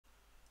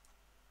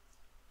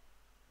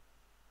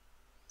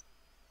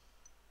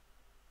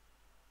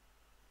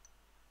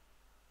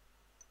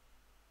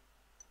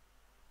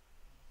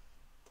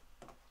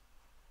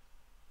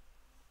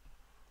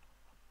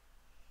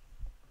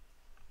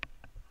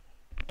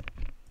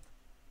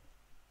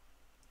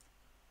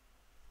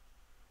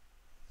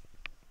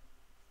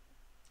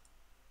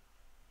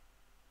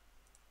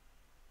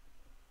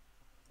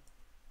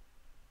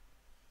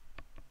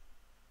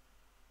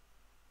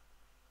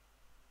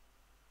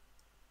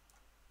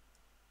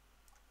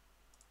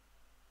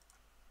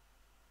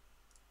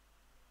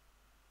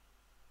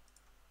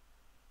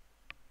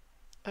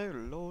Oh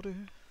lordy.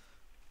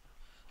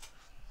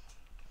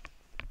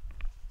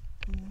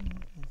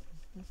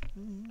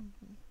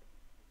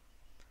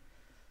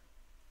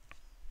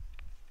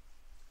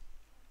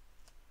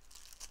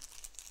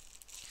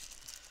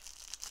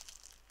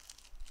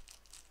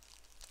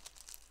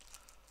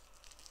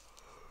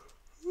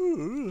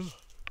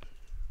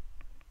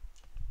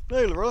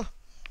 Hey Laura.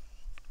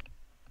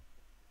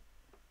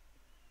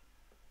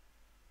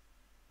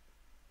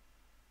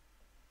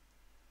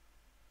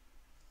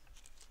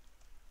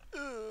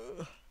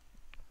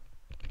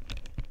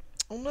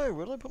 Oh no,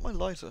 where did I put my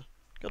lighter?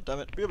 God damn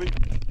it, BRB.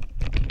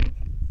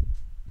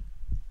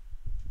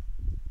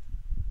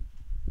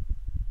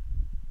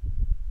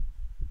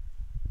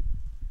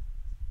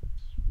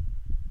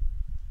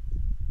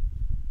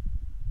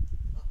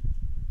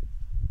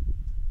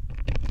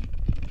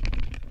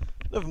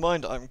 Never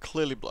mind, I'm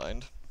clearly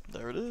blind.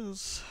 There it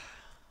is.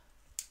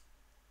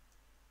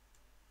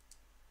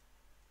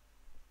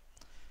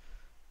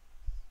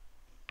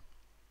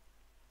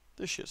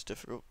 This shit's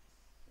difficult.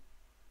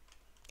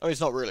 I mean,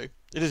 it's not really.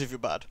 It is if you're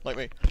bad, like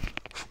me.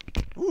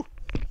 Woo.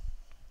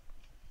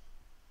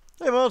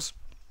 Hey Mars.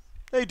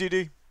 Hey Dee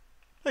Dee.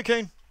 Hey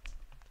Kane.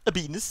 A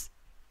Venus.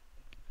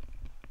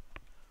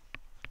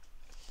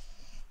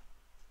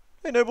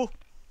 Hey Noble.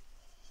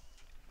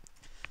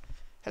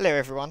 Hello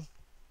everyone.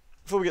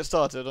 Before we get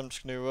started, I'm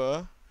just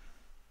gonna,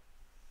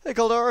 Hey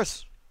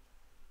Caldaris.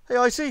 Hey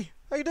IC.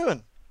 How you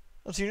doing?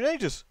 I've seen you in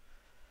ages.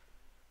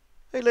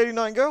 Hey Lady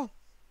Nightingale.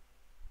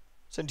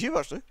 Sent to you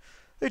actually.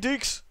 Hey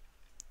Deeks.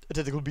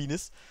 Identical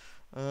Venus.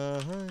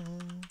 I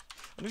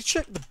need to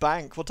check the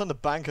bank. What time the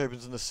bank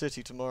opens in the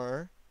city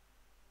tomorrow?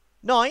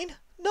 9?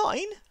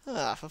 9?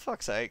 Ah, for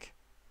fuck's sake.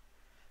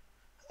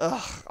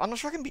 Ugh, I'm not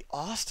sure I can be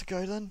asked to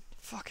go then.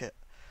 Fuck it.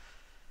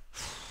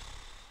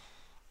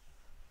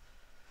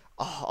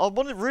 I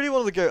really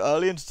wanted to go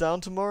early into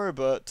town tomorrow,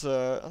 but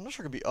I'm not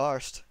sure I can be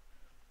arsed.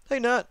 Hey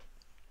Nat.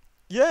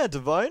 Yeah,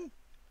 Divine.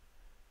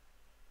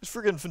 It's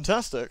friggin'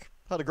 fantastic.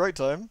 Had a great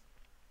time.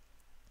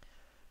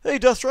 Hey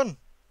Deathrun.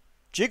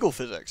 Jiggle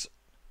physics.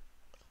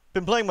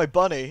 Been playing my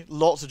bunny.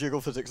 Lots of jiggle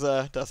physics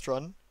there,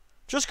 Deathrun.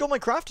 Just got my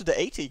crafted to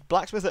 80.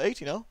 Blacksmith at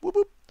 80 now. Whoop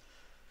whoop.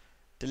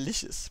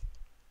 Delicious.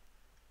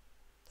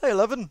 Hey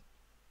 11.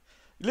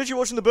 You're literally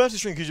watching the birthday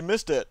stream because you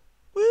missed it.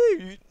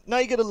 Woo! Now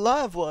you get a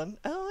live one.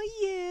 Oh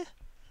yeah.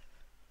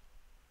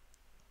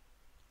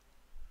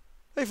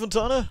 Hey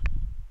Fontana.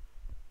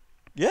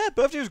 Yeah,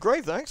 birthday was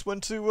great, thanks.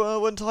 Went to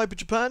Hyper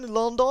Japan in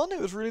London. It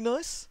was really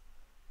nice.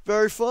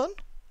 Very fun.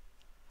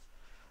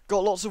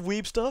 Got lots of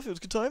weeb stuff. It was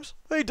good times.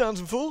 Hey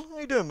Dancing Fool, how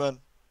you doing, man?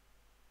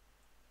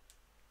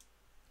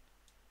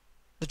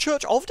 The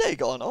Church of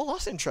Dagon. Oh,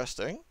 that's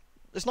interesting.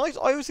 It's nice.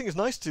 I always think it's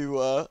nice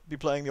to be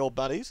playing the old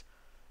baddies.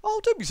 Oh,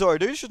 don't be sorry,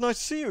 dude. It's just nice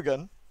to see you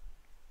again.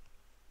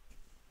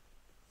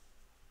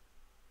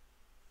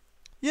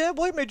 Yeah,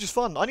 White Mage is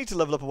fun. I need to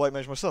level up a White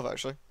Mage myself,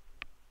 actually.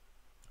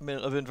 I mean,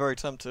 I've been very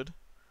tempted.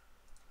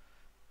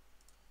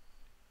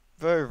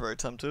 Very, very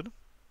tempted.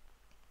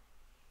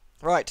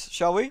 Right,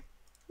 shall we?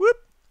 Whoop!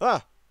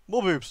 Ah,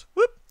 more boobs.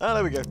 Whoop! Ah,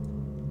 there we go.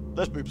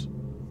 Less boobs.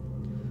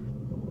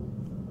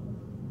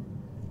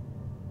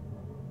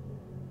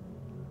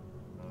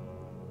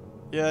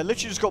 Yeah, I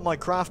literally just got my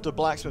crafter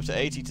blacksmith to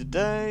 80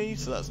 today,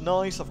 so that's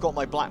nice. I've got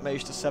my black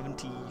mage to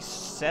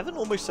 77,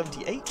 almost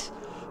 78,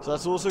 so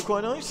that's also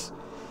quite nice.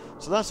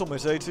 So that's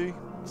almost 80.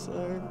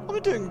 So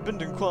I've been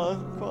doing quite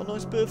a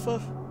nice bit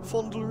of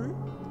fondlery.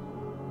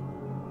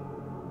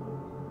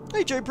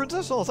 Hey J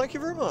Princess, oh thank you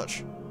very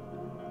much.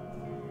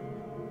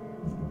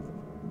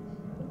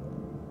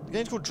 The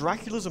game's called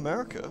Dracula's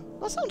America.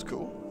 That sounds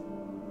cool.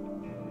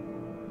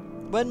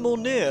 When more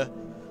near?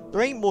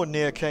 There ain't more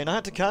near, Kane. I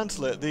had to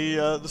cancel it.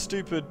 The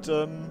stupid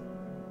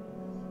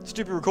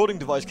stupid recording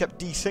device kept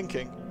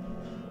desyncing.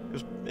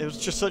 It was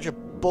just such a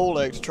ball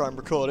ache to try and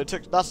record.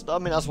 That's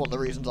one of the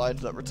reasons I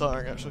ended up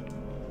retiring actually.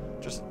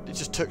 It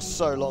just took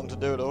so long to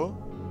do it all.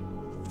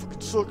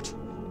 Fucking sucked.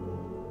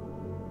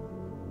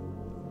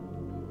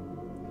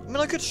 I mean,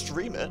 I could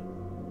stream it.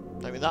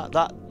 I mean,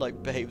 that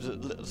like behaves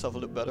itself a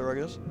little better,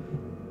 I guess.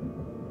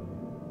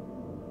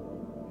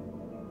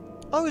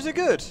 Oh, is it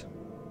good?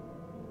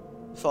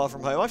 Far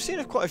From Home. I've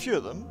seen quite a few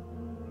of them.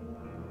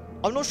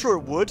 I'm not sure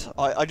it would.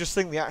 I just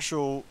think the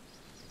actual.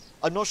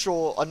 I'm not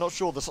sure.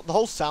 The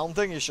whole sound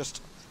thing is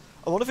just.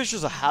 I wonder if it's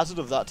just a hazard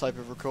of that type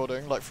of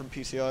recording, like from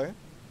PCI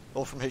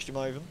or from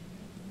HDMI even.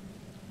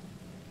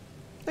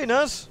 Hey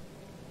Naz.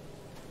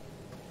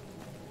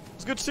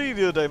 It's good to see you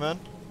the other day, man.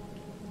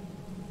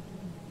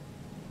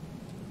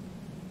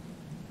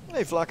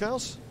 Hey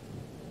Flackhouse.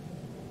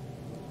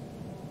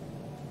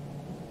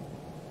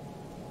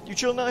 You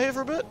chilling out here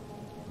for a bit?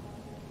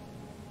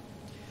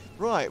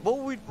 Right, what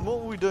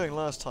were we doing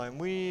last time?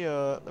 We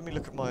let me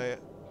look at my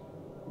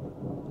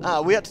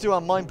we had to do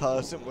our mind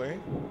powers, didn't we?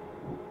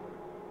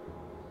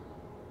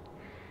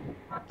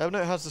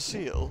 Evernote has the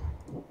seal.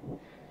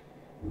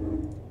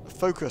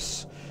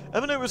 Focus.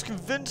 Evernote was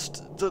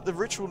convinced that the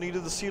ritual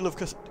needed the seal of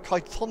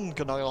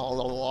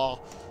Cthulhu.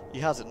 He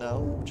has it now,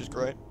 which is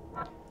great.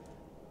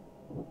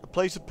 A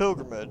place of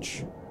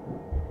pilgrimage.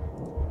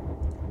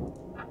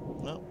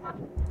 No.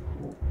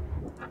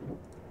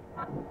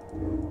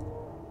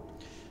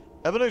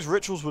 Ebeno's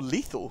rituals were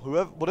lethal.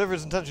 Whatever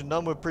his intention,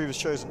 none were previous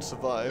chosen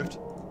survived.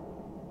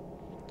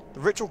 The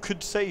ritual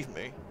could save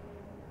me.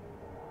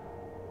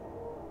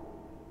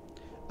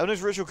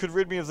 Ebeno's ritual could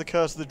rid me of the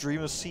curse of the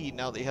dreamer's seed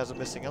now that he has a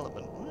missing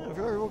element. Yeah,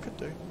 very well could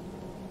do.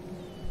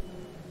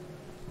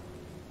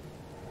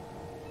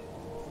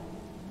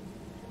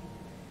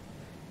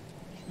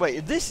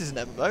 Wait, this is an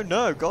MMO?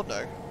 No, God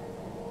no.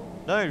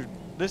 No,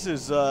 this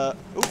is ooh,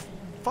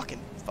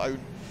 fucking phone.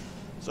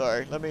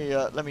 Sorry, let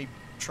me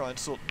try and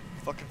sort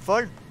fucking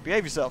phone.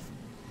 Behave yourself.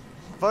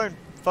 Phone,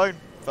 phone,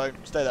 phone.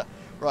 Stay there.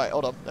 Right,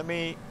 hold on. Let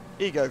me.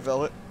 Here you go,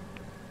 Velvet.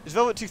 Is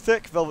Velvet too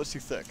thick? Velvet's too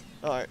thick.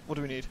 Alright, what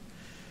do we need?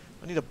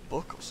 I need a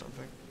book or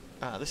something.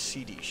 Ah, this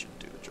CD should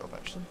do the job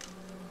actually.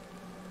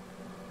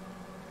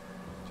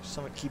 Just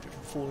something to keep it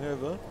from falling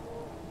over.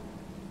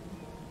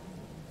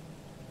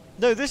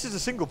 No, this is a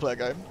single player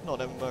game,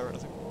 not an MMO or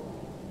anything.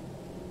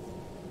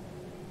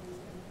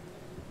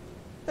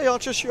 Hey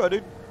Archer, sure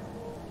dude.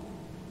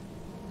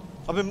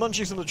 I've been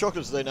munching some of the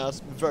chocolates today now, it's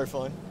been very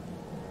fine.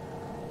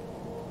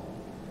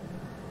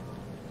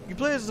 You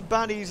play as the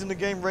baddies in the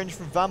game range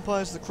from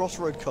vampires to the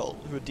Crossroad Cult,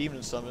 who are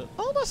demon summoned.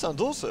 Oh, that sounds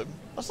awesome.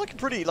 That's like a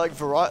pretty big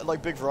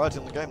variety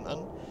in the game then.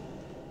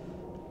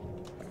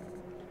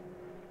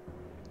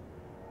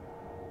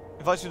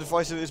 Invites you to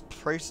the his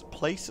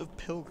place of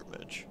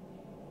pilgrimage.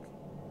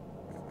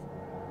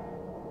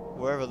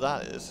 Wherever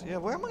that is. Yeah,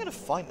 where am I going to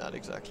find that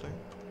exactly?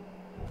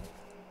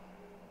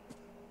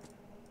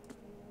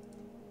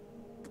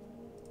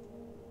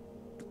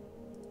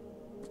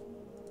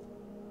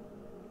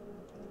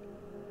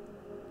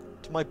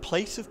 To my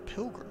place of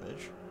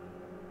pilgrimage?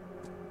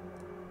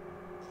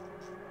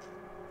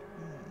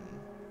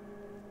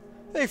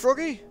 Hey,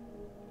 Froggy!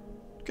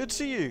 Good to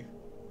see you.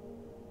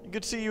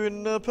 Good to see you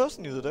in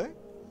person the other day.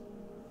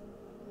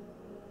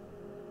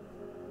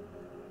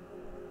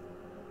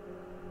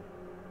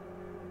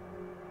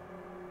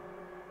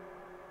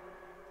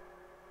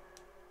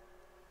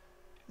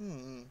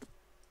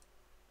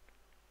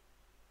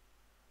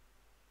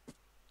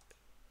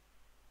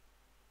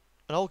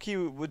 An old key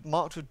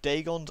marked with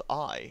Dagon's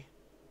eye.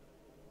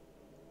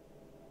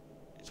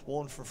 It's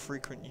worn from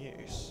frequent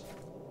use.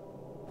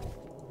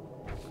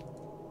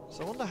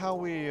 So I wonder how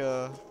we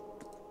I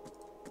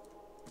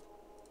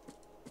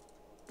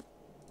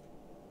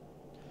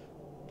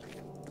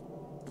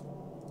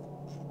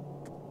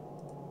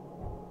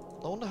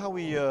wonder how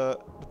we the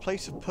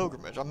place of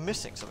pilgrimage. I'm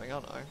missing something,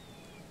 aren't I?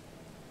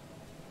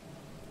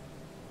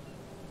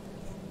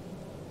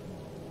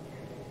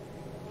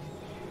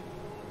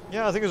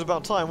 Yeah, I think it was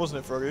about time,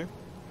 wasn't it, Froggy?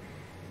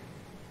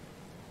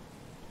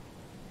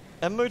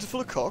 M-mode's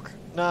full of cock?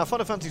 Nah,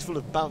 Final Fantasy's full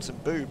of bouncing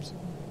boobs.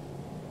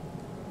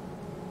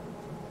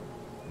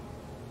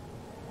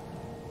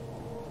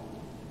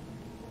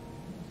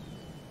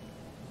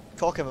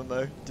 Cock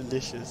MMO,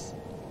 delicious.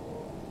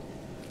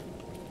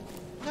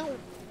 Now,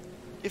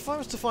 if I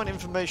was to find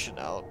information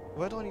out,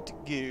 where do I need to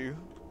go?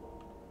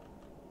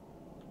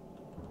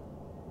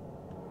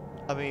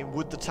 I mean,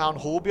 would the town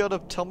hall be able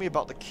to tell me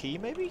about the key,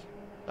 maybe?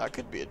 That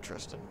could be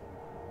interesting.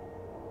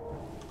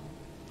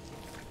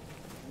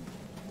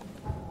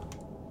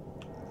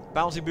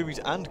 Bouncy boobies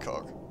and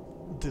cock.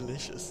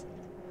 Delicious.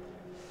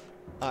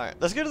 Alright,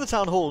 let's go to the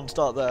town hall and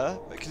start there,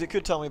 because it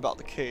could tell me about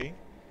the key.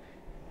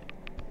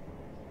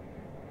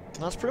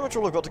 And that's pretty much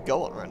all I've got to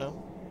go on right now.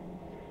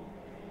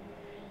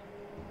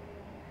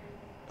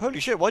 Holy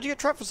shit, why'd you get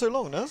trapped for so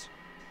long, Naz?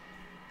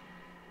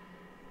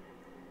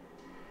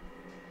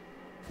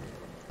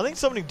 I think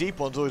summoning deep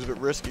one's always a bit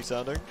risky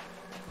sounding.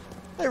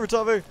 Hey,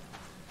 Ratavu!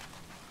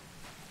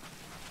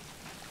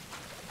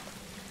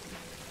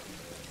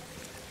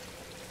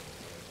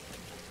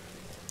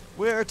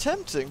 We're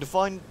attempting to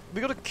find...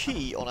 We got a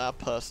key on our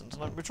persons,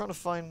 and we're trying to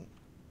find...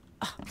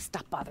 Oh,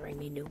 stop bothering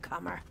me,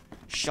 newcomer.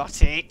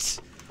 Shut it!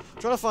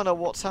 I'm trying to find out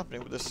what's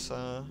happening with this,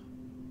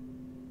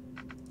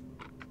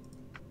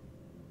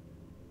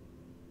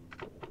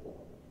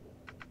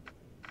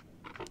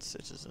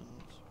 citizens.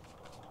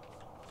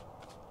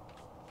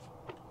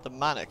 The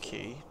mana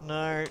key?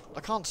 No, I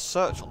can't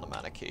search on the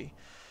mana key.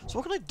 So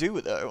what can I do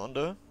with it, I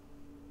wonder?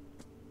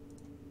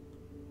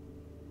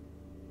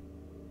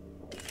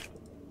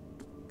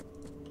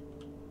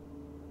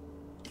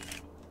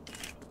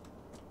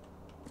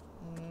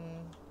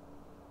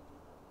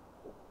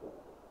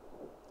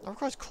 That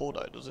requires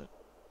cordite, does it?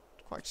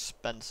 It's quite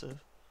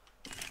expensive.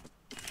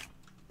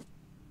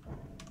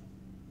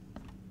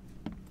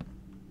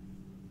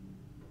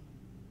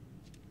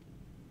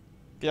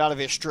 Get out of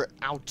here,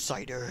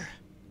 outsider.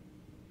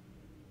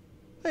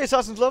 Hey,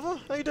 Assassin's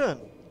Lover, how you doing?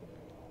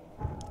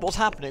 What's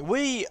happening?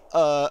 We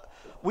are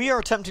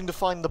attempting to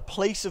find the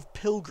place of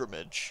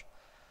pilgrimage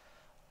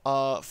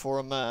for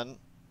a man.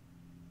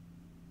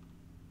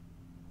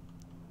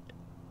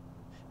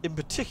 In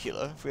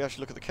particular, if we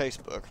actually look at the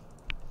casebook,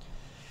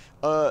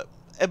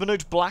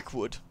 Ebenote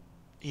Blackwood.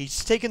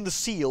 He's taken the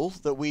seal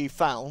that we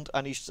found,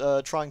 and he's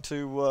trying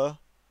to.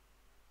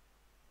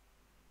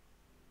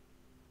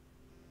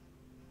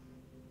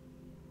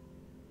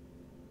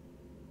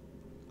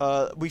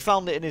 we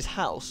found it in his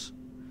house.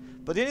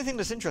 But the only thing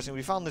that's interesting,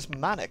 we found this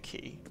manor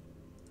key.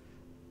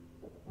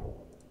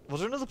 Was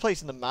there another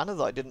place in the manor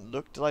that I didn't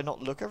look? Did I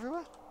not look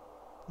everywhere?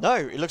 No,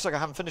 it looks like I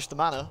haven't finished the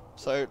manor.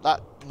 So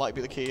that might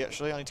be the key,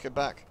 actually. I need to go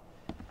back.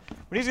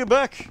 We need to go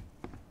back!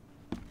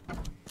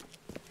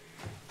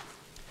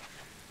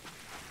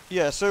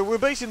 Yeah, so we're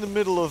basically in the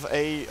middle of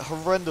a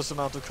horrendous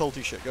amount of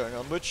culty shit going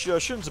on, which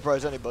shouldn't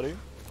surprise anybody.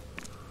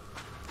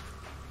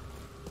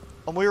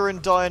 And we were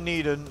in dire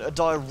need and a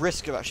dire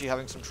risk of actually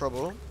having some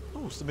trouble.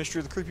 Oh, it's the mystery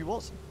of the creepy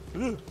Watson.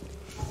 Ugh.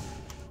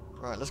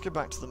 Right, let's go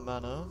back to the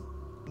manor.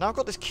 Now I've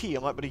got this key, I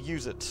might be able to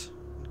use it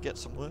and get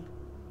somewhere.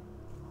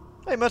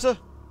 Hey, Meta!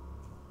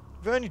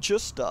 We've only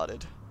just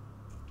started.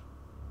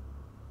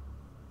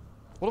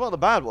 What about the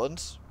bad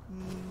ones?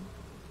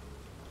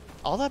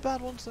 Are there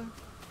bad ones, though?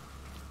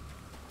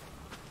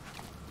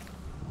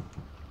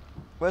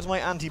 Where's my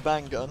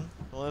anti-bang gun?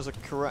 Well, there's a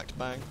correct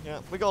bang.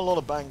 Yeah, we got a lot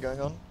of bang going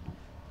on.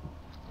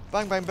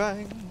 Bang, bang,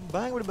 bang.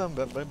 Bang with a bang,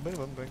 bang, bang, bang,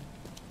 bang, bang.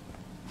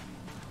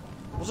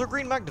 Was there a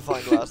green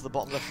magnifying glass at the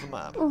bottom left of the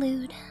map?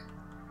 Lewd.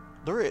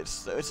 There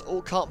is. It's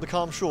all the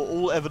calm shore.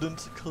 All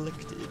evidence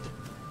collected.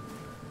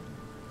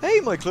 Hey,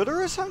 my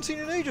clitoris. Haven't seen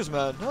you in ages,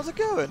 man. How's it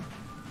going?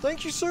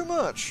 Thank you so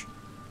much.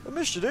 I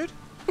missed you, dude.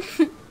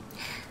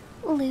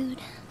 Lewd.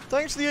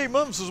 Thanks for the 8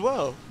 months as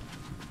well.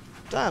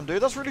 Damn,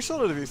 dude. That's really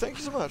solid of you. Thank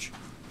you so much.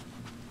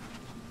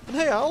 And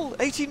hey, Al.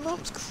 18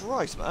 months.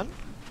 Christ, man.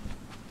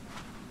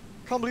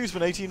 Can't believe it's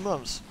been 18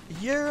 months. A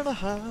year and a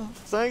half.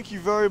 Thank you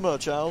very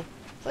much, Al.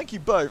 Thank you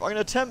both. I'm going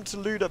to attempt to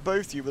loot at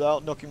both of you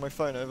without knocking my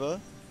phone over.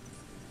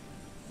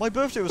 My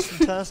birthday was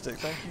fantastic.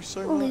 Thank you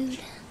so much.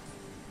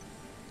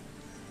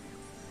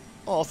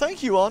 Oh,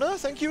 thank you, Anna.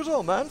 Thank you as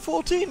well, man.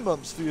 14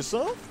 months for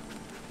yourself.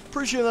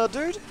 Appreciate that,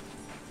 dude.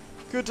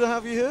 Good to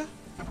have you here.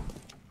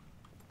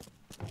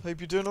 Hope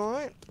you're doing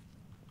alright.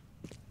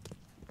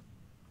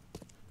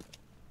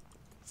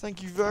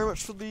 Thank you very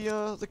much for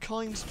the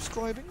kind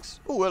subscribings.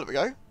 Oh, there we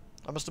go.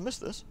 I must have missed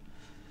this.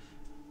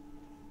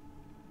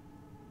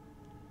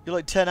 You're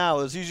like 10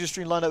 hours. Use your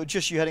stream lined up with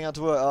just you heading out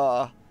to work.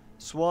 Ah,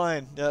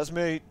 swine. Yeah, that's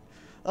me.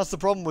 That's the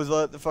problem with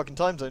the fucking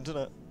time zones,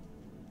 isn't it?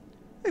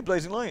 Hey,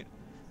 Blazing Light.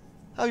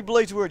 Happy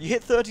belated word. You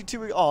hit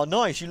 32. Oh,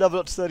 nice. You leveled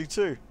up to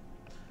 32.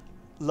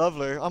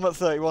 Lovely. I'm at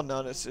 31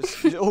 now, and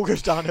it all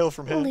goes downhill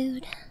from here.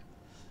 Lewd.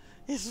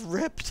 It's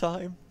rip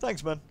time.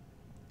 Thanks, man.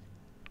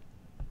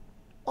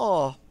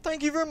 Oh,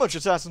 thank you very much,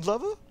 Assassin's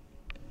Lover.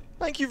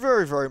 Thank you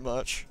very, very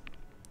much.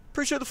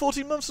 Appreciate the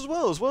 14 months as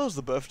well as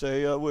the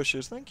birthday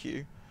wishes. Thank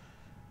you.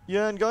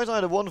 Yeah, and guys, I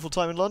had a wonderful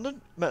time in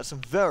London. Met some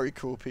very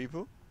cool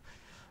people.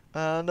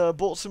 And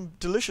bought some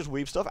delicious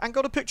weeb stuff. And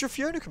got a picture of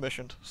Fiona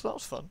commissioned. So that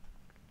was fun.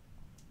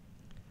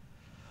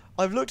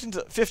 I've looked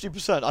into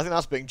 50%. I think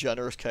that's being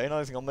generous, Kane. I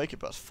don't think I'll make it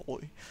past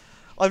 40.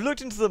 I've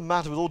looked into the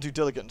matter with all due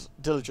diligence,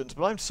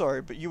 but I'm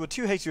sorry, but you were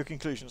too hasty with your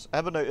conclusions.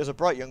 Evernote is a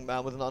bright young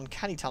man with an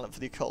uncanny talent for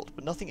the occult,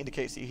 but nothing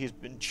indicates that he has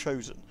been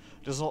chosen.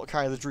 He does not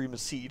carry the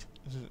dreamer's seed.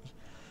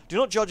 Do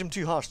not judge him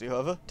too harshly,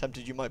 however,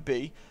 tempted you might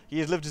be. He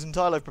has lived his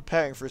entire life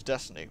preparing for his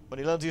destiny. When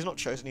he learns he is not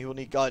chosen, he will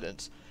need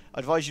guidance. I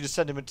advise you to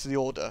send him into the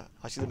Order.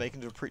 I see the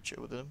makings of a preacher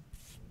within him.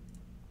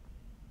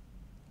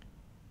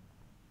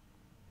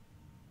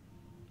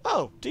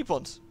 Oh, deep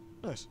ones.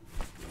 Nice.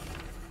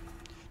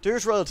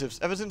 Dearest relatives,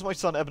 ever since my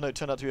son Evernote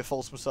turned out to be a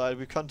false messiah,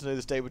 we've come to know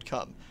this day would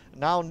come.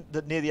 And now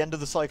that near the end of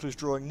the cycle is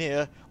drawing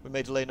near, we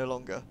may delay no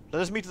longer.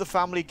 Let us meet at the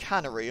family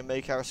cannery and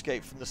make our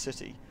escape from the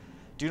city.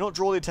 Do not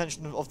draw the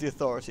attention of the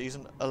authorities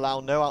and allow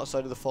no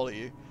outsider to follow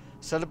you.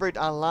 Celebrate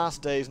our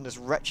last days in this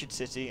wretched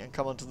city and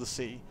come onto the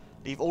sea.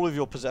 Leave all of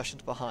your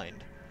possessions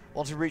behind.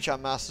 Once we reach our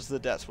masters to the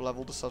depths, we'll have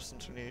all the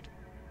substance we need.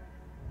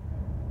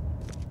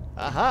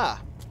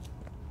 Aha!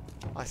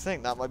 I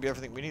think that might be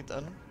everything we need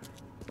then.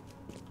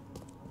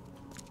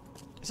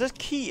 It says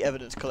key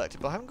evidence collected,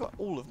 but I haven't got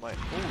all of the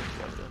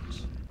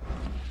evidence.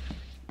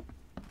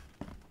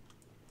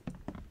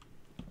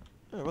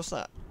 Oh, what's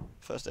that?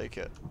 First aid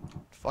kit.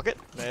 Fuck it.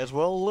 May as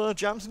well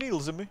jam some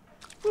needles in me.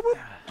 Whoop, whoop.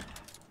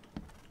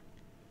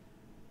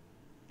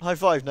 High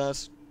five,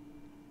 Naz.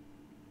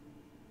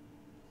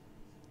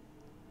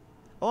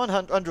 Oh,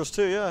 and Andros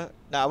too, yeah.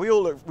 Nah, we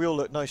all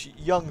look nice,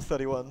 young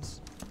 31s.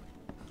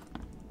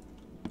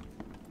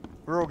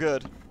 We're all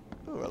good.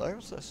 Oh, hello.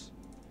 What's this?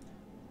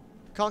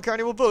 Can't carry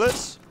any more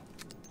bullets.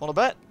 Wanna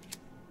bet?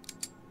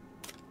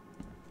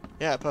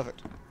 Yeah,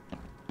 perfect.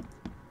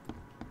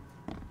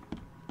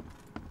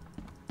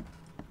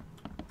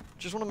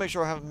 Just want to make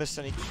sure I haven't missed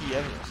any key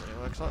evidence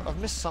anywhere, because I've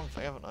missed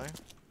something, haven't I?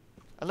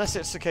 Unless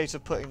it's a case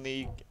of putting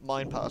the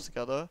mine parts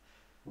together.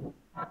 The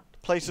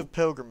place of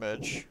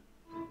pilgrimage.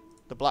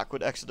 The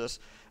Blackwood Exodus.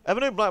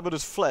 Evernote Blackwood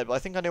has fled, but I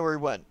think I know where he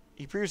went.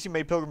 He previously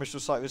made pilgrimage to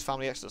the site of his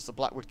family exodus, the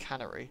Blackwood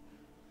Cannery.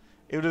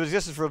 It would have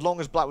existed for as long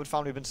as Blackwood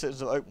family had been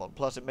citizens of Oakmont,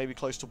 plus it may be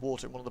close to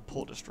water in one of the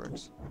port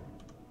districts.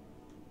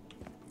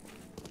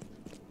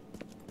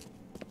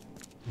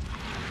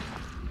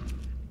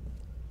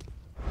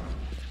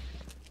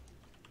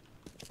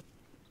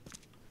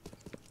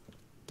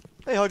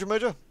 Hey, Hydra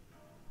Mojo.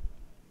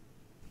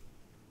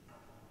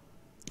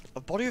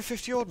 I've Body of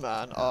 50-year-old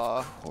man.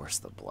 Of course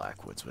the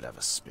Blackwoods would have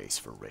a space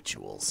for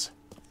rituals.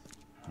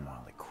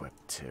 Well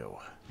equipped too.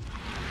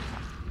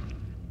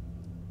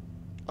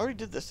 I already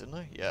did this, didn't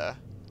I? Yeah.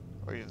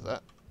 Already did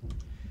that.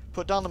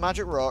 Put down the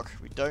magic rock.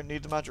 We don't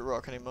need the magic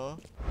rock anymore.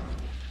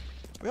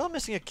 We are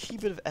missing a key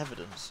bit of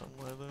evidence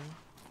somewhere,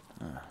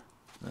 though.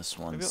 This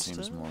one Maybe seems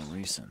upstairs? more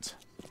recent.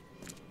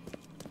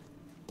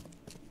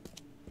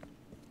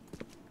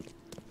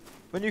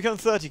 When you come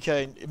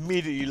 30k,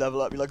 immediately you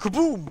level up. You're like,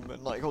 kaboom!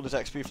 And like all this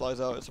XP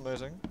flies out. It's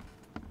amazing.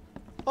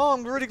 Oh,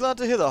 I'm really glad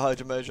to hear that,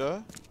 Hydra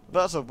Major.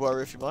 That's a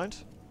worry if you mind.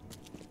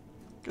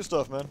 Good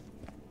stuff, man.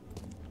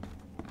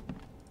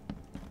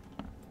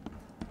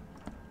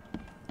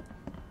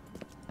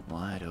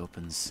 Wide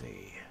open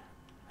sea.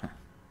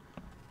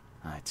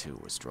 I too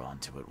was drawn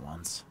to it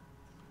once.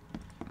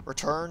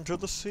 Return to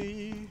the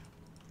sea.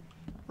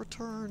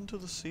 Return to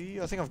the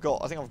sea. I think I've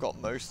got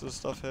most of the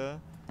stuff here.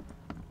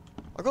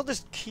 I've got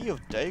this key of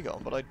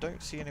Dagon, but I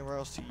don't see anywhere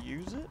else to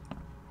use it.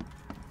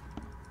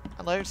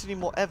 And I don't see any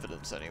more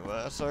evidence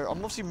anywhere, so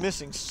I'm obviously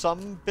missing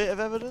some bit of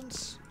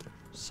evidence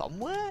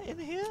somewhere in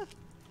here,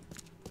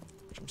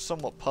 which I'm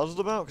somewhat puzzled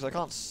about because I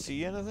can't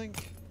see anything.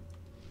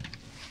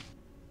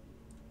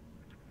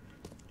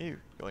 Ew,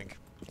 yoink.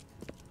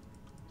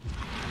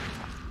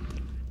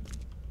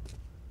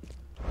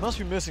 Must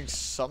be missing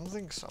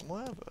something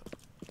somewhere, but...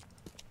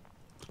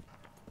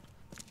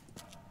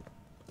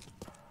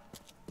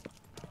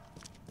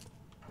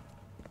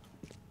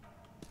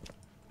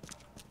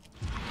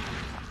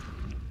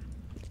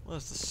 Well,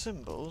 there's the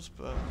symbols,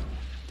 but...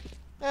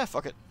 Yeah,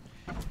 fuck it.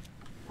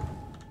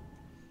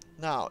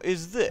 Now,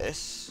 is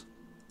this...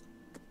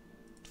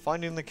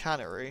 Finding the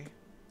cannery...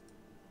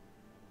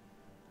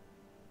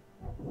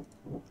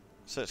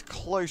 So it's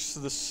close to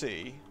the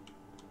sea.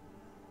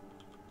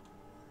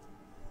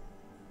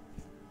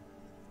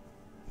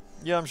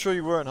 Yeah, I'm sure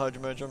you weren't,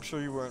 Hydra Major. I'm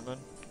sure you weren't, man.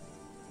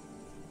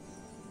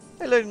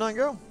 Hey, Lady Night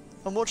Girl.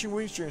 I'm watching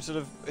Wii stream instead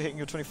of hitting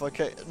your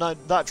 25k. No,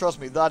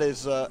 trust me, that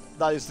is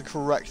the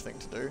correct thing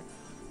to do.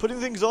 Putting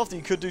things off that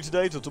you could do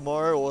today till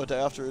tomorrow or the day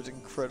after is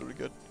incredibly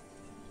good.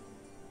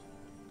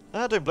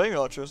 I don't blame you,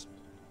 Archers.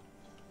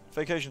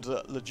 Vacations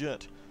are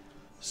legit.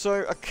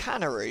 So, a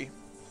cannery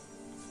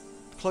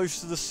close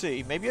to the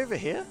sea. Maybe over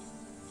here?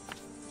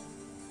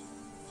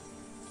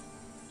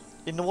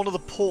 In one of the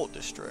port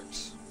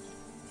districts.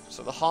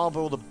 So the harbour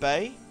or the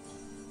bay?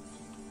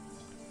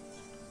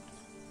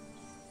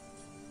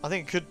 I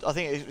think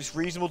it's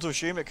reasonable to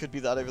assume it could be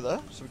that over there.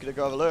 So we could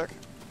go have a look.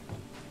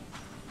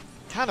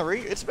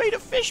 Cannery? It's made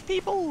of fish,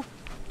 people!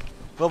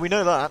 Well, we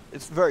know that.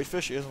 It's very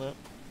fishy, isn't it?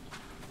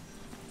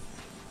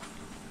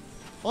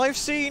 I've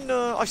seen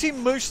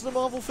most of the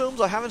Marvel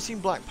films. I haven't seen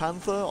Black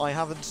Panther. I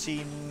haven't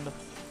seen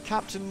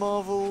Captain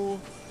Marvel.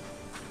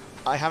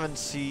 I haven't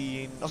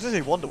seen... I was going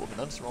to say Wonder Woman,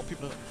 that's the wrong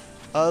people.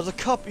 There's a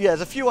couple... Yeah,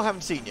 there's a few I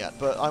haven't seen yet,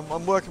 but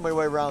I'm working my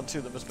way around to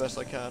them as best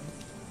I can.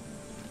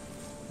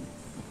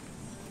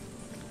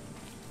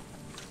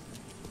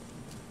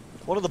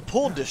 One of the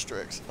porn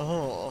districts.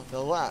 Oh,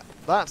 now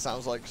that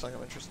sounds like something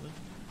I'm interested in.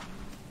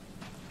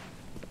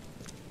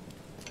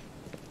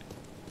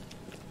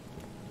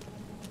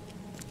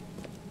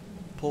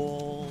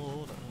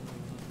 Porn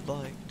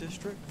like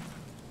district.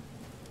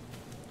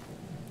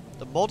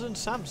 The modern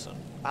Samson,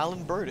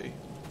 Alan Brody.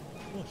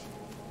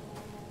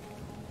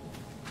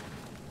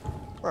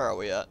 Where are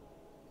we at?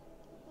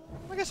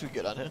 I guess we can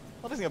get down here.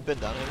 I don't think I've been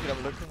down here. We can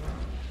have a look.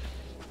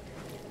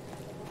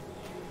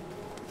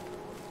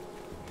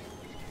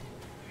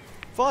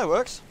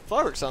 Fireworks?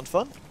 Fireworks sounds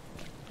fun.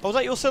 Oh, was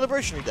that your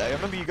celebratory day? I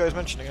remember you guys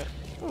mentioning it.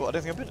 Oh, I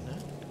don't think I've been in here.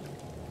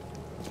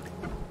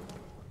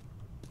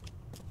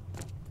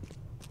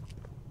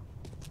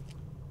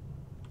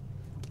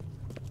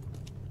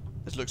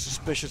 This looks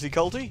suspiciously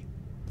culty.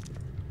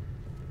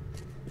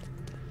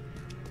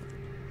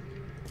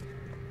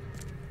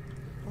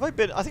 Have I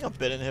been? I think I've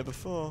been in here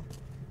before.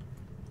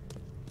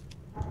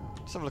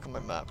 Let's have a look at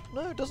my map.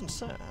 No, it doesn't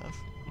say I have.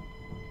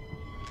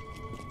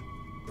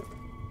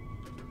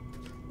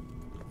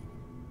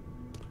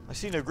 I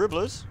see no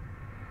gribblers.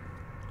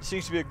 It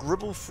seems to be a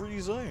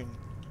gribble-free zone.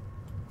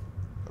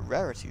 A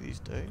rarity these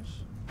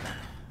days.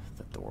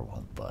 The door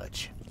won't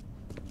budge.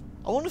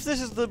 I wonder if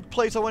this is the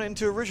place I went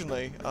into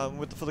originally,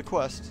 for the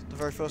quest, the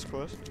very first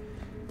quest.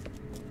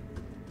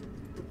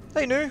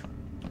 Hey, New.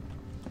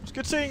 It's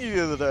good seeing you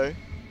the other day.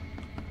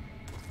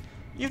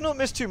 You've not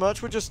missed too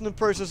much. We're just in the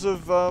process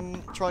of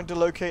trying to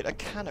locate a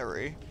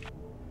cannery.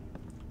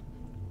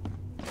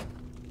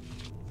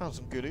 Found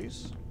some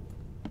goodies.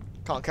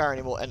 Can't carry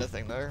any more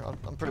anything though.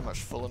 I'm pretty much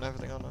full on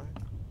everything, aren't I?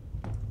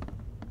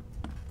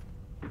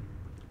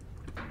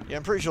 Yeah,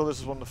 I'm pretty sure this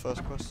is one of the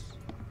first quests.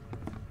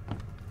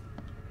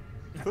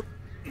 Oop.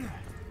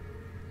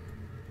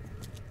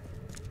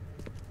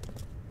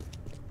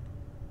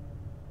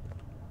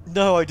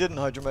 No, I didn't,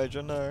 Hydra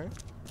Major, no.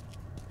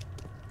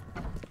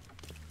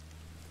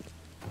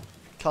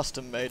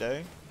 Custom made,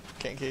 eh?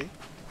 Kinky.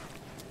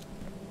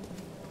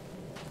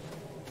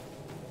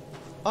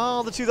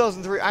 Oh, the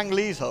 2003 Ang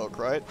Lee's Hulk,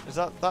 right? Is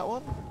that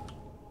one?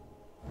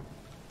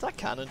 Is that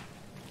canon?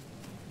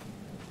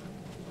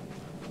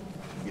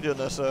 you doing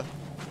there, sir?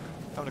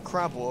 Having a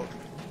crab walk.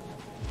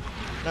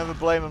 Never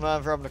blame a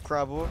man for having a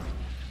crab walk.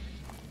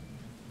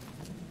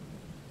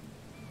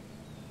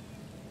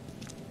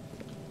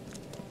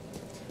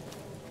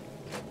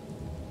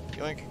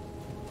 Yoink.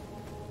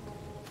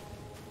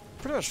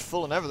 Pretty much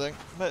full and everything.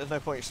 There's no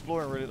point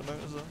exploring really at the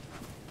moment, is there?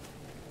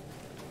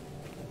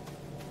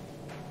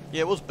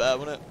 Yeah, it was bad,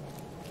 wasn't it?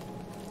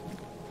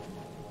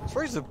 I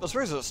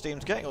suppose that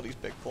Steam's getting all these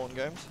big porn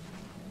games.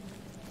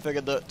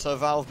 Figured that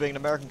Valve, being an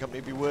American company,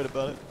 would be weird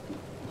about it.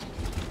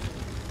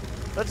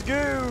 Let's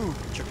go!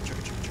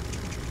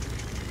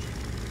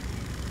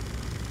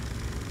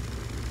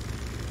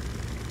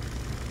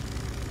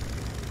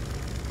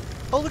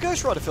 Oh, the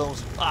Ghost Rider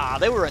films. Ah,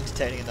 they were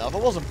entertaining enough. I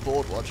wasn't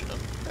bored watching them.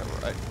 They were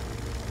right.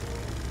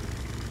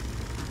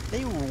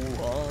 They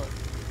were.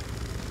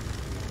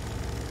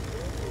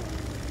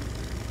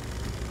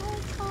 I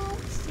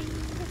can't see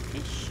the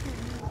fishery.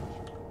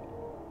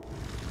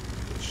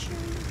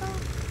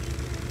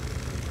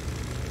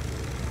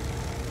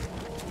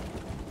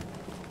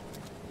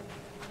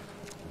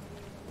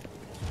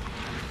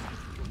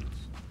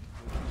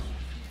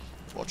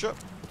 Watch it.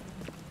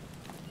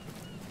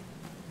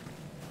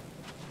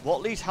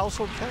 Watley's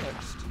Household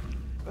Chemist.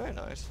 Very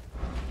nice.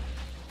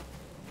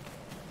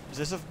 Is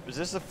this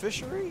a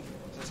fishery?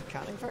 Is this a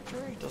canning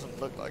factory? Doesn't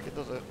look like it,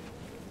 does it?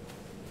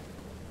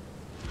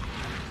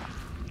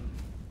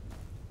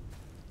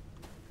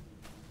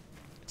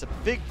 It's a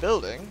big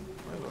building.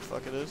 Whatever the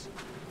fuck it is.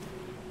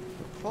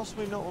 But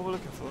possibly not what we're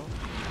looking for.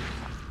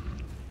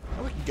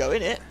 Oh, we can go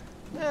in it.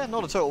 Yeah,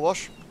 not a total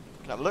wash.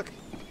 Can have a look.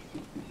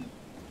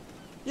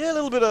 Yeah, a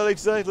little bit early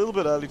today. A little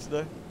bit early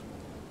today.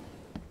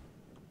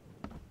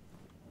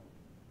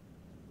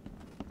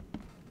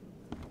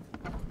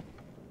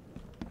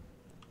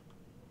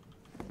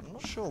 I'm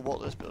not sure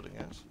what this building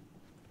is.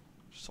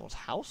 Someone's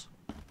house?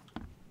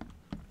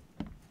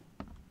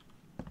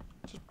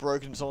 Just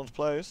broken into someone's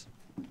place.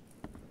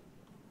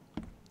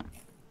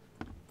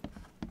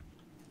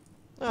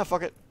 Ah,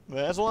 fuck it.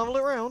 May as well have a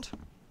look around.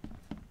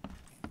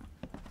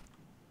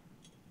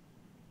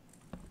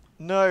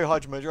 No,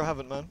 Hydro Major, I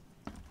haven't, man.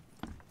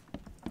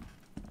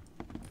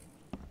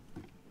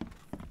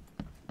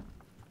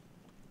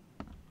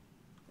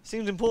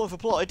 Seems important for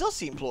plot. It does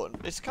seem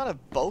important. It's kind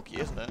of bulky,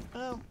 isn't it?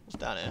 Oh, what's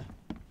down here?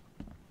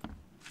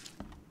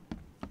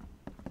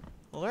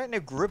 Well, there ain't no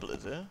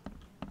gribblers here.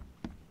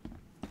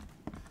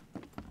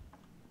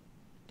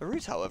 There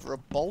is, however, a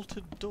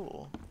bolted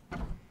door.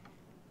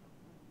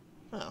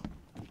 Oh.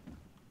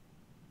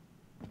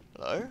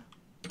 Hello?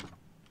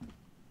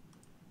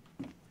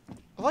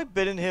 Have I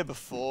been in here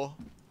before?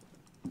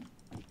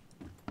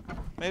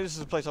 Maybe this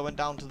is a place I went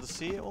down to the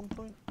sea at one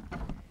point?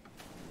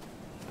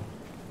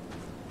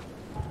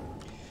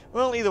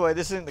 Well, either way,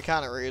 this isn't the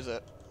cannery, is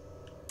it?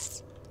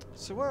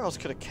 So where else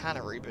could a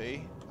cannery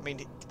be? I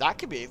mean, that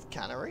could be a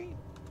cannery.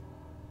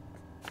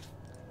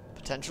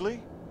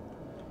 Potentially.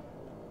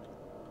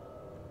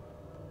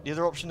 The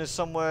other option is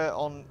somewhere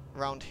on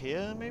around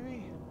here,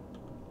 maybe?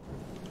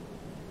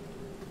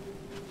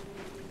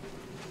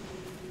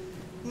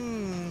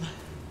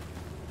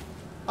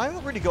 I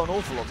haven't really got an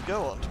awful lot to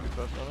go on, to be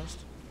perfectly honest.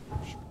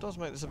 Which does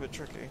make this a bit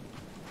tricky.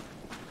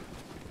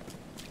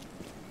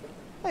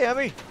 Hey,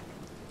 Abby!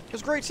 It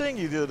was great seeing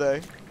you the other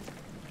day.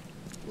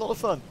 A lot of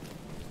fun.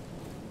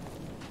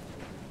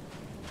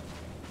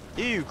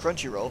 Ew,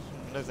 Crunchyroll.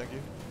 No thank you.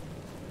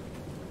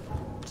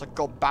 It's like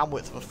god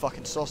bandwidth of a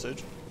fucking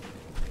sausage.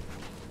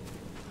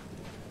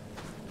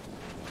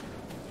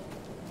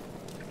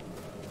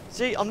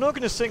 See, I'm not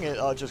going to sing it,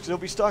 just because it'll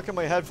be stuck in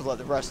my head for like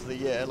the rest of the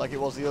year, like it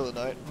was the other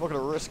night. I'm not going to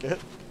risk it.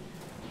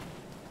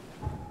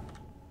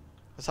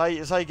 That's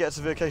how you get a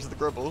severe case of the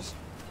gribbles.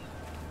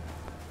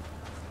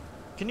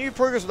 Can you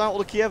progress without all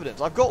the key evidence?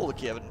 I've got all the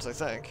key evidence, I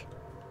think.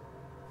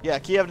 Yeah,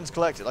 key evidence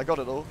collected. I got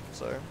it all,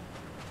 so...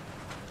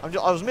 I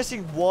was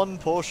missing one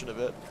portion of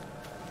it.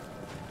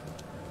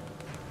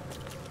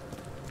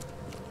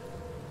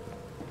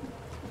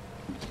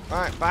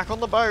 Alright, back on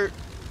the boat.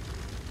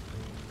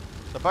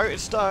 The boat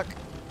is stuck.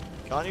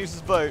 Can't use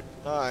this boat.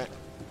 Alright.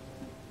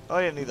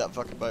 I didn't need that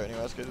fucking boat anyway,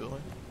 that's good,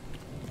 wasn't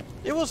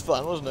it? It was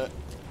fun, wasn't it?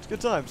 It's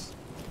good times.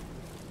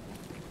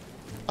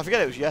 I forget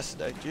it was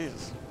yesterday,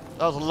 Jesus.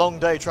 That was a long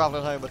day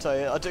travelling home, I tell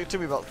you. It took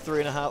me about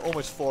 3.5,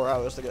 almost 4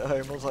 hours to get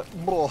home. I was like,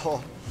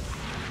 whoa.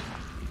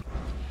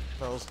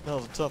 That was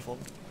a tough one.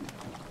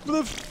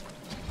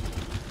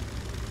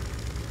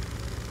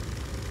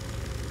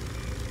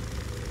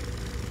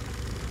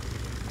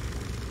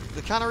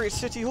 The cannery at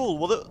City Hall.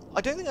 Well,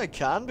 I don't think I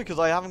can because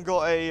I haven't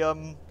got a I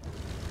haven't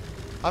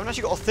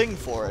actually got a thing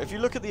for it. If you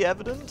look at the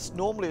evidence,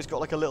 normally it's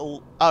got like a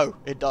little. Oh,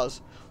 it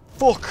does.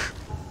 Fuck.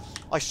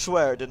 I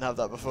swear it didn't have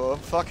that before.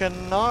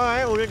 Fucking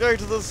alright, we're gonna go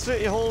to the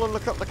City Hall and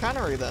look up the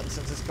cannery then,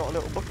 since it's got a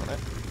little book on it.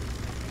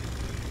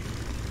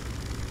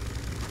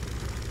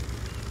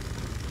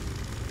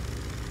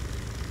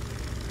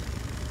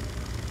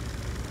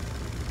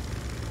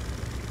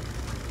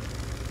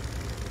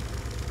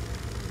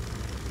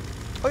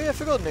 Oh yeah, I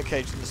forgot Nick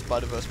Cage in the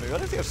Spider-Verse movie. I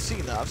don't think I've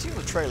seen that. I've seen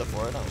the trailer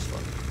for it. That was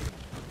fun.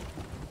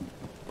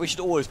 We should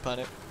always pan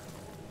it.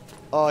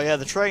 Oh yeah,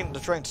 the train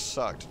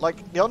sucked.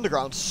 Like, the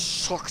underground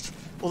sucked.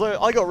 Although,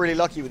 I got really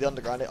lucky with the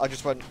underground. I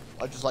just like,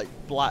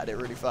 blatted it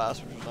really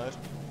fast, which was nice.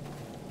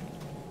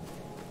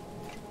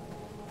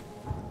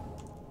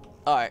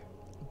 Alright.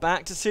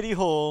 Back to City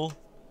Hall.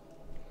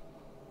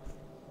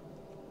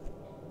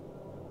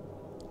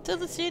 To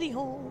the city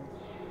hall.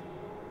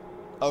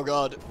 Oh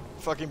god.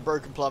 Fucking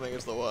broken plumbing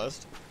is the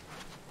worst.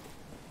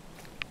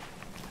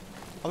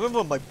 I remember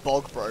when my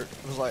bog broke.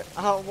 It was like,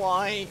 oh,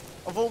 why?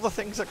 Of all the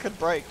things that could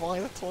break, why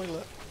the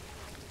toilet?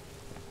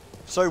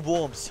 So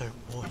warm, so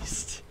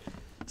moist,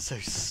 so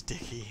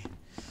sticky.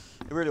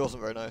 It really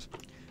wasn't very nice.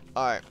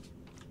 Alright.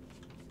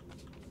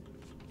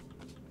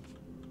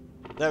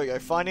 There we go.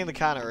 Finding the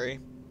cannery.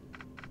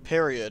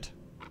 Period.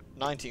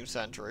 19th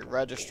century.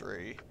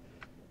 Registry.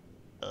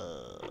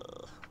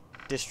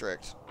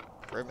 District.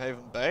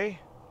 Grimhaven Bay.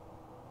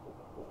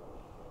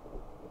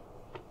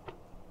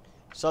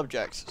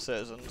 Subjects.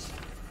 Citizens.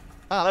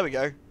 Ah, there we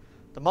go.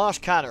 The Marsh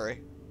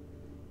Cannery.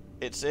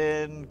 It's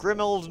in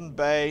Grimolden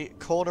Bay,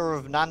 corner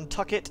of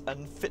Nantucket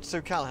and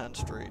Fitz'O'Callaghan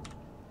Street.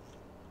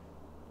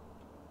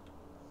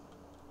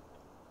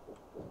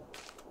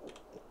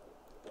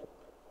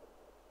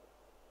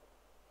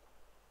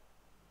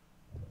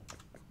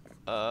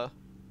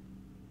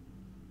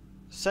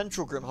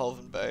 Central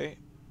Grimholven Bay.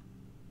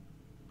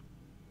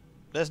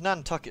 There's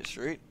Nantucket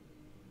Street.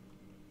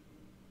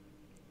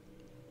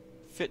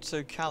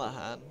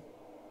 Fitz'O'Callaghan.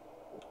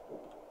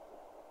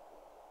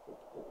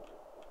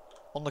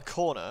 On the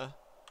corner.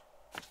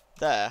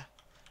 There.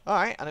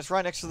 Alright, and it's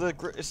right next to the...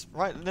 It's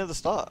right near the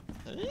start.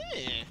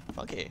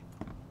 Funky.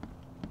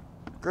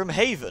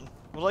 Grimhaven.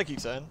 What I keep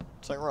saying?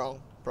 Something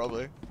wrong.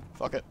 Probably.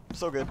 Fuck it.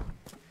 So good.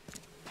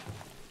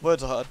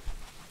 Words are hard.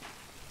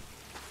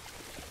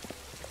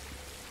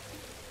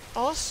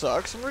 Oh, that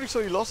sucks. I'm really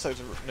sorry you lost those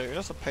at noon.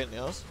 That's a pain in the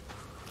ass.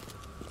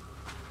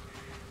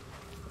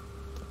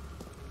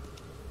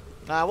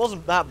 Nah, it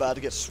wasn't that bad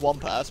to get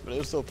swamp ass, but it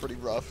was still pretty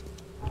rough.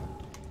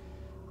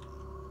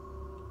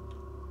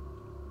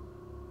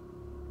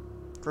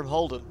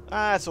 Grimholden.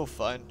 Ah, it's all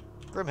fine.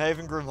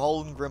 Grimhaven,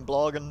 Grimholden,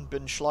 Grimblagen,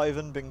 Bin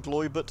Schleiven, Bin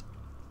Gloibert,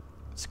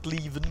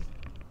 Skleven,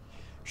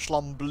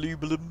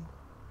 Schlumblubelum,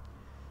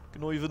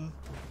 Gnoiven.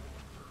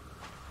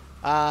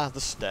 Ah,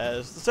 the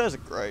stairs. The stairs are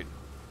great.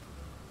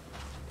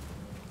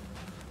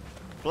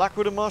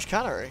 Blackwood and Marsh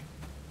Cannery.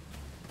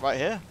 Right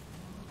here.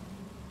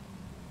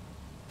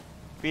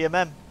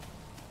 BMM.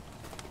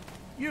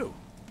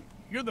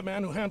 You're the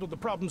man who handled the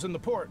problems in the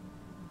port.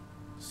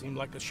 Seemed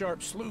like a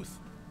sharp sleuth.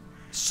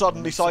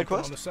 Suddenly side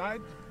quest? On the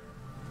side?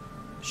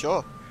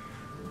 Sure.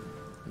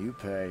 You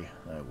pay,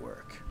 I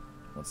work.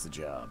 What's the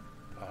job?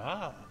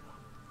 Ah,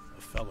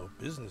 a fellow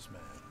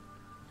businessman.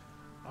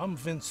 I'm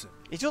Vincent.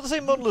 He's got the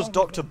same model as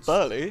Dr.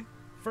 Burley.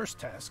 First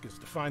task is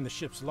to find the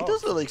ship's He logs.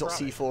 does look like he's got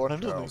Pride. C4 on him,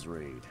 doesn't Charles he?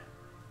 Reed.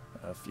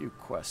 A few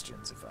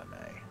questions, if I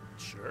may.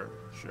 Sure.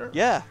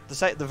 Yeah,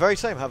 the very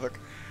same Havoc.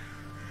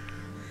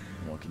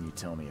 What can you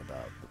tell me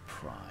about the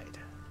Pride?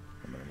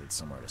 I'm gonna need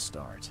somewhere to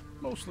start.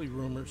 Mostly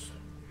rumors.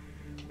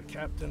 The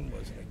captain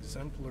was an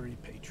exemplary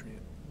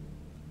patriot.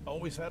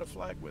 Always had a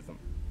flag with him.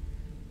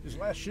 His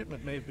last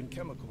shipment may have been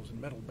chemicals in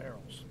metal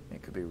barrels.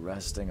 It could be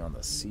resting on the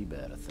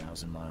seabed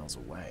 1,000 miles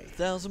away.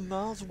 1,000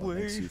 miles What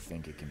makes away. you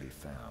think it can be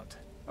found?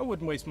 I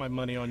wouldn't waste my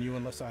money on you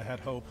unless I had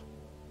hope.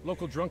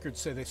 Local drunkards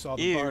say they saw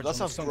the Ew, barge that on the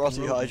sounds sunken grotty,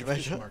 road High in the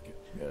fish Major. market.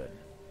 Good.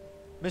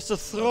 Mr. I'll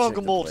check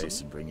the place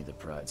Throgmorton. and bring you the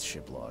Pride's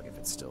ship log if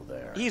it's still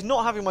there. He's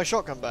not having my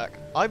shotgun back.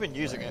 I've been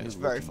using Why are it. It's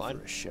you very looking fine.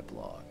 for a ship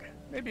log.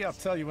 Maybe I'll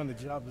tell you when the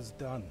job is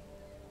done.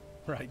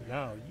 Right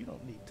now, you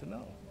don't need to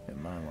know.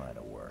 In my line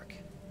of work,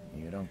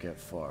 you don't get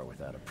far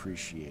without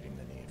appreciating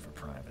the need for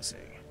privacy.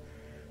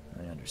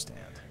 I understand.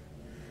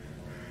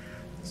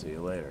 See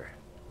you later.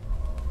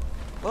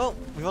 Well,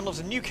 we've unlocked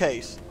a new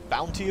case,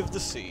 Bounty of the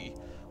Sea,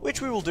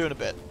 which we will do in a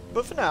bit.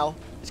 But for now,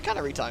 it's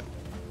cannery time.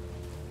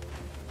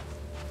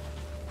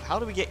 How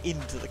do we get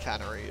into the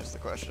cannery is the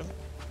question.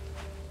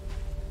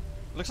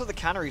 Looks like the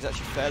cannery is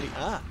actually fairly...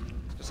 I was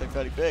going to say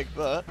fairly big,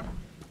 but...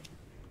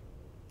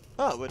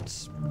 Oh,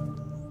 it's...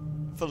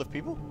 full of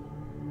people?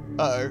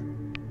 Uh-oh.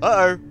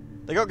 Uh-oh!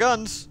 They got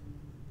guns!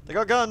 They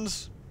got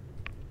guns!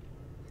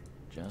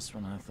 Just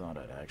when I thought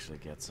I'd actually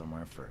get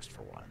somewhere first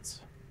for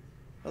once.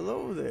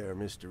 Hello there,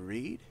 Mr.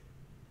 Reed.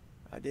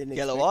 I didn't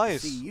Yellow expect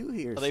eyes. to see you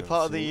here. Are they so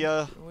part of soon.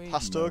 the We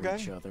Hastur know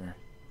each gang? other.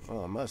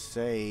 Well, I must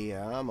say,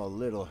 I'm a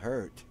little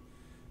hurt.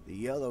 The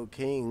Yellow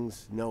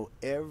Kings know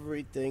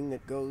everything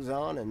that goes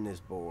on in this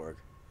Borg.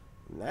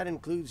 And that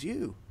includes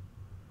you.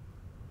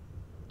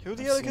 Who are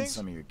the I've Yellow seen Kings?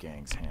 some of your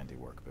gang's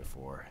handiwork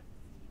before.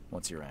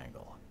 What's your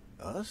angle?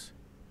 Us?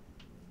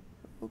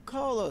 Well,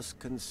 call us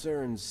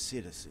concerned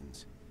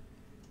citizens.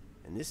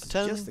 And this is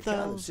just the kind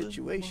of 10,000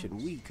 situation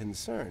we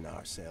concern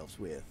ourselves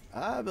with.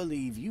 I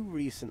believe you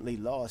recently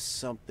lost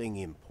something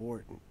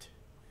important.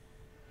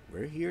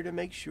 We're here to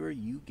make sure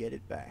you get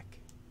it back.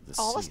 The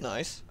Oh, that's seal.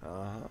 nice.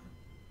 Uh-huh.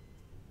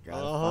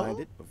 Gotta Uh-huh. find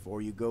it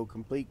before you go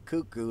complete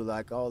cuckoo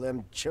like all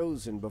them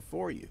chosen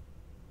before you.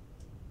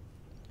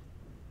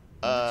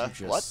 What did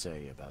you just What?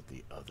 say about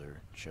the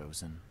other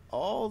chosen?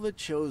 all the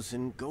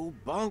Chosen go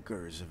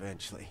bonkers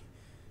eventually.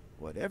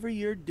 Whatever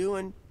you're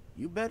doing,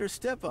 you better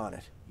step on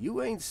it.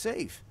 You ain't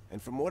safe.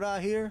 And from what I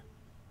hear,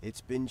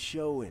 it's been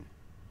showing.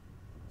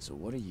 So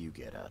what do you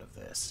get out of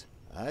this?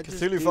 I just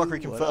Cthulhu do fuckery what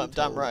I'm confirmed.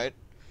 Damn told. right.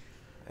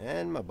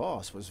 And my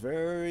boss was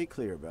very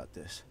clear about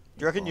this.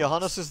 Do you reckon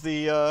Johannes is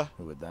the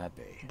Who would that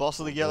be? boss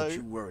of the yellow? Don't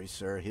you worry,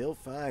 sir. He'll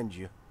find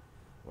you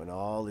when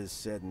all is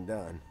said and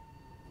done.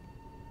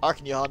 I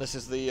reckon Johannes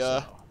is the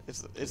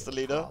So, is the a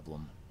leader.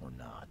 Problem or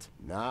not?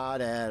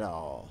 Not at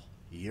all.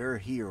 You're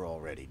here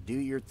already. Do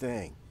your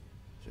thing.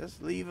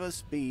 Just leave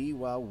us be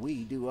while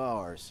we do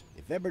ours.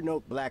 If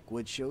Evernote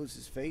Blackwood shows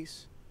his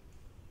face,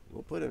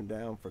 we'll put him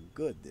down for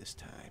good this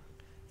time.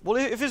 Well,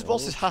 if his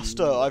boss is Don't you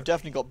Hastur, I've worry.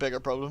 definitely got bigger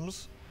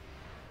problems.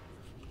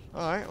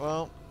 Alright,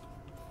 well.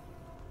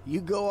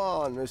 You go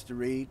on, Mr.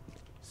 Reed.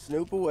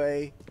 Snoop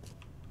away.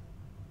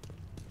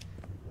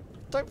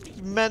 Don't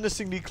be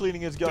menacingly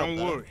cleaning his gun.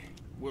 Don't worry.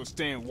 We'll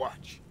stand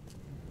watch.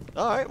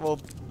 Alright, well,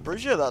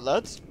 appreciate that,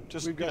 lads.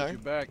 Just, We've you got know. your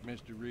back,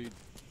 Mr. Reed.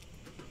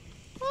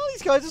 Oh,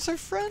 these guys are so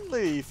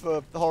friendly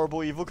for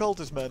horrible, evil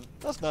cultist men.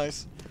 That's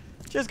nice.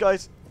 Cheers,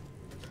 guys.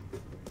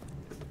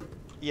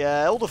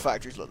 Yeah, all the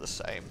factories look the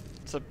same.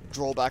 It's a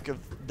drawback of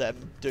them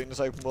doing this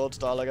open world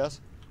style, I guess.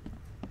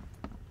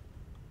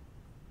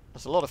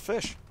 That's a lot of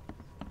fish.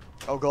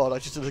 Oh god, I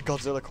just did a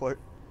Godzilla quote.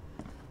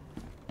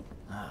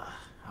 Ah,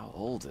 how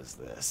old is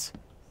this?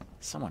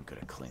 Someone could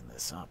have cleaned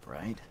this up,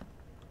 right?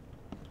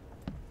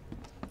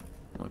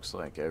 Looks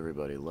like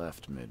everybody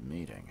left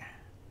mid-meeting.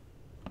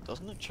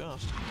 Doesn't it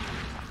just?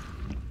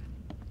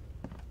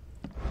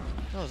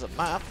 Oh, there's a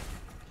map.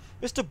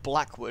 Mr.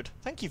 Blackwood,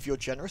 thank you for your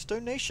generous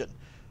donation.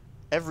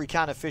 Every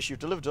can of fish you've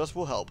delivered to us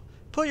will help.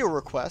 Per your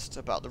request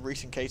about the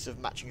recent case of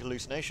matching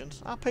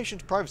hallucinations, our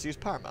patient's privacy is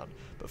paramount,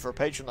 but for a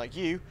patron like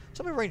you,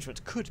 some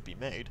arrangements could be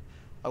made.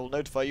 I will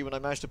notify you when I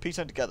manage to piece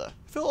them together.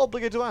 I feel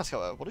obligated to ask,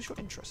 however, what is your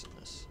interest in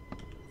this?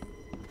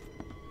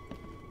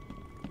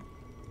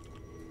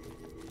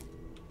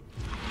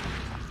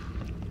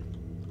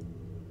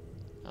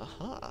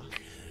 Aha.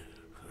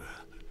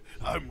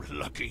 I'm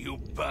lucky you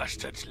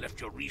bastards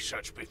left your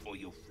research before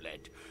you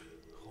fled.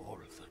 All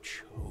of the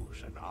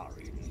Chosen are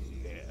in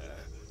here.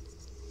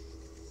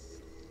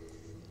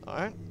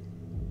 Alright.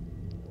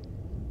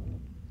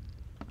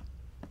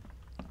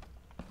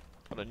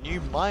 Got a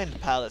new Mind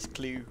Palace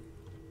clue.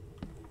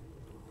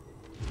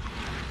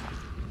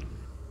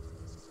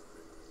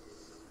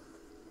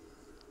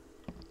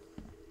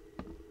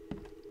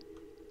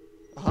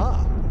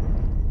 Aha.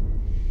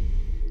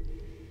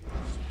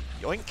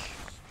 Yoink.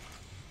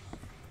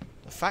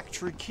 The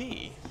factory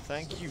key.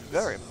 Thank you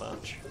very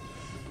much.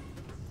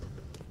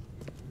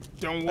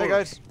 Don't Hey worry.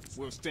 guys.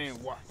 We'll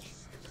stand watch.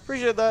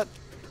 Appreciate that.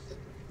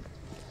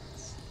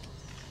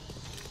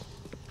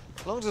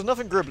 As long as there's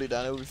nothing gribbly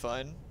down, it'll be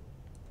fine.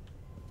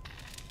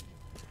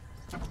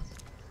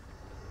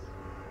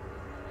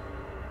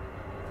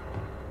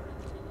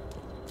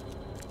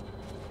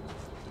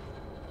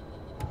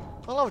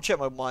 I'll have a check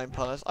my Mind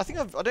Palace. I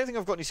don't think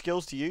I've got any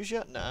skills to use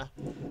yet. Nah.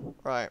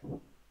 Right.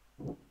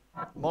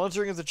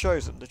 Monitoring of the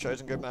Chosen. The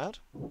Chosen go mad.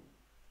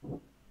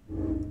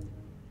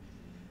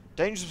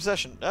 Dangerous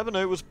obsession.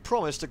 Evernote was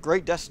promised a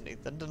great destiny,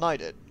 then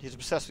denied it. He's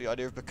obsessed with the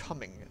idea of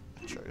becoming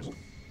a Chosen.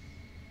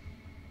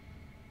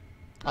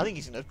 I think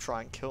he's gonna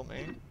try and kill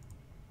me.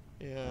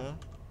 Yeah.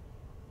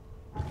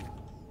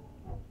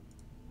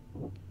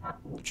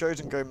 The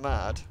Chosen go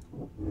mad.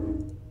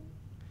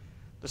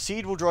 The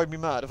seed will drive me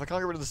mad. If I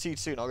can't get rid of the seed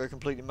soon, I'll go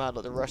completely mad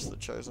like the rest of the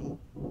Chosen.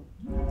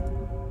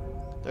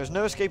 There's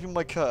no escaping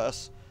my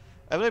curse.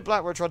 Evernote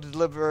Blackwood tried to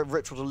deliver a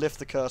ritual to lift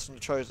the curse from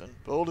the Chosen,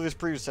 but all of his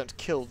previous attempts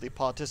killed the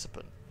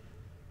participant.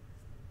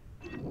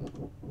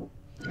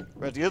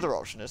 Whereas the other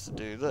option is to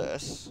do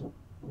this.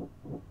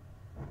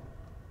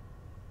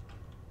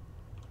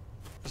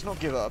 Let's not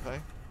give up, eh?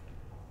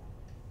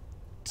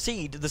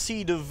 The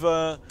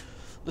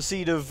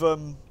seed of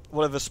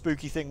whatever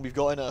spooky thing we've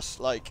got in us,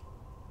 like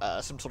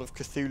some sort of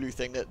Cthulhu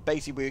thing that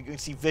basically we're going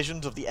to see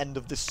visions of the end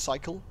of this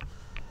cycle.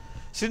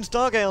 Since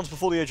dark aeons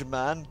before the age of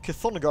man,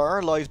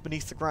 Cthulhu lies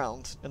beneath the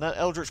ground. In that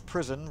eldritch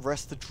prison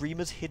rests the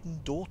dreamer's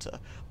hidden daughter,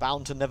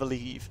 bound to never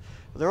leave.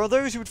 But there are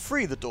those who would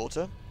free the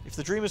daughter, if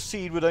the dreamer's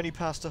seed would only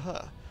pass to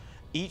her.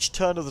 Each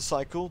turn of the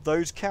cycle,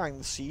 those carrying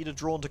the seed are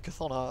drawn to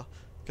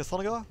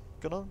Cthulhu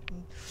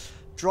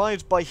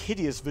drives by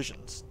hideous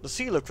visions. The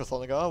seal of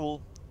Cthulhu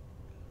will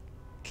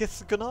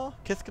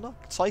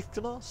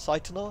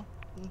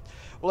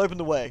will open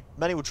the way.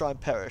 Many will try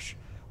and perish.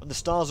 When the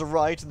stars are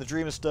right and the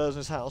dreamer stirs in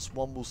his house,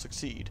 one will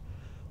succeed.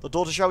 The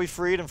daughter shall be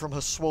freed, and from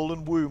her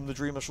swollen womb the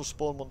dreamer shall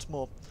spawn once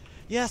more.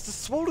 Yes, the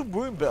swollen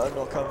womb bit I'm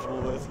not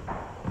comfortable with.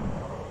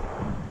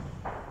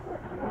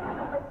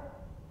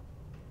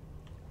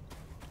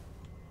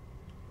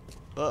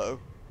 Uh-oh.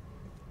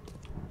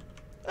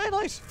 Hey,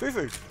 nice!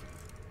 Foo-foo!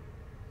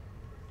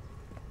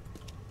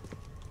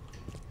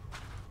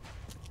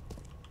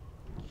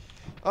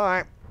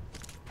 Alright.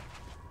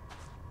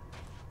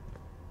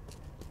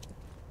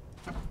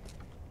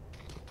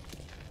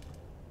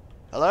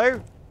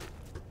 Hello?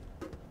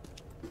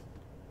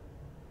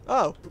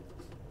 Oh.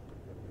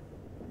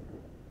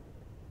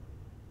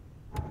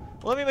 Well,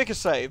 let me make a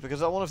save,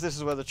 because I wonder if this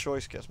is where the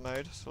choice gets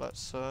made. So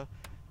let's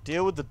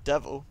deal with the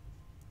devil.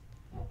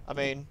 I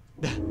mean,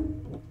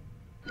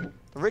 the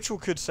ritual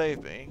could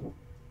save me.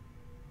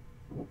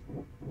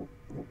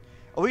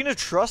 Are we going to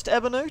trust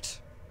Evernote?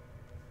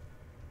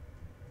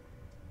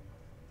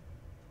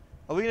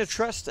 Are we going to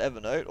trust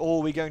Evernote, or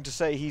are we going to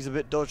say he's a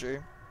bit dodgy?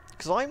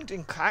 Because I'm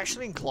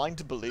actually inclined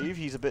to believe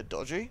he's a bit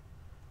dodgy.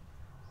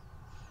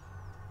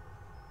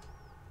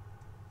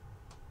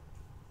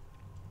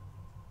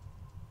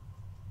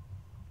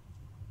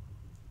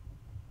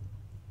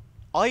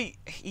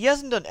 He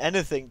hasn't done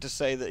anything to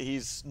say that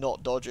he's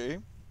not dodgy.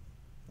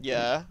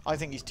 Yeah, I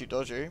think he's too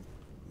dodgy.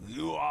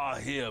 You are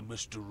here,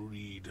 Mr.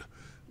 Reed.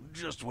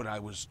 Just when I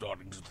was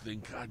starting to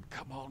think I'd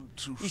come on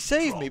too He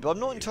saved me, but I'm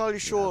not strongly. entirely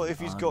sure if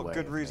he's Odd got way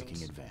good of reasons.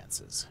 making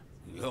advances.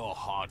 You're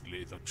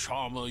hardly the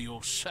charmer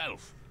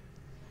yourself.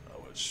 I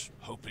was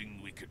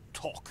hoping we could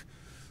talk.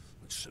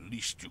 It's the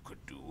least you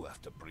could do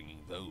after bringing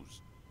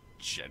those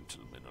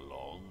gentlemen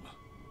along.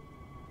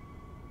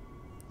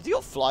 Has he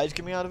got flies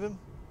coming out of him?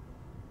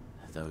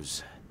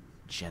 Those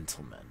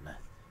gentlemen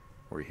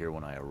were here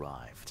when I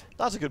arrived.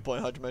 That's a good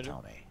point, Hydra Major.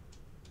 Tell me,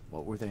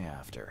 what were they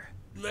after?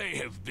 They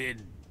have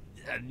been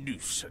a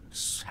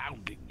nuisance,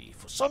 hounding me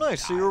for Oh some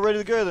nice, so time. you're ready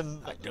to go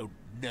then. I don't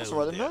That's know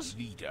all right then, their Naz.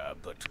 leader,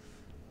 but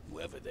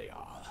whoever they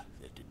are,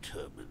 they're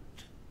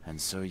determined. And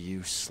so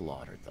you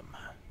slaughtered them.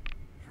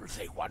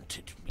 They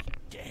wanted me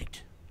dead.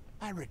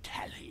 I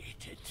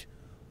retaliated.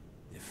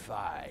 If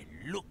I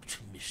looked,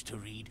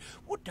 Mr. Reed,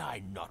 would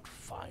I not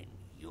find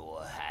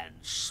your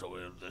hands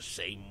soiled the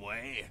same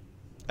way?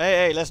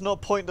 Hey, let's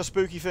not point the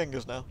spooky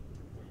fingers now.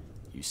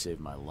 You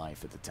saved my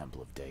life at the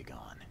Temple of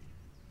Dagon.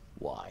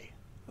 Why?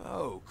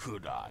 Oh,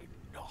 could I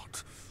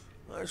not?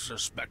 I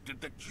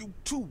suspected that you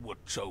too were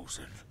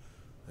chosen.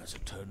 As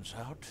it turns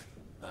out,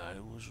 I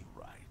was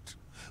right.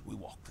 We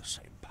walk the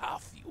same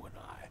path, you and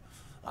I.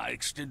 I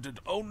extended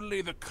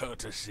only the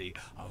courtesy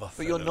of a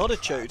But you're fellow not a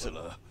chosen.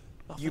 traveler.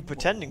 You Nothing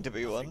pretending more, to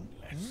be one.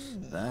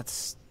 nothing less.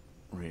 That's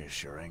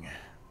reassuring.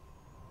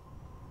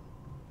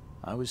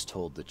 I was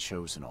told the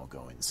Chosen all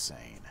go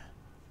insane.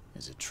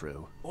 Is it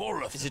true?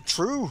 Or of Is it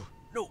true?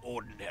 No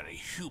ordinary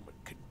human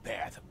can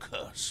bear the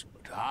curse,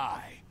 but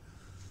I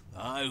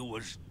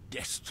was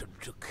destined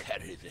to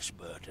carry this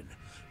burden,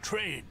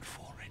 trained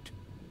for it.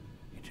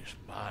 It is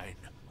mine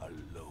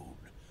alone,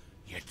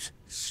 yet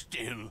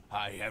still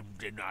I am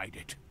denied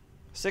it.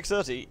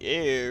 6:30?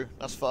 Ew,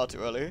 that's far too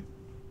early.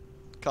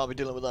 Can't be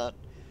dealing with that.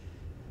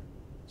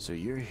 So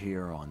you're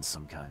here on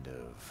some kind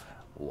of,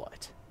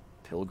 what,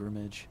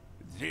 pilgrimage?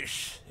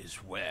 This is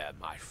where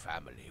my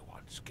family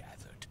once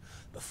gathered,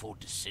 before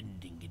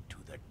descending into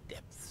the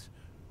depths,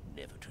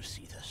 never to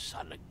see the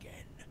sun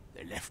again.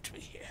 They left me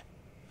here.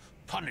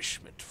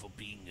 Punishment for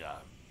being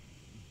a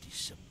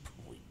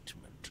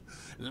disappointment,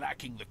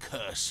 lacking the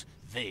curse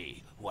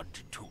they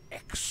wanted to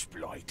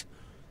exploit,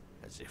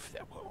 as if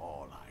that were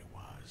all I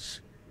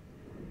was.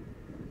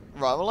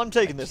 Right, well I'm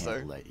taking this I though.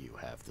 can't let you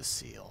have the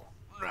seal.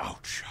 Now,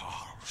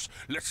 Charles,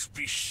 let's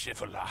be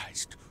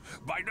civilized.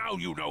 By now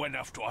you know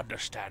enough to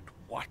understand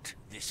what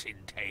this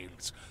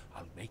entails.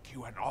 I'll make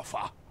you an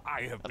offer.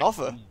 I have been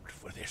offer? doomed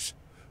for this.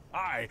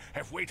 I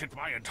have waited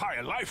my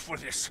entire life for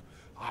this.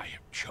 I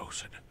am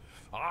chosen.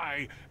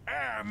 I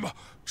am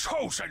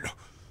chosen.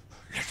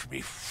 Let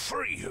me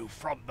free you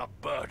from the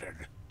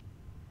burden.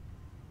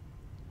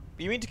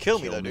 You mean to kill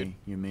me though, dude?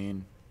 You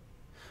mean?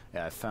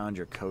 Yeah, I found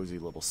your cozy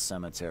little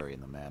cemetery in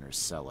the manor's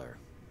cellar.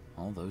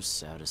 All those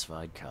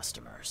satisfied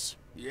customers.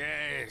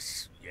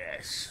 Yes,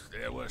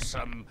 there were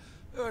some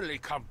early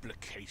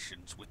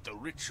complications with the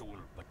ritual,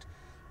 but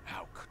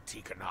now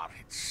Cthulhu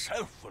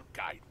itself will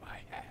guide my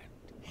hand.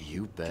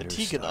 You better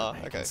Katikana, start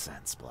making okay.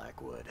 sense,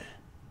 Blackwood.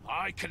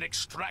 I can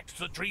extract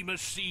the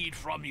dreamer's seed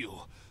from you.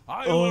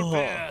 I will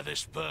bear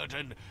this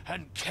burden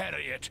and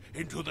carry it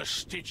into the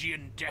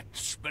Stygian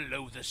depths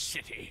below the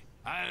city.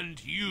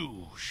 And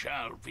you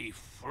shall be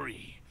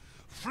free.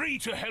 Free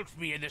to help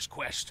me in this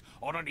quest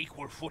on an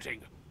equal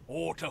footing,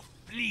 or to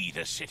flee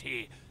the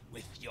city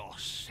with your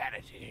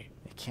sanity.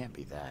 It can't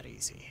be that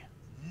easy.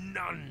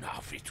 None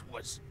of it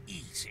was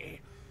easy.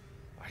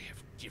 I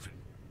have given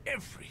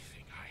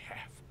everything I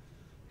have,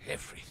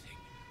 everything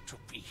to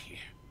be here.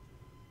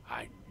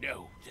 I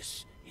know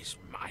this is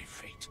my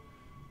fate,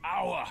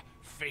 our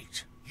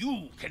fate.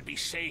 You can be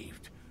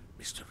saved,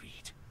 Mr.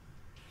 Reed.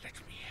 Let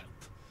me help.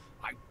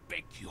 I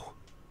beg you.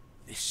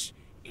 This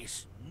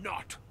is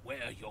not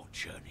where your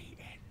journey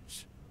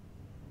ends.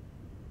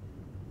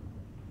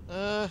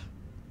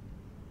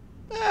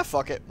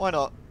 Fuck it. Why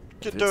not? If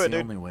Just it's do it, the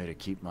dude. only way to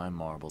keep my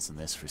marbles in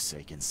this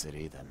forsaken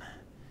city, then...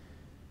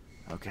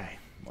 Okay,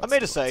 I let's made a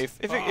do it. save.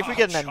 If we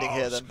get an ending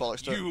here, Charles, then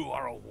bollocks to it. you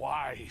are a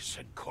wise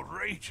and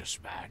courageous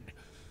man.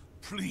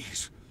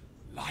 Please,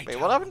 lie Wait,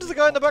 down what happened to on the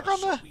guy in the altar background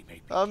so there? we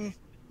may begin.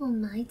 Oh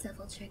my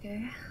devil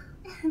trigger.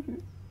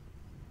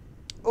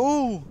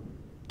 Ooh,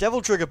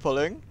 devil trigger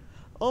pulling.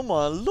 Oh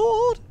my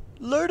lord,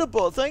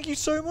 Loaderbot, thank you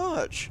so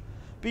much.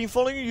 Been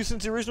following you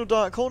since the original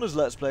Dark Corners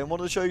Let's Play and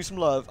wanted to show you some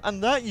love.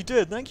 And that you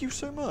did. Thank you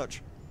so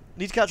much.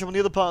 Need to catch up on the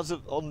other parts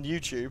on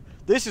YouTube.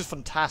 This is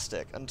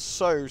fantastic and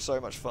so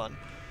much fun.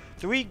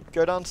 Do we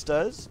go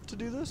downstairs to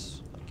do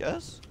this? I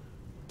guess.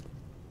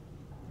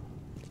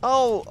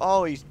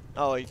 It's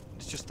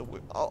just the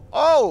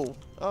oh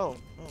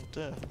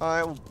dear. All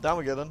right, well, down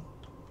we go then.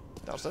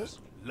 Downstairs.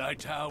 Lie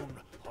down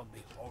on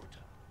the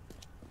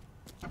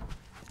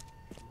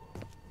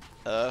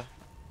altar.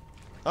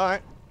 All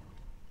right.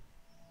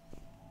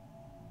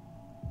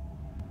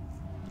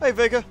 Hey,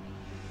 Vega.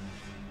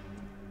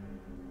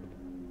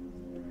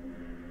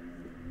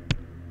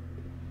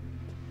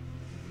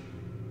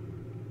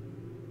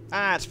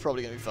 Ah, it's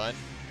probably gonna be fine.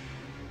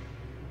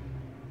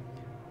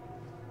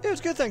 It was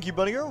good, thank you,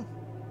 bunny girl.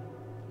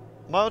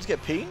 Am I about to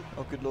get peen?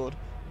 Oh, good lord.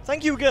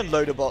 Thank you again,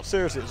 Loaderbot.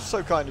 Seriously, it's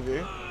so kind of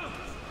you.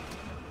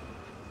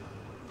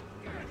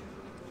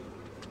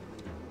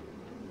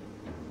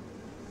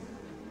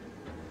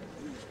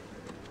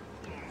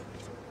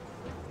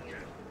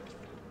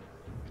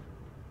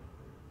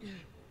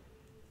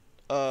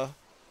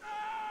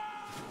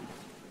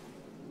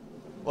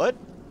 What?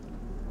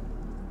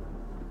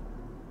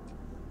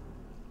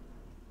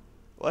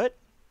 What?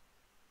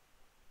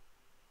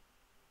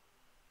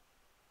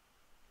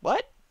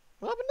 What?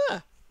 What happened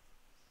there?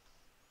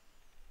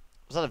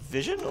 Was that a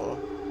vision or?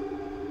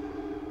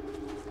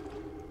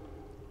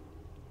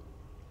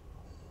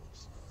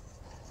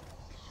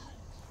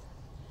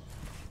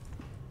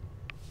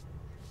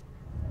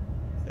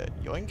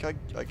 Yoink,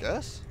 I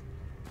guess?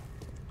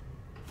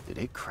 Did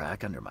it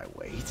crack under my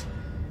weight?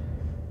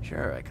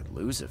 Sure, I could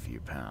lose a few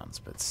pounds,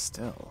 but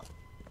still.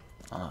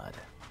 Odd.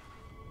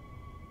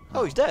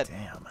 Oh, he's dead.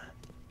 Damn.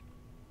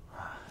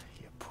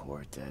 You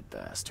poor dead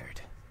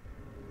bastard.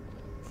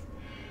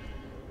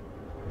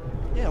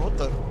 Yeah, what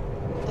the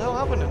hell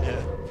happened in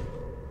here?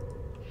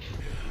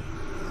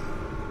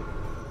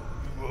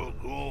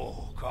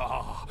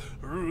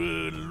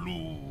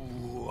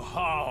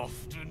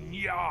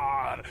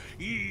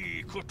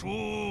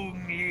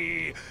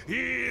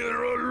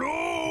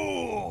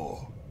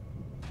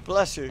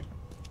 Bless you.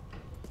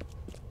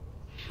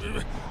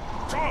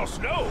 Charles,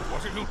 no!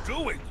 What are you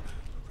doing?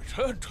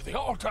 Return to the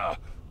altar!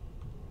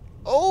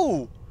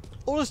 Oh!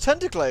 All his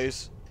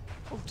tentacles!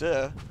 Oh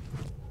dear.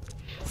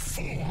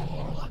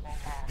 Fool!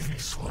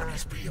 This one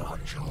is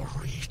beyond your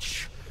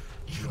reach.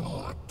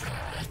 Your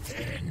path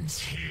ends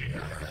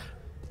here.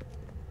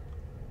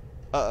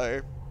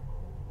 Uh-oh.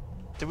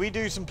 Did we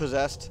do some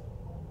possessed?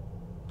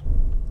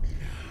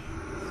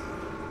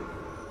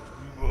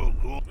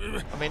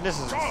 I mean, this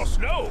is... Charles,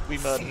 no! We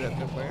murdered him,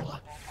 didn't we?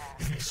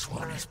 This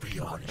one is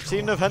beyond I've seen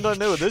enough hentai to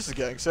know where this is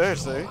going,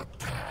 seriously. your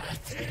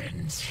path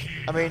ends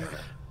here. I mean,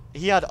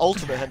 he had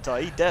ultimate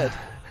hentai, he dead.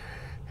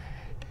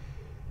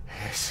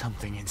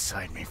 Something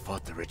inside me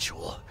fought the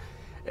ritual.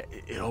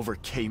 It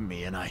overcame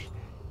me and I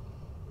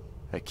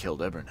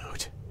killed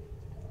Evernote.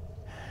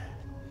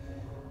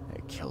 I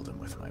killed him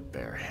with my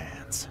bare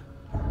hands.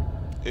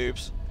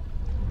 Oops.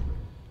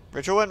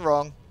 Ritual went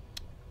wrong.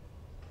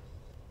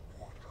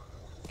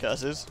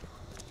 Curses.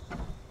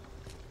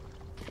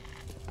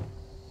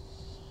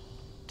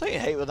 Don't you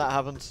hate when that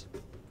happens?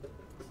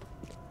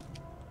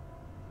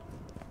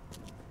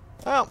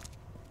 Oh.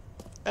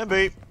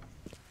 MB.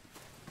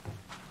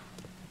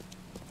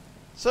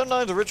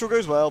 Sometimes the ritual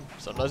goes well,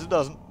 sometimes it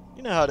doesn't.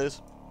 You know how it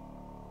is.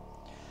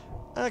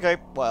 Okay,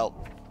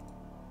 well.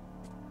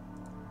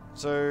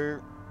 So,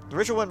 the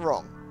ritual went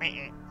wrong.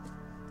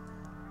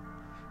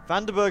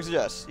 Vandenberg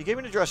suggests, he gave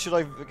me an address should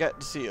I forget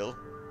the seal.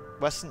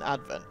 Western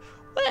Advent.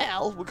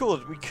 Well,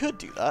 we could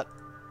do that.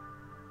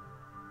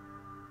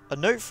 A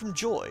note from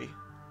Joy.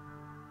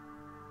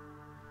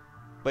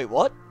 Wait,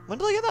 what? When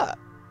did I get that?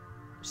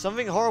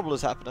 Something horrible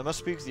has happened. I must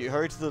speak with you.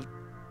 Hurry to the...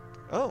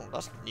 Oh,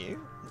 that's new.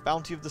 The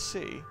Bounty of the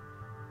Sea.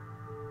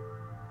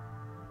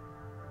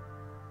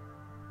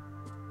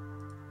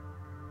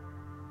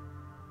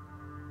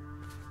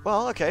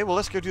 Well, okay. Well,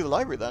 let's go do the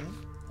library then.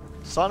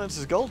 Silence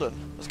is golden.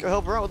 Let's go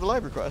help her out with the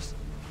library quest.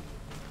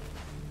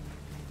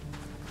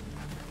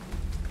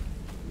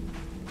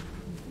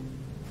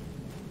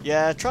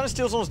 Yeah, trying to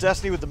steal someone's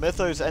destiny with the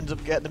mythos ends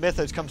up getting... The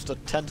mythos comes to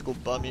tentacle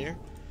bum you.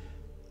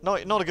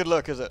 Not a good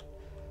look, is it?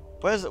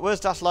 Where's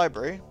Das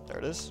library? There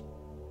it is.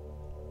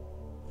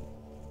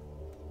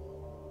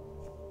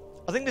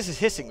 I think this is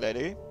hissing,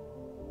 lady.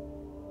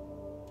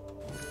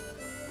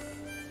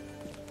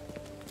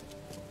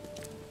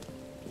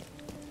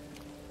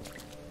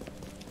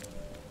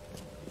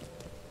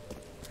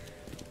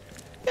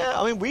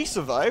 Yeah, I mean, we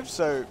survived,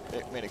 so...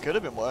 it could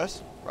have been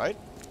worse, right?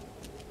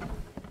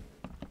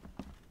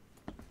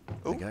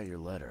 I got your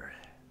letter.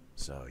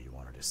 So, you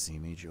wanted to see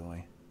me,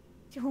 Joy?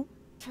 Don't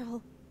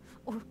tell,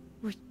 or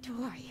we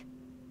die.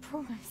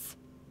 Promise.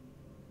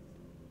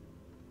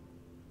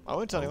 I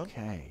won't tell anyone.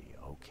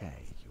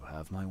 Okay. You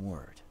have my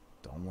word.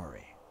 Don't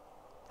worry.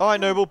 Alright,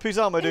 Noble. Peace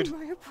out, my dude. In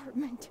my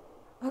apartment.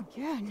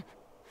 Again.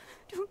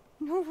 Don't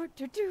know what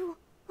to do.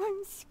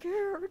 I'm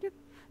scared.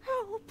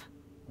 Help.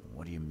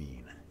 What do you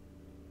mean?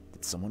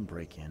 Did someone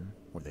break in?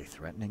 Were they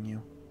threatening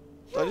you?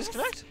 Did I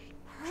disconnect?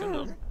 Shouldn't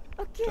have her done.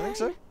 again. Do you think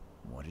so?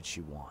 What did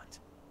she want?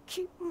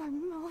 Keep my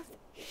mouth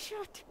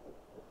shut.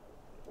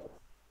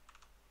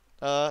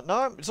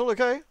 No, it's all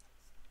okay.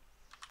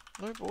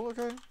 Nope, all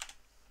okay.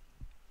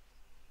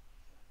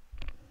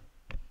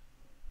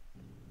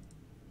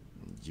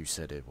 You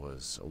said it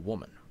was a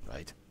woman,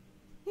 right?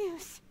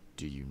 Yes,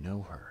 Do you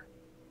know her?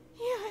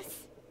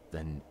 yes.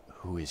 Then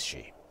who is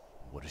she?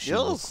 What does she Yes.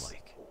 look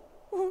like?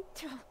 Won't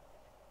tell.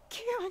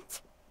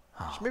 Can't.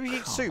 Oh, Maybe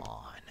eat come soup.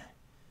 on.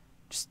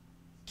 Just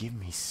give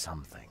me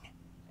something.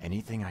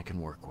 Anything I can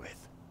work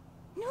with.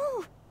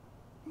 No.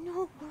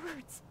 No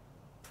words.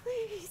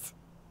 Please.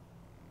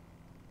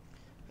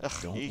 Ugh,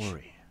 Don't yeesh.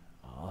 worry.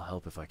 I'll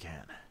help if I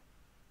can.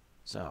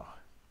 So,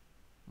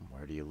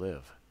 where do you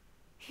live?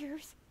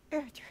 Here's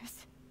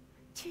address.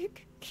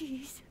 Take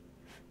keys.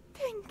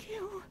 Thank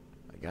you.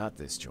 I got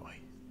this, Joy.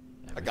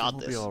 Everything got will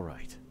this. be all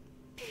right.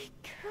 Be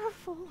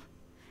careful.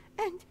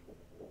 And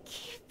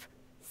keep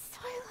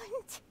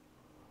silent.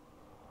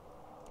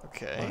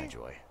 Okay. Bye,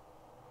 Joy.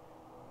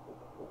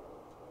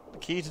 The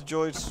key to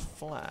Joy's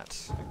flat.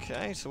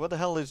 Okay, so where the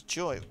hell is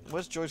Joy?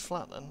 Where's Joy's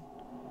flat then?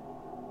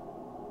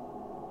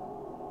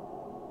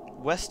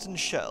 Western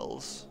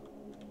Shells.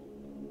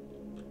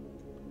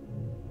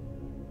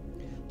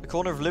 The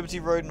corner of Liberty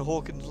Road and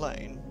Hawkins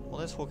Lane. Well,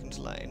 there's Hawkins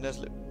Lane.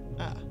 There's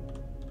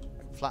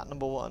flat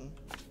number 1.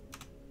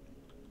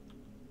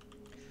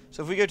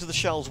 So if we go to the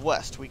Shells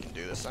West, we can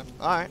do this then.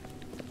 Alright.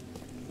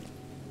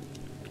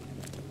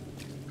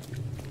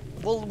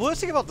 Well, the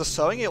worst thing about the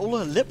sewing, all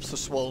her lips are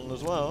swollen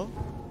as well.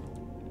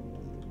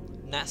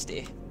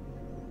 Nasty.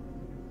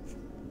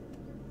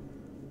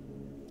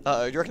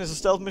 Uh-oh, do you reckon it's a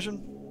stealth mission?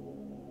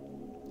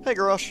 Hey,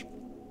 Garrosh.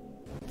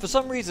 For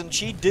some reason,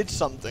 she did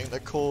something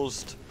that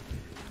caused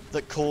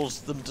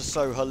them to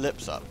sew her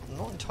lips up. I'm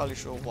not entirely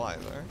sure why,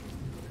 though.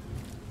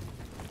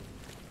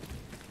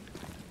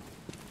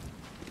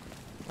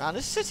 Man,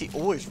 this city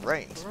always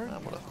rains. Man,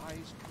 what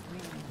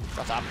a...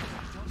 Shut up.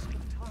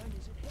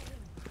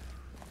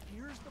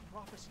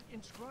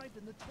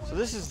 So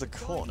this is the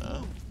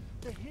corner.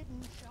 The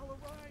hidden shall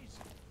arise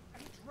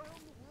and drown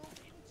the world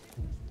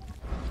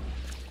in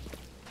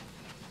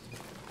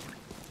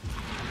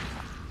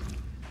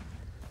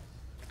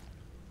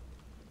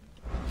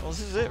Well,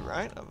 this is it,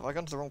 right? Have I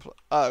gone to the wrong place?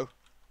 Oh. Have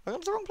I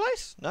gone to the wrong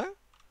place? No?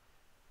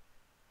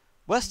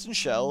 Western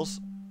Shells.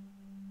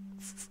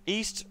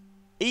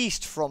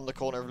 East from the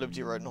corner of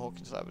Liberty Road and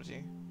Hawkins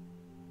Avenue.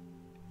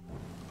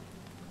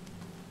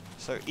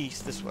 So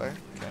east this way.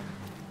 Okay.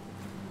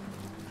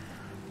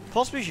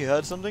 Possibly she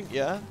heard something.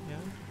 Yeah, yeah.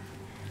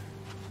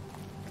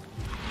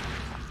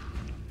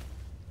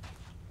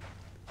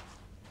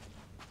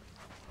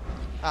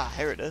 Ah,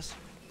 here it is.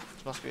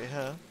 This must be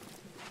here.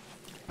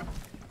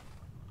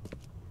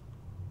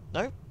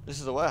 No, this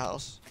is the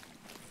warehouse.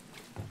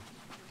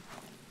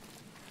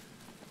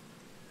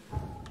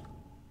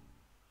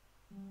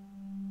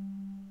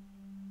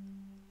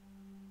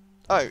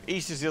 Oh,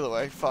 east is the other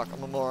way. Fuck,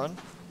 I'm a moron.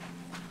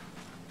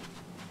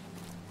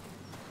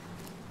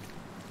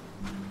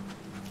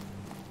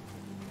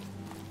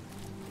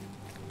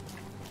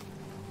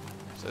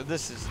 So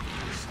this is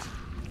east.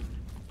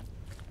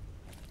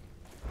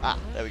 Ah,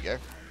 there we go.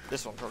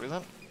 This one probably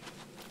then.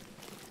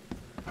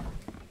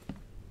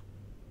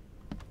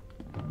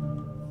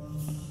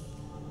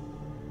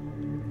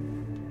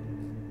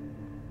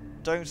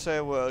 Don't say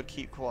a word,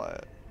 keep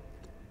quiet.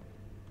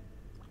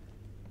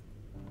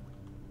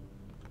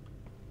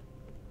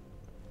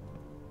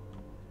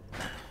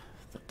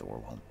 The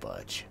door won't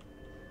budge.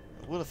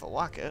 I will if I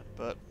whack it,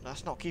 but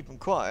that's not keeping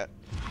quiet.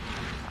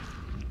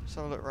 Let's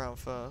have a look around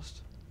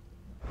first.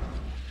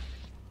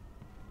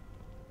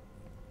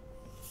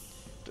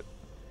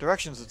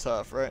 Directions are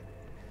tough, right?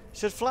 You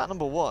said flat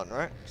number 1,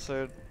 right?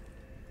 So,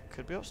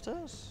 could be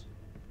upstairs.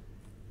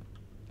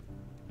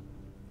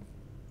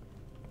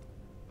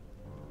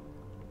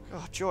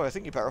 Oh, Joy, I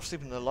think you're better off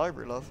sleeping in the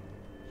library, love.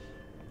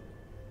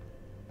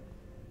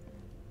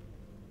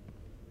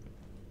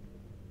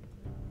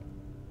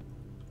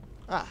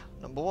 Ah,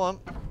 number 1.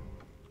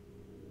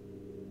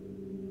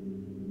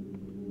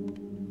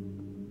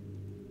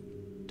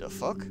 The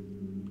fuck?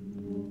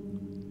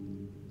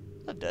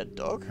 A dead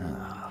dog?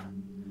 Ah,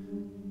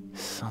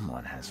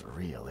 someone has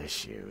real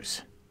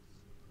issues.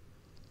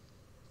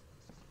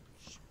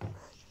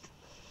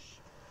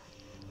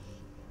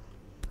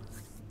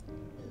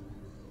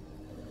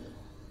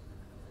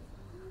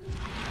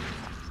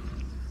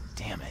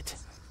 Damn it.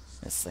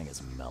 This thing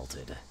is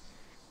melted.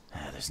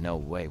 There's no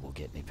way we'll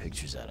get any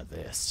pictures out of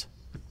this.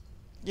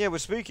 Yeah, we're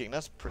speaking.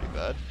 That's pretty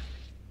bad.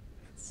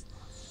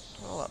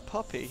 Oh, that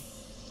puppy.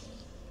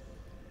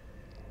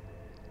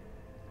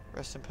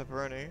 Rest in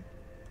pepperoni.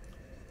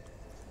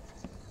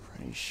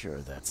 Pretty sure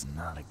that's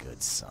not a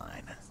good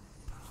sign.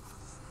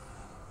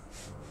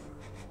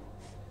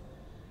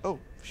 Oh,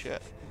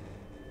 shit.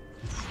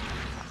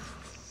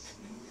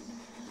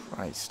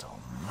 Christ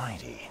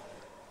almighty.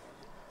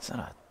 Is that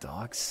a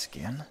dog's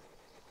skin?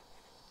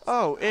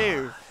 Oh,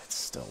 ew. It's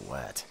still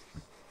wet.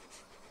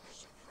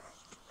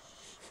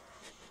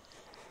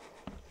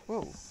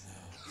 Whoa.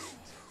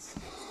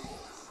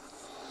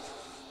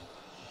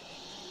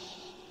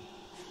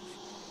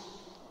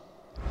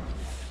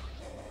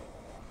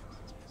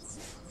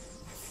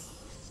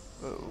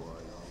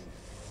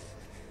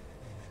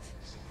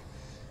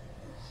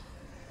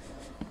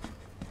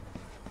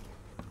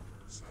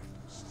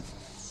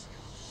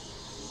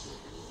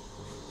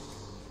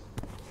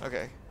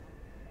 Okay.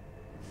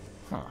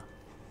 Huh.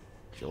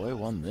 Joy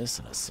won this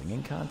in a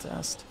singing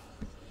contest?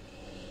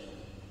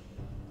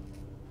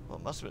 Well,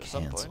 it must have been at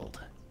some point.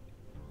 Cancelled.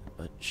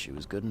 But she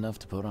was good enough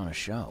to put on a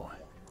show.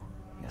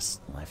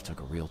 Guess life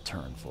took a real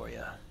turn for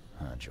you,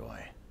 huh,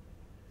 Joy?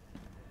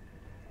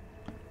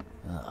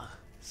 Ugh,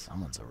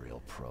 someone's a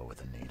real pro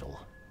with a needle.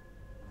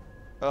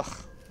 Ugh,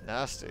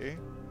 nasty.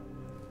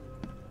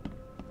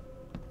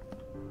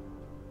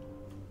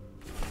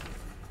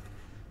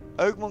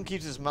 Oakmon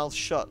keeps his mouth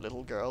shut,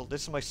 little girl.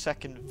 This is my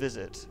second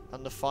visit,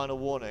 and the final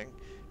warning.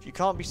 If you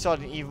can't be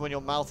silent even when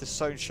your mouth is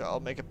sewn shut, I'll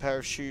make a pair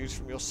of shoes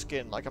from your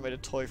skin like I made a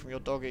toy from your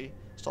doggy.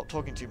 Stop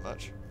talking too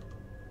much.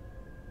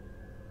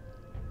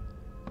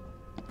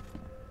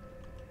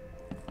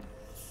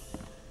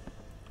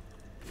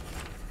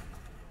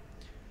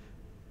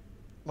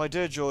 My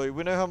dear Joy,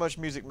 we know how much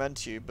music meant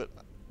to you, but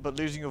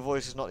losing your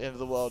voice is not the end of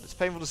the world. It's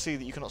painful to see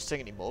that you cannot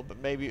sing anymore, but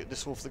maybe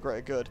this will for the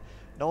greater good.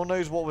 No one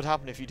knows what would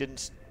happen if you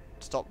didn't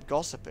stop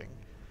gossiping.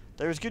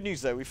 There is good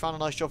news though, we found a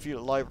nice job for you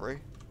at the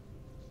library.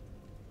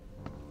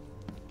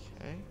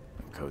 Okay.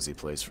 A cozy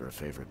place for a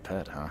favorite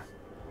pet, huh?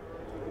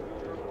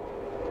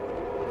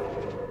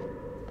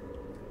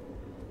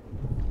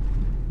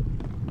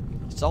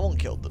 Someone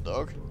killed the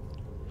dog.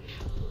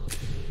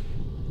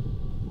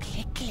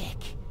 Click,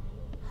 click.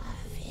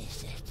 A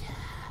visitor.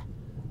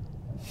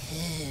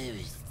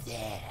 Who's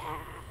there?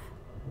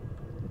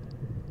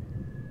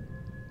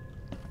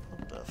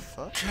 What the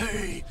fuck?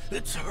 Hey,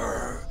 it's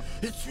her.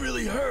 It's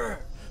really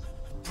her.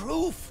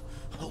 Proof.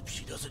 Hope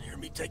she doesn't hear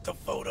me take the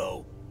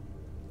photo.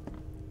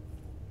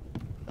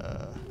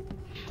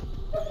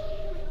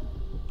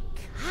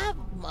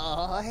 Come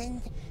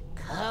on.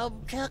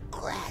 Come to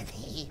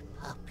Granny,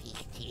 puppy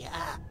dear.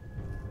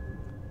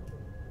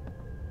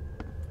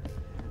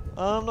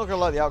 I'm not gonna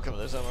like the outcome of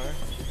this, am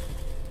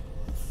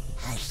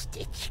I? A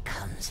stitch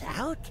comes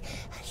out,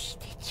 a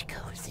stitch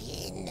goes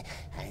in,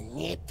 a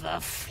nip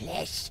of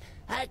flesh,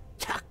 a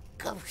tuck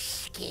of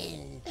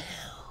skin.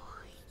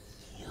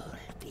 You'll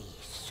be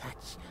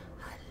such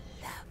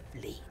a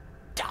lovely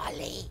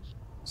dolly.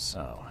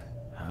 So,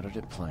 how did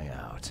it play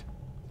out?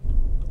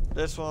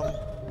 This one.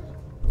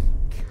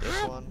 This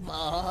Come one.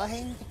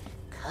 on,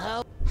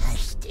 come. A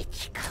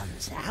stitch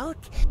comes out,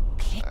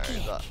 click, Alright,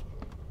 click,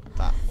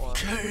 that one.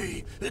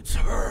 Hey, it's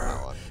her.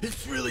 That one.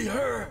 It's really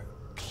her.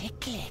 click,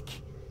 click.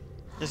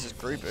 This is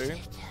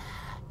creepy.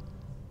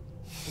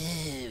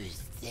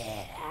 Who's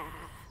there?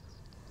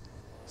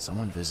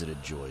 Someone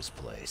visited Joy's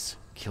place,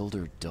 killed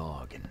her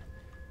dog, and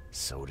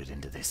sewed it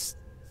into this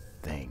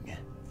thing.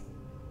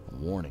 A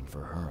warning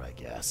for her, I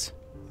guess.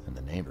 And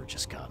the neighbor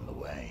just got in the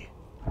way.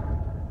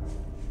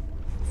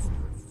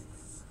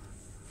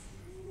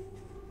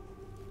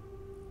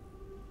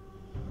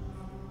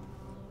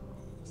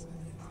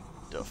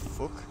 The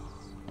fuck?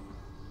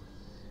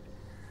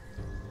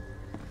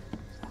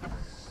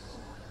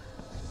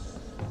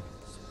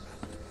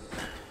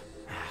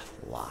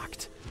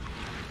 Locked.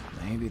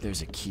 Maybe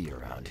there's a key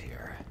around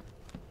here.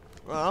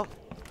 Well,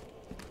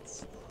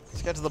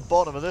 let's get to the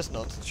bottom of this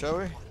nonsense, shall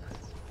we?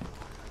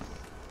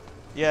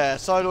 Yeah,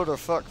 side order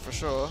fuck for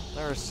sure.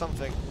 There is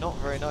something not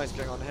very nice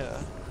going on here.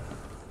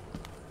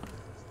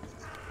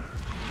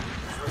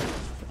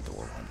 The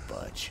door won't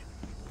budge.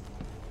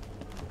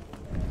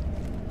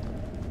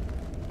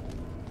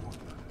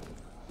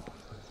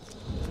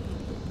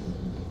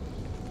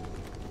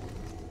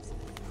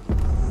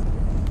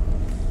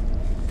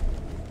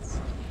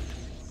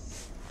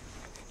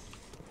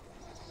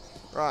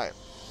 Right.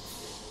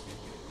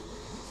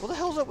 What the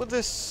hell's up with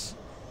this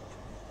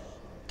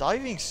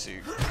diving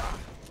suit?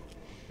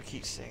 We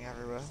keep seeing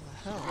everywhere.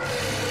 What the hell?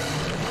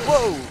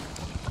 Whoa!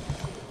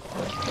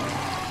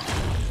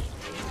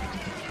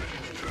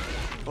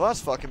 Well,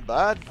 that's fucking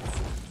bad.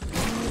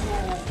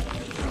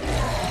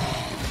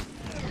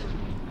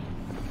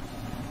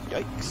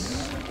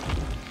 Yikes.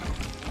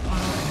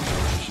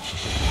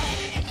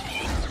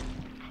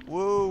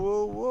 Whoa,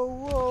 whoa, whoa,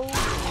 whoa.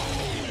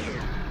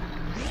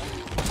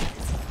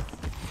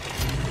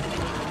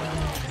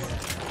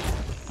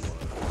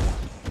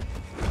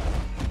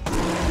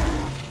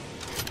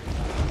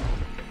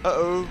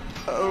 Uh-oh,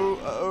 uh-oh,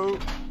 uh-oh.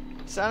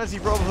 Sanity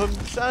problem,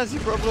 sanity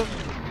problem.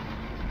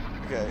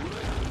 Okay.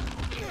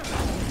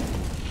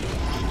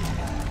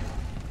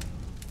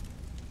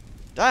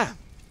 Damn.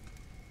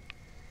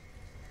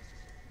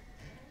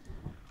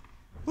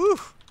 Whew.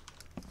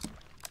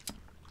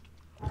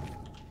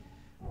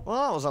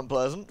 Well, that was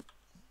unpleasant.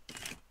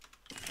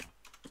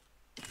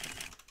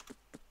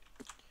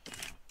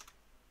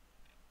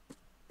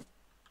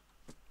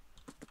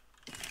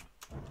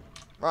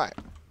 Right.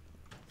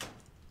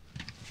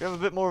 Should we have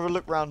a bit more of a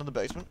look round in the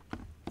basement?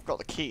 I've got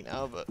the key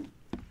now, but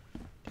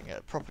didn't get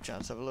a proper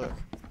chance to have a look.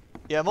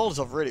 Yeah,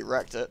 Molotov really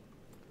wrecked it.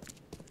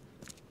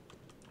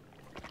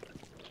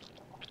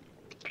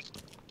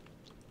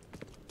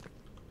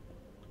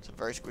 It's a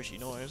very squishy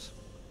noise.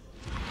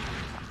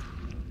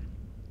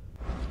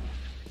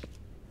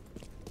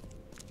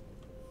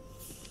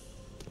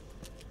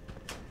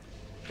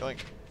 Yoink.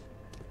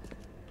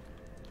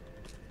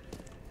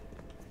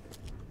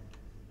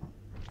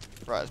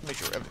 Right, let's make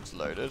sure everything's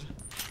loaded.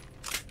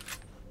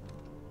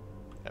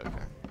 There we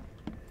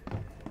go.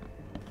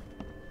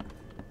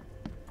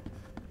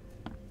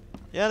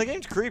 Yeah, the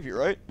game's creepy,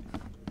 right?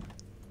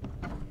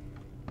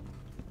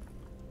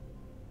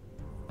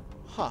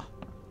 Huh.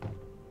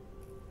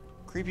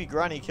 Creepy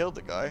granny killed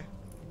the guy.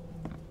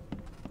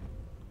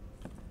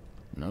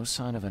 No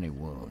sign of any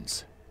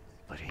wounds,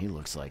 but he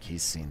looks like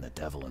he's seen the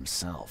devil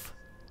himself.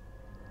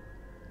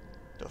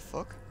 The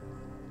fuck?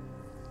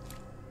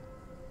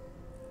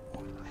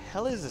 What the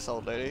hell is this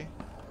old lady?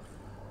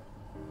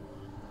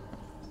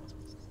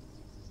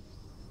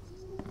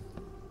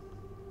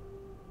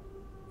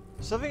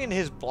 Something in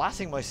his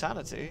blasting my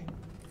sanity.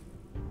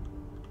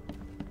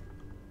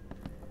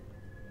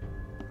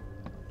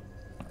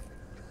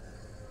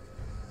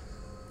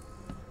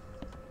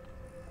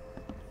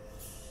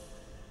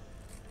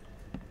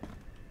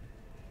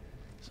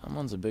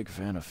 Someone's a big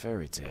fan of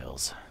fairy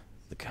tales,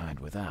 the kind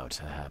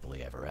without a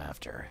happily ever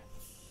after.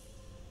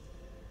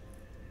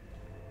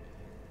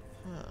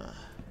 Huh.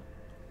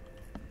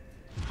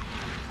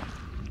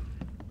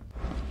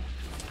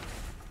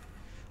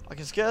 I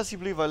can scarcely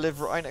believe I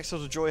live right next door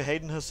to Joy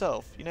Hayden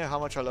herself. You know how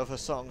much I love her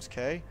songs,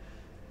 Kay.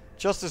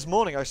 Just this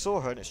morning I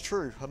saw her and it's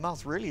true, her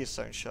mouth really is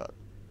sewn shut.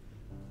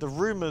 The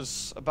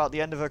rumours about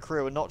the end of her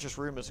career were not just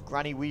rumours.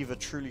 Granny Weaver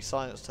truly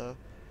silenced her.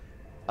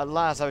 At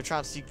last I would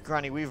try to see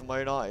Granny Weaver with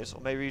my own eyes,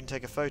 or maybe even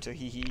take a photo,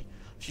 hee hee.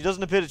 If she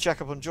doesn't appear to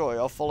check up on Joy,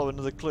 I'll follow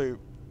another clue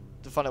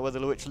to find out where the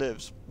witch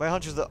lives. My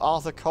hunch is that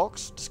Arthur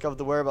Cox discovered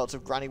the whereabouts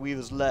of Granny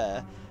Weaver's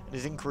lair in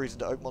his inquiries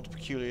into Oakmont's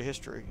peculiar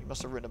history. He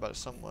must have written about it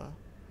somewhere.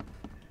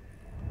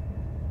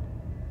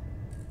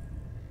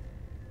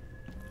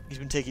 He's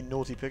been taking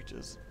naughty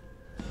pictures.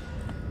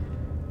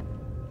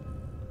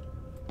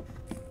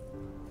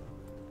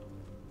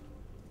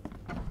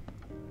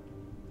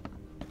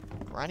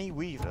 Granny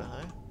Weaver,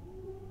 huh?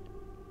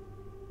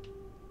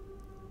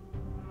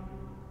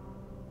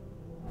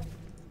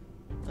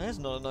 That's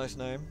not a nice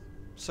name.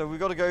 So we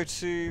got to go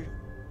to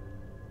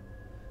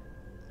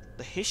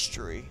the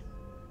history,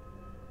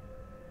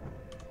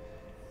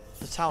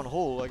 the town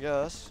hall, I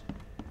guess.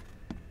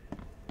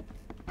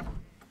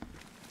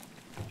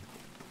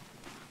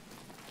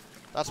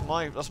 That's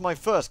my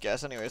first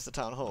guess. Anyway, it's the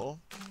town hall.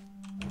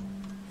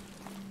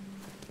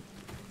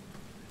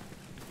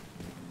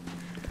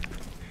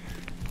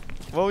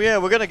 Well, yeah,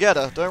 we're gonna get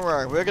her. Don't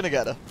worry, we're gonna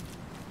get her.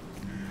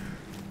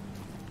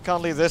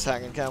 Can't leave this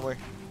hanging, can we?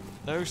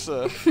 No,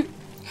 sir.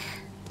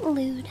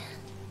 Lewd.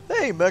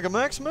 Hey, Mega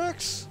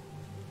Max.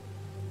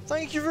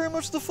 Thank you very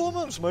much for the 4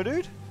 months, my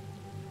dude.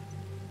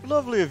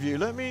 Lovely of you.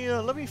 Let me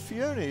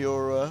Fiona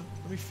your,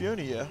 let me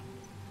Fiona you.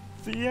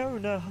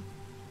 Fiona.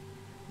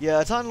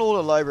 Yeah, Town Hall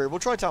or Library. We'll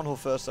try Town Hall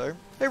first, though.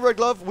 Hey, Red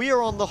Glove, we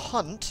are on the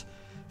hunt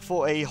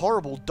for a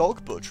horrible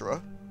dog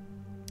butcherer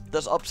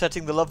that's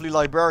upsetting the lovely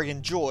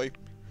librarian Joy.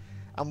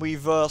 And we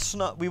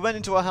went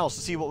into her house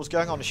to see what was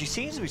going on, and she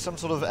seems to be some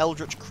sort of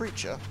eldritch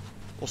creature.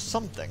 Or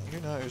something, who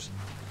knows.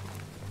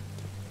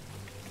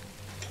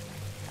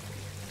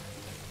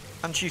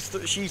 And she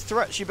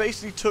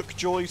basically took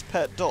Joy's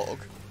pet dog,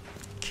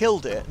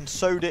 killed it, and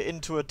sewed it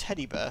into a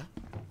teddy bear.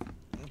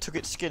 Took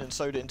its skin and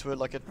sewed it into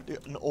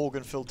an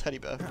organ-filled teddy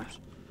bear.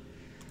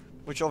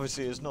 Which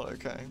obviously is not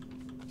okay.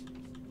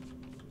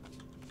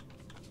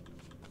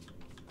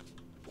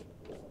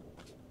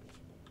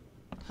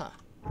 Huh.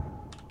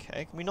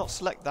 Okay, can we not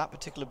select that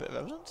particular bit of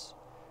evidence?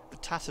 The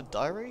tattered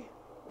diary?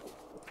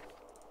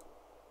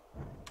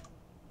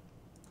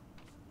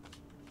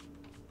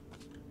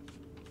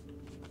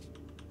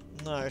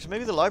 No, so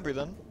maybe the library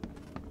then.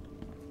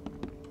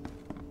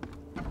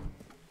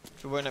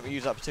 So we won't ever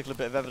use that particular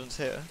bit of evidence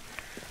here.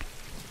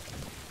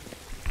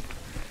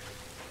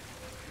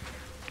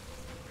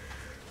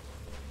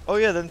 Oh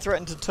yeah, then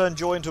threatened to turn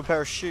Joy into a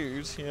pair of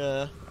shoes.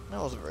 Yeah, that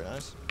wasn't very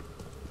nice.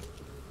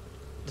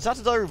 The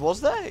tattered diary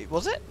was there?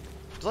 Was it?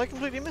 Did I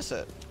completely miss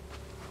it?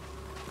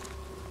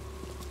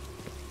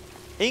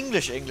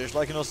 English,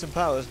 like in Austin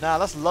Powers. Nah,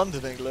 that's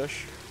London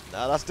English.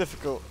 Nah, that's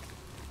difficult.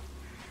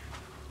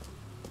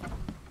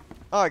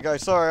 Alright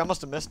guys, sorry, I must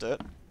have missed it.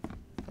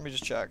 Let me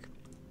just check.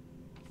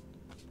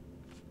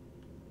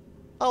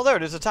 Oh, there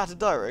it is, a tattered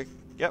diary.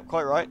 Yep,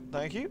 quite right,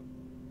 thank you.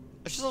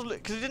 It's just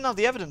because it didn't have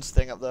the evidence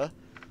thing up there.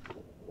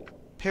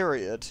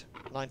 Period.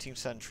 19th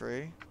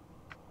century.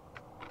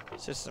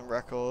 Citizen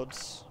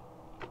records.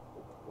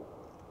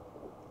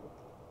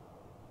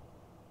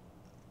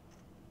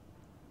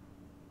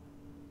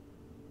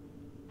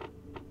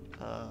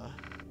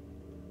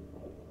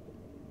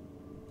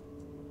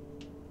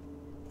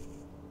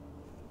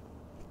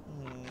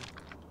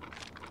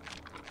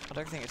 I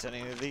don't think it's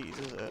any of these,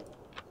 is it?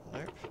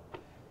 Nope.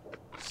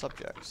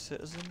 Subject,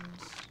 citizens.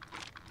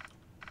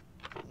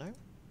 Nope.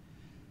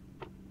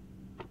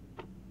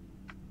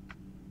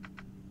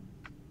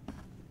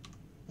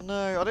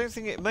 No, I don't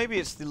think it. Maybe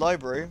it's the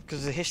library because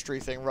it's a history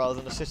thing rather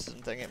than a citizen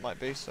thing. It might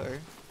be so.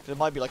 It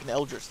might be like an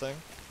eldritch thing.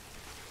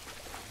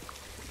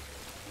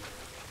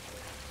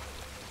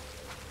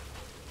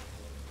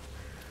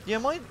 Yeah,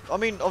 I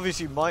mean,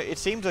 obviously, it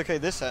seems okay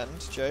this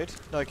end, Jade.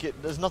 Like,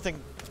 there's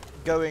nothing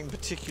going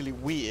particularly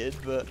weird,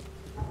 but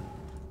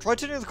try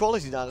turning the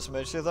quality down a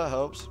smidge, see if that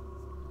helps.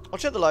 I'll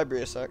check the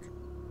library a sec.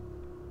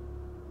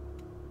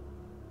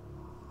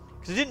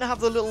 Because it didn't have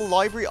the little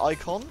library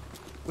icon,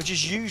 which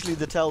is usually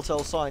the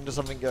telltale sign to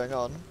something going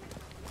on.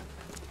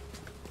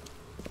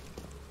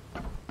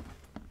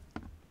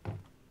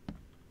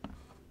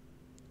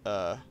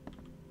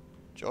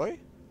 Joy?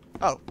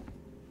 Oh.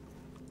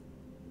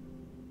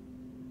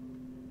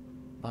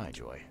 Bye,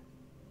 Joy.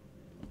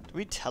 Do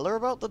we tell her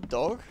about the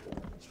dog?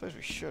 I suppose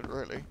we should,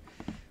 really.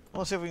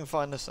 Let's see if we can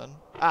find this then.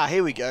 Ah,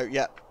 here we go.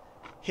 Yep.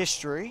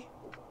 History.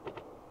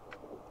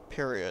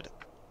 Period.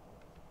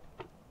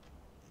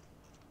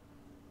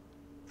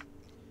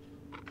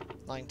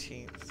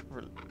 19th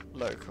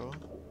local.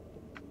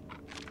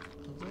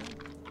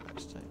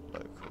 Next day,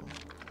 local.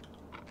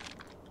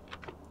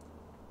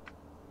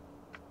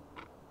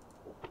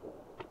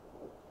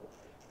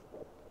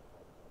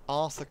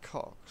 Arthur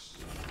Cox.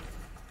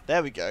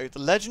 There we go. The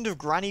Legend of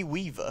Granny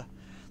Weaver.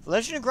 The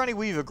Legend of Granny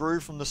Weaver grew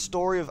from the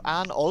story of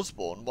Anne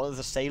Osborne, one of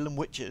the Salem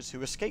witches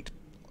who escaped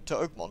to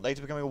Oakmont,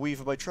 later becoming a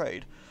weaver by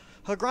trade.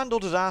 Her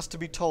granddaughters asked to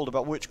be told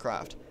about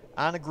witchcraft.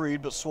 Anne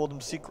agreed but swore them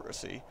to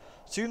secrecy.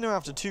 Soon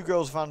thereafter, 2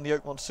 girls were found in the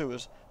Oakmont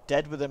sewers,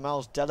 dead with their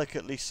mouths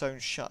delicately sewn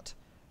shut.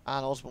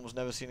 Anne Osborne was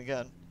never seen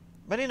again.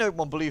 Many in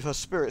Oakmont believe her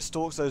spirit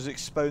stalks those who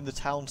expose the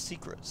town's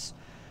secrets.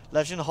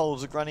 Legend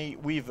holds that Granny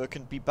Weaver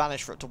can be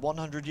banished for up to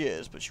 100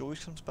 years, but she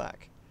always comes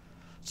back.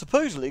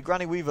 Supposedly,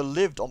 Granny Weaver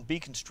lived on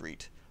Beacon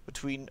Street,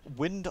 between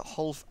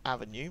Windholf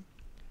Avenue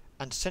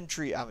and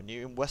Century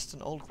Avenue in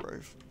Western Old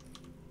Grove.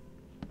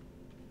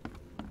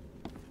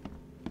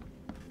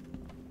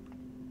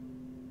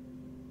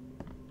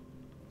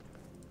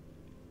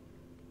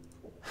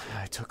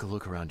 I took a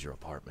look around your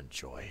apartment,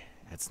 Joy.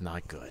 It's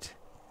not good.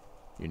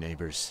 Your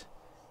neighbor's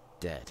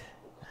dead,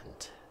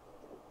 and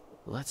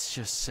let's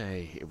just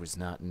say it was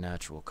not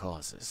natural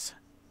causes.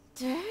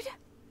 Dead?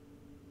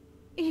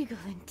 Eagle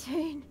and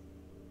Tane,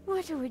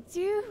 what do we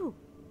do?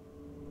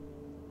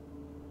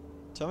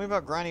 Tell me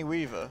about Granny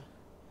Weaver.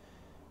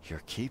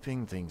 You're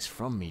keeping things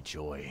from me,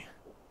 Joy.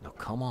 Now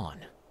come on.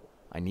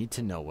 I need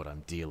to know what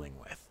I'm dealing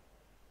with.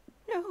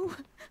 No,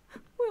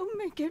 we'll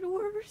make it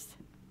worse.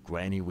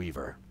 Granny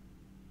Weaver.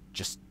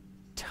 Just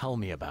tell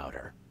me about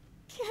her.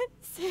 Can't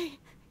say,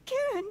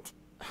 can't.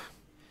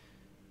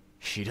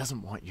 She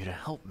doesn't want you to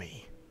help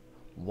me.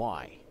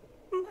 Why?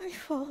 My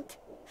fault.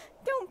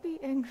 Don't be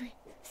angry.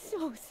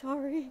 So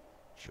sorry.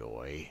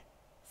 Joy.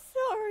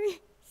 Sorry.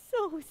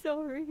 So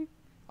sorry.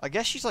 I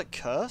guess she's like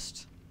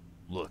cursed?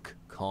 Look,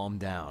 calm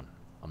down.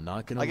 I'm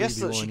not gonna I guess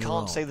leave you that she on your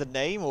can't own. say the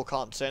name or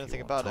can't say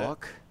anything about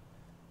it.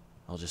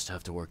 I'll just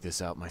have to work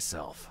this out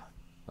myself.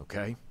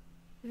 Okay?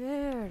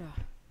 Vera.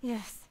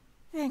 Yes.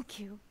 Thank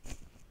you.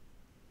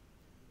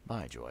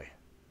 Bye, Joy.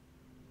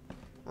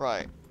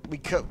 Right.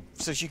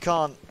 So she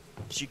can't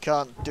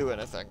do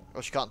anything.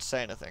 Or she can't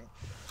say anything.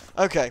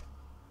 Okay.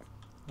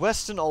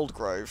 Western Old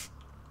Grove.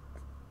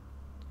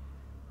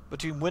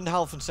 Between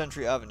Windhalf and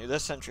Century Avenue.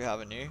 There's Century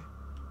Avenue.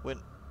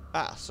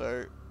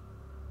 So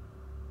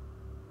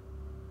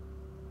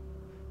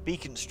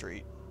Beacon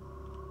Street.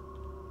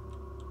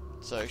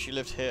 So she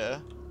lived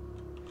here.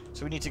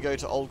 So we need to go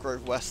to Old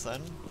Grove West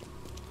then.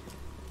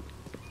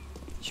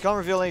 She can't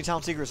reveal any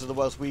town secrets,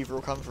 otherwise Weaver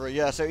will come for her.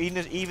 Yeah, so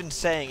even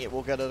saying it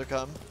will get her to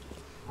come.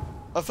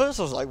 At first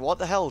I was like, what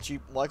the hell?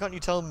 Why can't you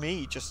tell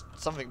me just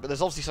something? But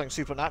there's obviously something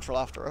supernatural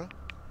after her.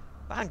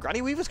 Man,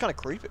 Granny Weaver's kind of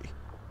creepy.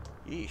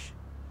 Yeesh.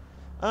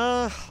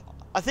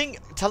 I think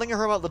telling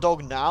her about the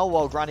dog now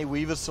while Granny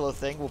Weaver's still a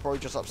thing will probably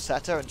just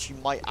upset her and she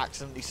might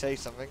accidentally say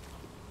something.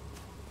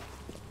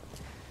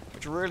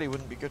 Which really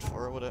wouldn't be good for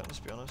her, would it? Let's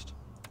be honest.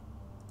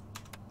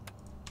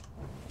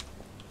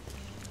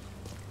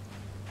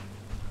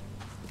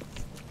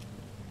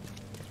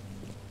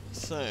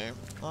 So,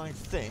 I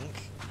think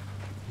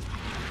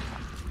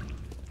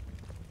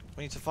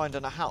we need to find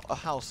a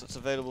house that's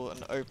available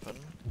and open.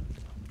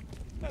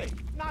 Hey,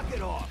 knock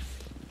it off!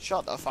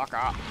 Shut the fuck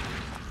up!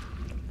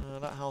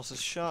 That house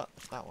is shut.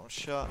 That one's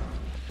shut.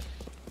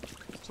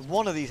 So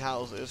one of these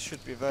houses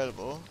should be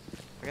available.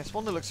 I guess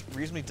one that looks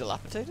reasonably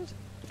dilapidated?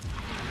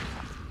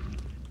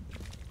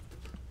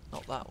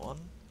 Not that one.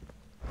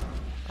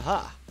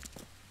 Aha!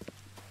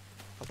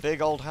 A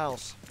big old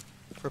house.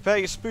 Prepare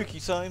your spooky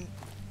sign.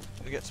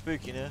 Gonna get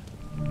spooky now.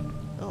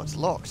 Oh, it's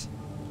locked.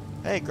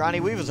 Hey, Granny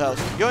Weaver's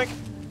house. Yoink!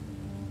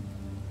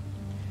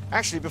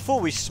 Actually, before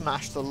we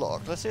smash the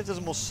lock, let's see if there's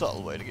a more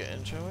subtle way to get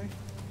in, shall we?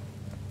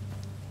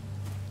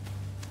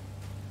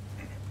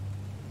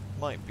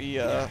 Might be,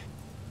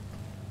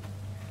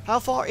 How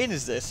far in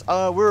is this?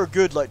 We're a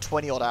good, like,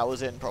 20 odd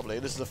hours in, probably.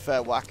 This is a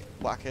fair whack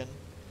in.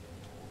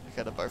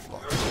 Okay, they're both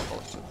locked.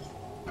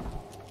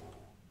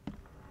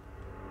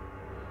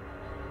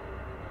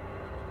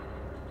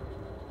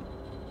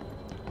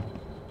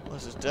 Well,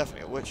 this is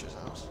definitely a witch's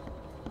house.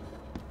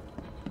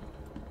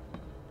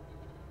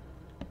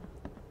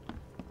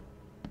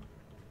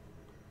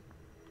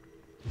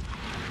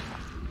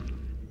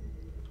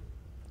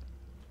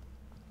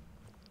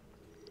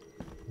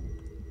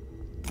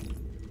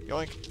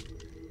 Yoink.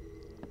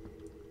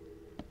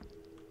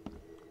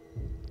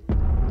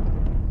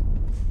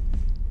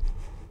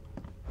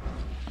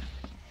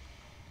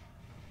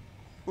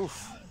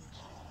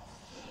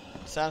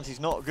 Santy's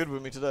not good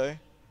with me today.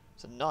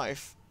 It's a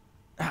knife.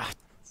 Ah,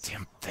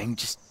 damn thing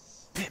just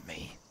bit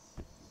me.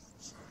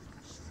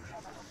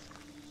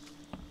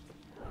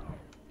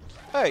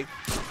 Hey!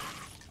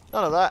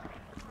 None of that.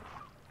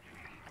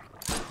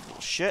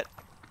 Shit.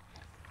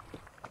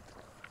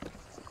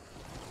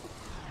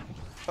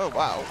 Oh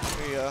wow,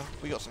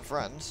 we got some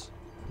friends.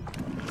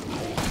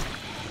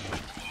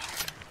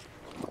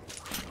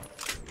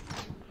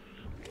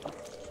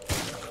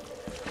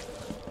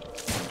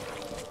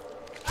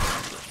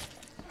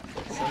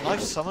 So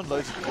knife summoned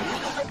loads of people.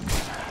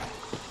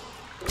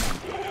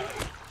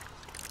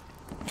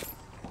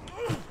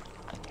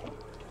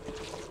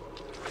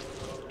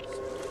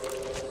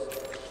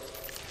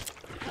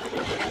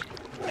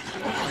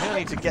 I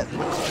need to get this.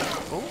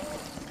 Oh.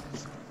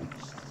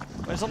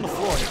 When it's on the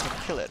floor, I need to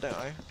kill it, don't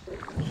I?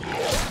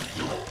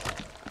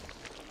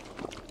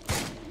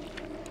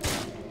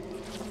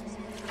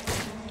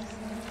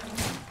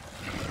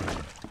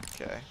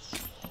 Okay.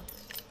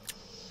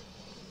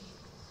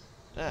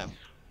 Damn.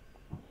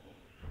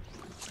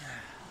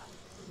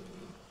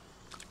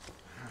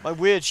 My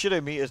weird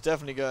shadow meter is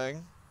definitely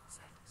going.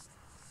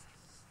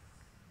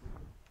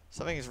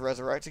 Something is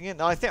resurrecting it.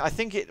 No, I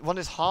think it when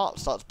his heart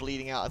starts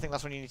bleeding out. I think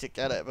that's when you need to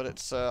get it, but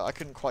it's I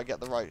couldn't quite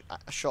get the right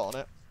shot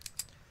on it.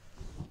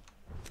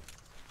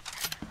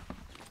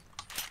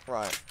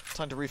 Right,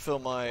 time to refill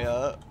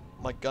my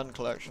my gun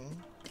collection.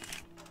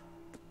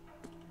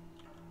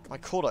 My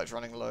cordite's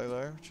running low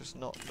though, which is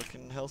not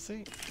looking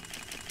healthy.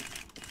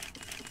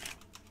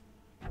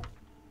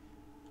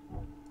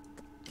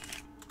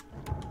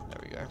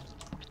 There we go.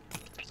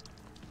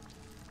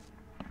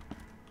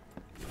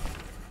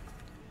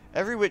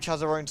 Every witch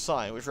has her own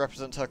sign, which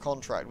represents her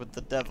contract with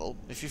the devil.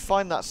 If you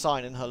find that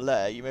sign in her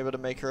lair, you may be able to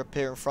make her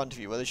appear in front of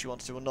you, whether she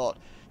wants to or not.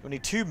 You'll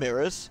need 2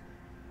 mirrors.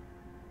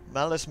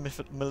 Malus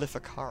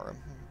Maleficarum.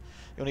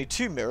 You'll need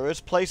 2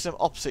 mirrors, place them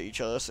opposite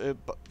each other, so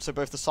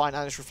both the sign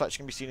and its reflection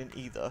can be seen in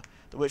either.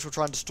 The witch will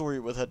try and destroy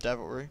you with her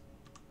devilry.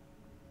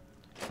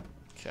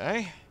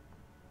 Okay.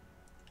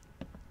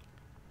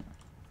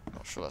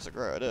 Not sure that's a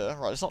great idea.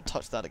 Right, let's not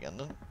touch that again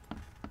then.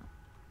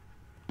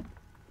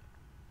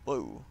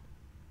 Whoa.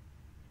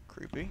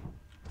 Creepy.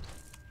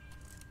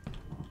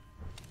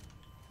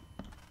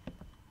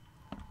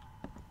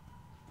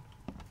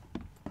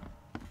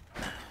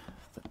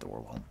 The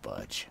door won't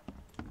budge.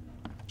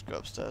 Let's go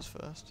upstairs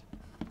first.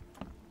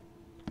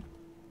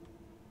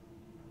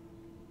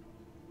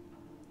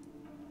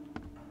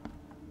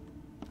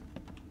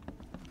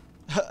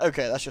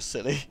 Okay, that's just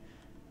silly.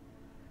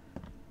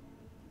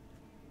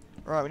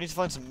 Right, we need to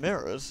find some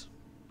mirrors.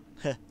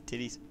 Heh,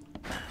 titties.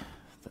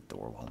 The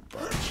door won't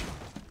budge.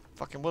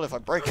 Fucking will if I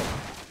break it.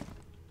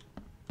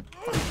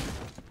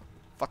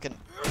 Fucking.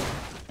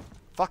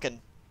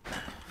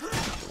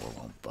 The door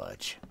won't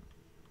budge.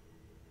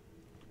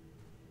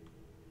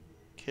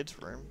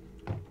 Kids' room.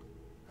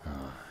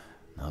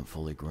 Not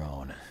fully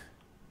grown.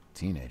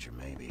 Teenager,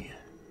 maybe.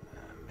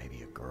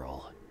 Maybe a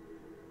girl.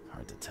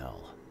 Hard to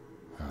tell.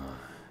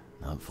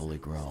 Not fully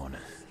grown.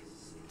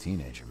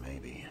 Teenager,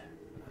 maybe.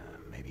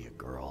 Maybe a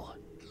girl.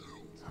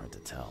 Hard to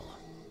tell.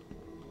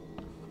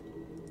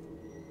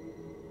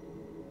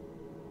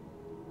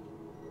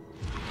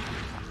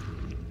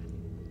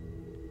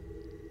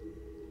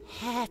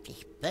 Happy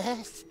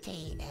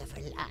birthday,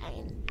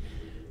 Everline.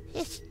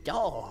 This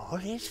doll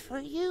is for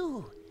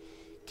you,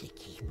 to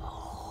keep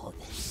all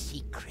the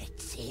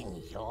secrets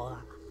in your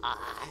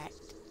heart.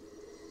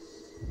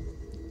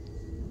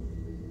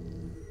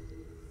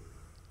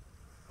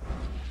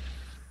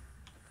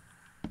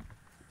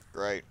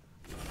 Great.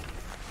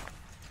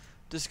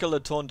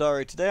 Discolored Torn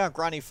Diary. Today our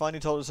granny finally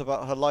told us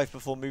about her life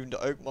before moving to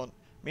Oakmont.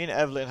 Me and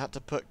Evelyn had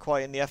to put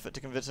quite in the effort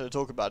to convince her to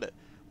talk about it.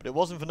 But it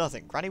wasn't for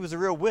nothing. Granny was a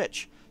real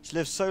witch. She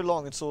lived so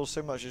long and saw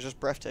so much, it's just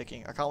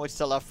breathtaking. I can't wait to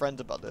tell our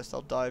friends about this.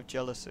 They'll die of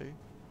jealousy.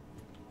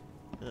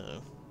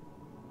 Uh-oh.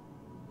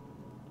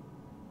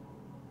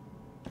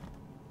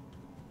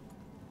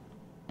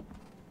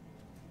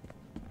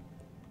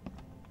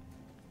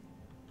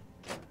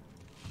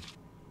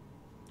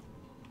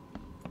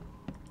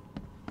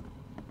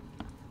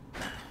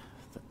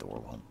 The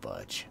door won't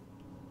budge.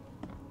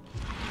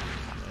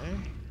 Okay.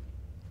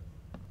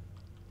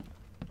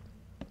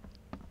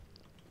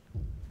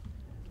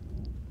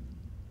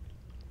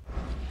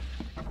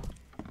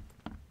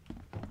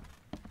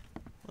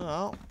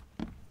 Well,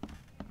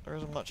 there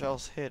isn't much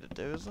else here to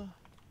do, is there?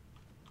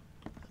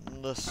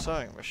 And the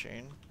sewing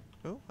machine.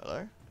 Ooh,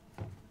 hello.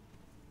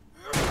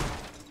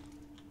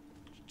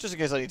 Just in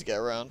case I need to get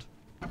around.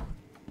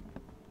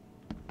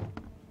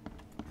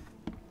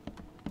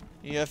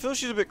 Yeah, I feel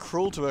she's a bit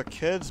cruel to her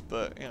kids,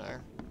 but, you know.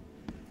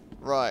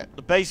 Right,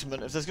 the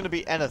basement. If there's going to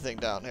be anything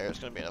down here, it's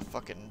going to be in a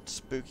fucking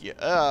spooky...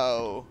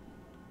 Oh!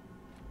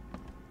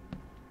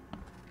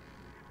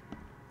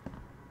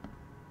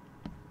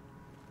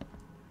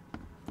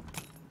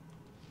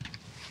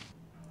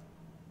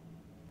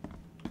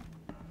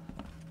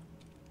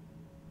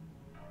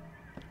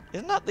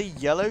 Isn't that the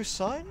yellow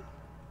sign?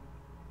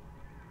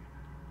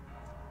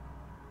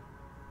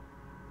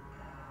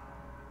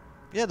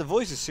 Yeah, the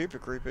voice is super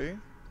creepy.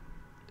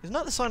 Isn't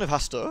that the sign of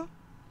Hastur?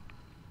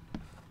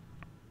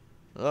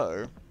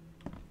 Uh-oh.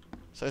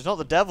 So it's not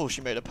the devil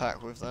she made a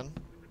pact with, then.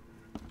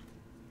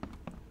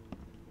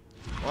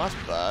 Well, that's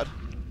bad.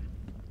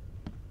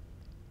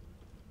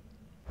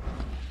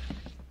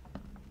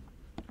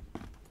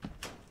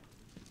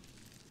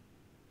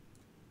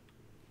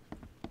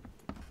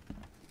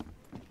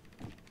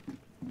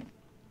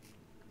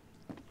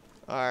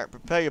 Alright,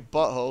 prepare your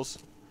buttholes.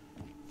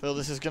 Feel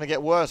this is gonna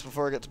get worse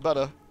before it gets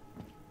better.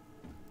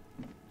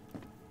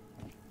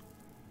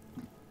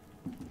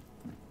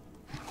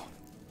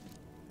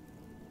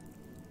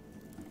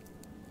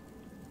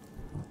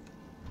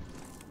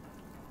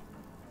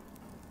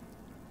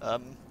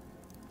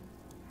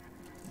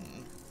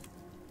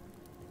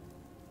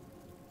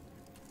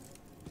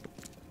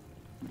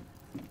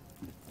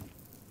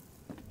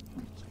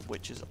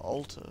 Witch's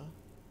altar.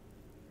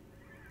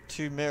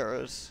 2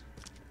 mirrors.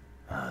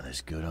 Ah,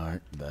 there's good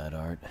art, bad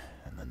art,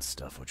 and then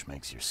stuff which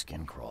makes your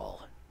skin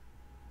crawl.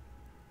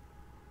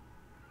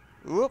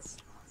 Whoop.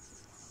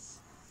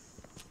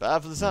 Bad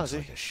for the Looks sanity.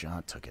 like a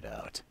shot took it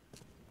out.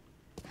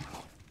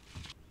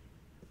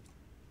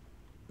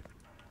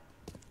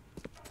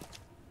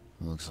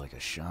 Looks like a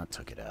shot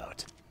took it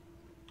out.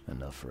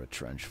 Enough for a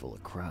trench full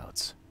of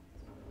krauts.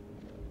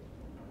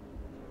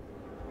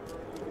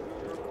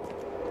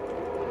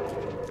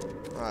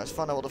 Alright, let's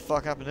find out what the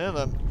fuck happened here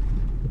then.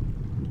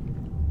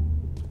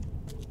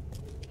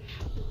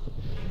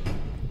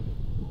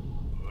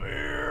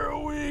 Here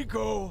we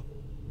go.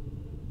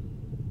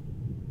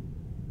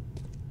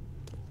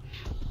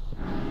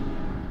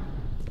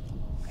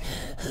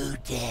 Who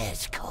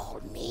dares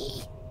call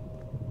me?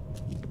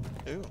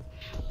 Ooh.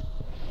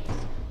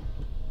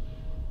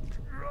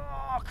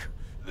 Rock!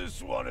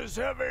 This one is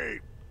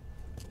heavy!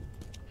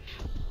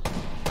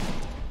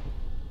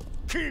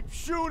 Keep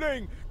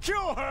shooting!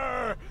 Kill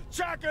her!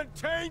 Jack and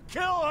Tane,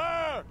 kill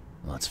her!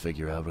 Let's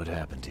figure out what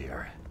happened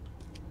here.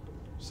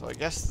 So I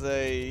guess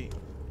they...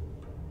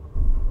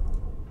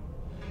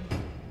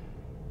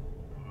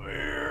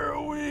 Here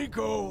we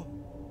go.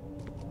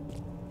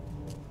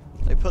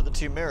 They put the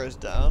 2 mirrors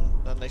down,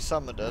 then they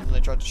summoned her, and they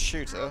tried to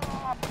shoot her.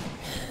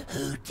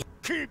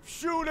 Keep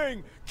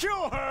shooting!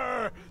 Kill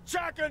her!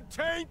 Jack and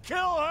Tane,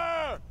 kill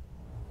her!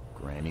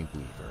 Granny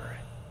Weaver.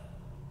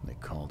 They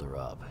called her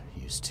up,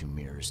 used 2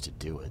 mirrors to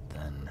do it,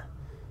 then...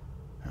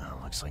 Oh,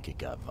 looks like it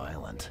got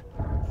violent.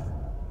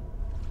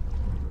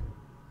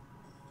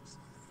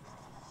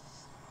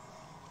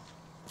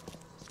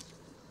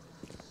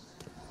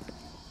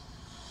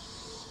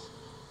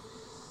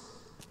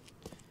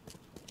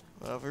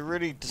 Well, have we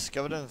really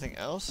discovered anything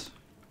else?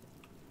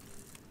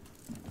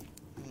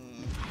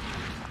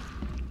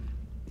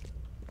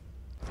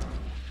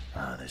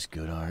 Ah, there's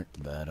good art,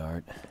 bad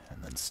art,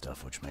 and then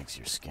stuff which makes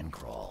your skin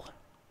crawl.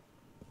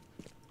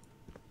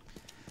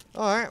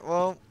 Alright,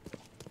 well...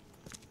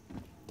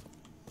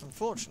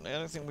 Unfortunately, I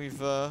don't think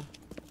we've, I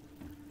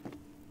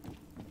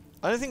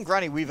don't think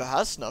Granny Weaver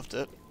has snuffed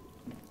it.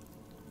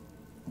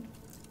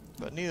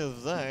 But neither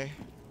have they.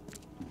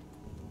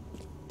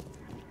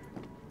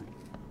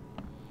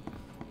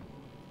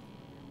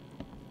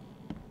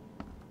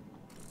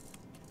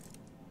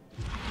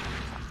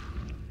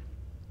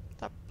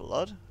 That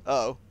blood?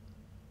 Oh.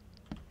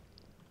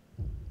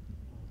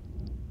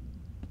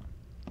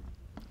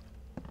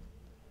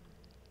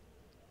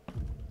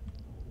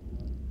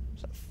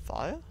 Is that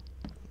fire?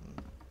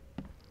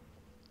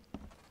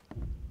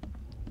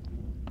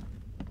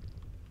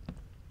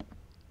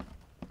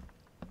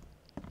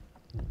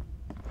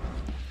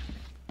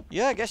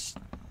 Yeah, I guess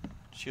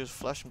she was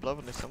flesh and blood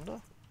when they summoned her.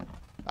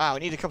 Ah, we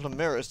need a couple of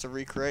mirrors to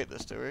recreate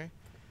this, do we?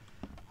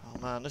 Oh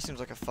man, this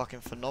seems like a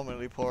fucking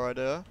phenomenally poor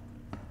idea.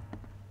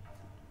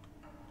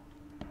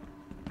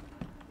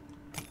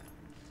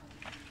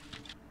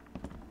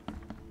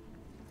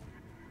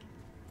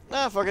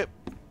 Nah, fuck it.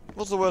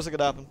 What's the worst that could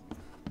happen?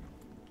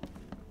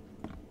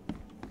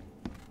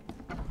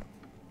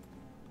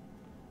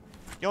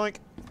 Yoink.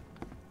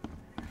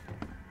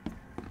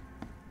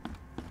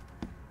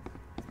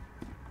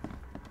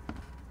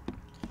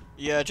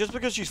 Yeah, just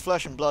because she's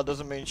flesh and blood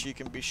doesn't mean she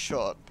can be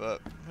shot,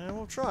 but yeah,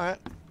 we'll try it.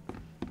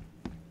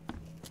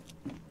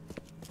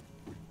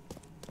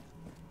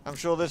 I'm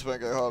sure this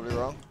won't go horribly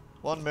wrong.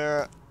 1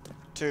 mirror,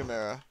 2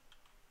 mirror.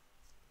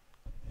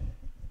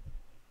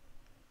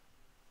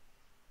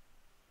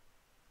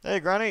 Hey,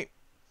 Granny.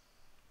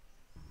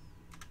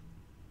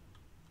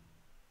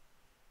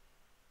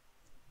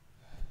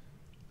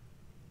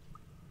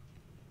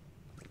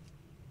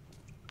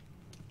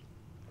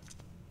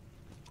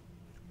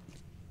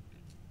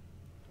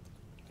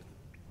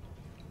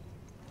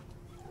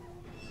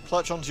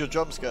 Clutch onto your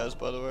jump scares,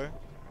 by the way.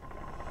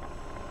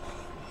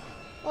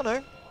 Oh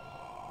no.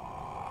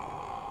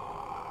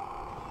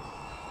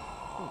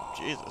 Oh,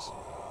 Jesus.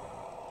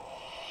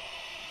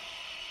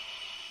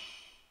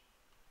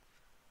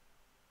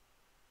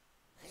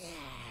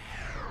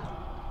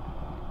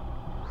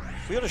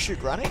 We gotta shoot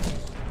Granny?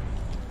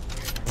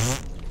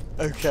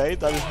 Okay,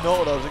 that is not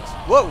what I was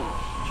whoa!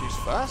 She's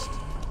fast.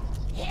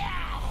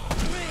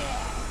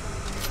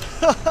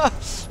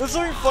 There's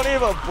something funny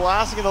about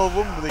blasting an old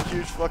woman with a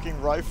huge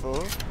fucking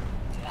rifle.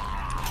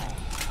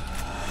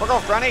 Fuck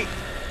off, Granny!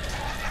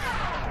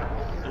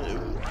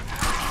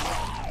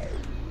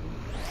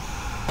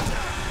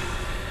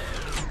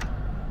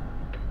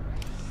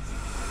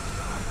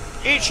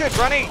 Eat shit,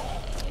 Granny!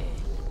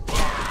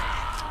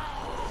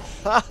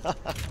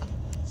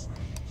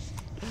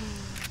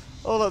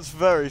 Oh, that's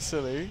very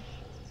silly.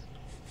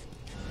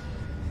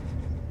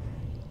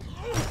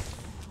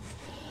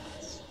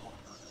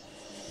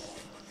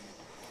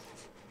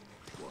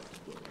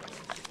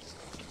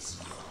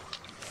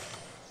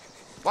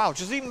 Wow,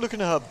 just even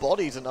looking at her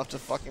body's enough to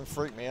fucking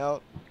freak me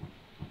out.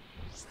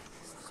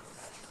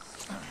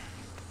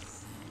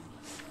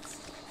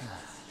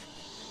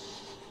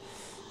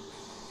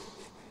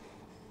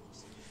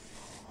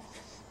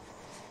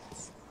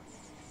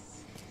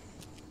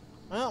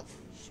 Well,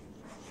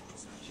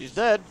 she's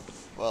dead.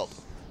 Well,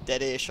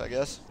 dead-ish, I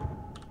guess.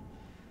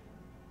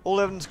 All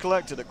evidence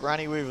collected at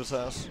Granny Weaver's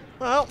house.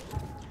 Well,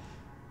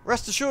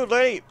 rest assured,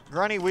 lady,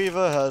 Granny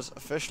Weaver has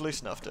officially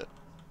snuffed it.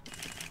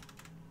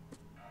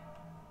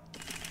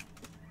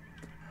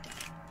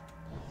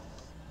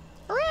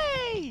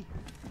 Hooray!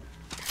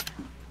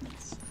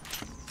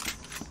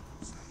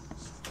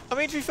 I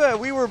mean, to be fair,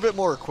 we were a bit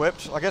more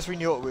equipped. I guess we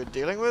knew what we were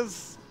dealing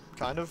with.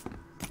 Kind of.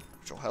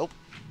 Which will help.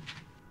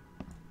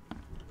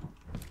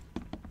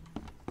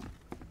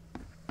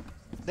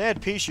 They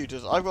had pea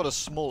shooters. I've got a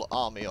small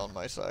army on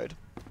my side.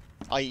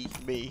 I.e.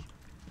 me.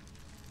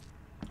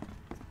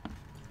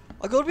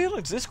 I gotta be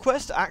honest, this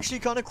quest actually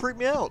kind of creeped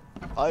me out.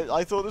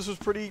 I thought this was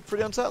pretty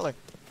unsettling.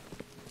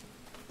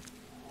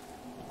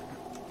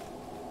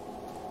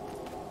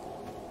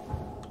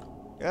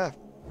 Yeah.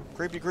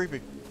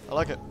 Creepy. I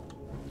like it.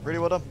 Really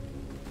well done.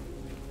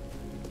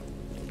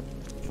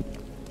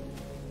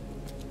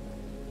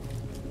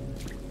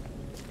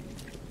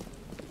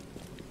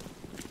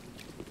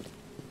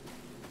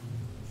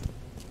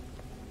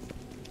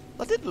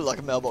 That did look like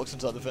a mailbox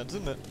inside the fence,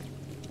 didn't it?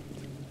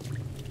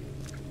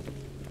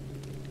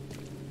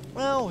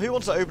 Well, who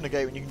wants to open a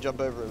gate when you can jump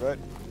over it, right?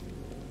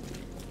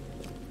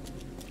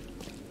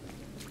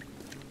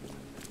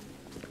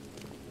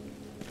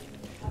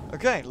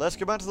 Okay, let's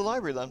go back to the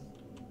library then.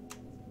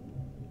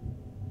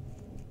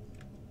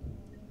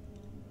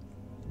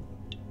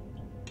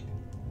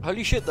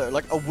 Holy shit though,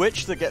 like a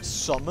witch that gets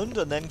summoned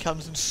and then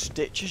comes and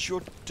stitches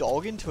your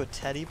dog into a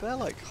teddy bear?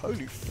 Like,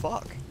 holy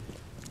fuck.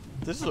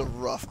 This is a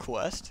rough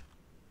quest.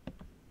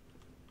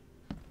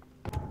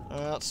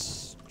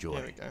 That's... Joy,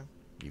 there we go.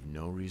 you've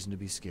no reason to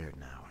be scared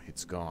now.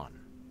 It's gone.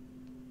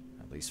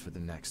 At least for the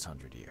next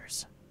 100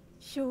 years.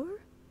 Sure?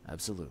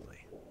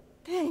 Absolutely.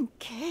 Thank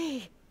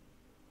Kay.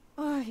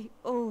 I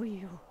owe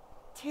you.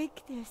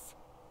 Take this.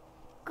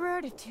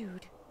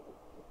 Gratitude.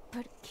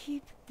 But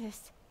keep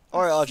this.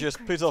 Alright, Argus,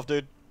 secret. peace off,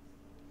 dude.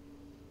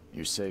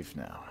 You're safe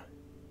now.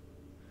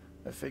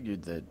 I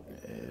figured that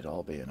it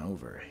all being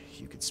over,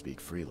 you could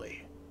speak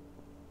freely.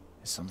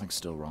 Is something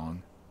still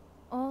wrong?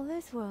 All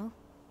is well.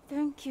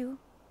 Thank you.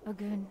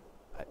 Again.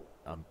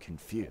 I'm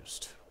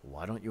confused.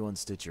 Why don't you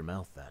unstitch your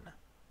mouth then?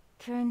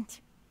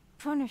 Can't.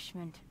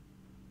 Punishment.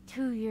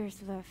 2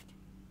 years left.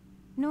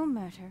 No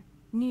matter.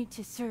 Need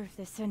to serve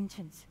the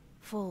sentence.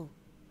 Full.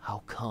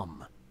 How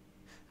come?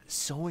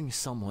 Sewing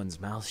someone's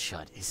mouth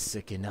shut is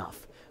sick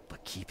enough,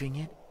 but keeping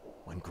it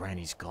when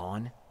Granny's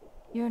gone?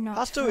 You're not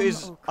Hastur from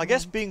is, I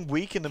guess, Oakland. being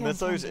weak in the Can't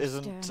mythos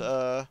understand.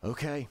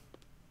 Okay.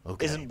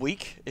 Okay. isn't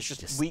weak. It's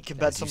just weak as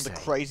compared to some you of the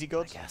say, crazy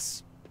gods. I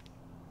guess.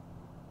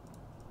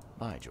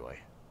 Bye, Joy.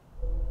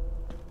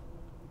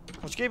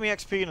 Which gave me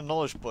XP and a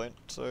knowledge point,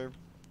 so...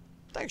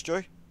 Thanks,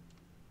 Joy.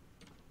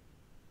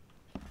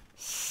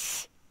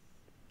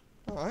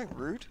 Alright,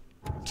 rude.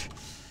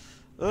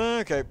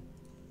 Okay.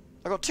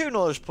 I got 2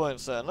 knowledge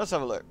points then. Let's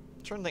have a look.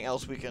 Is there anything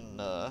else we can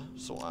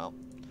sort out?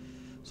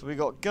 So we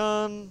got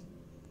gun.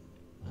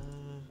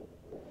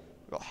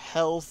 We got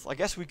health. I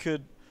guess we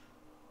could...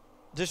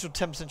 Additional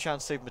 10%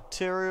 chance to save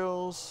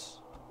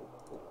materials.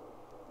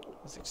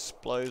 That's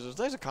explosives.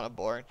 Those are kind of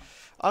boring.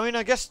 I mean,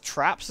 I guess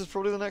traps is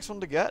probably the next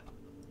one to get.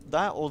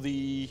 That or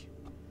the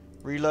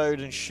reload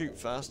and shoot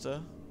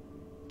faster.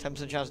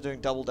 10% chance of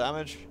doing double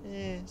damage.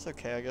 It's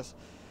okay, I guess.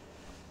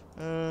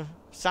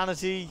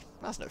 Sanity.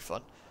 That's no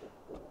fun.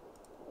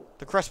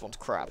 The crest one's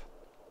crap.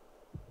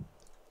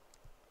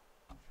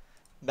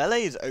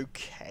 Melee is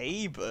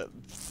okay, but...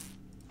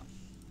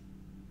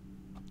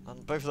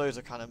 And both of those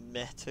are kind of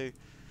meh too.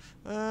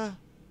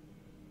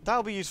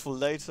 That'll be useful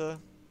later.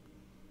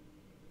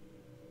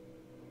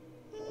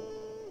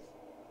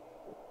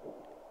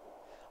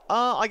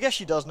 I guess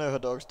she does know her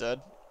dog's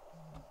dead.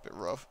 Bit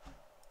rough.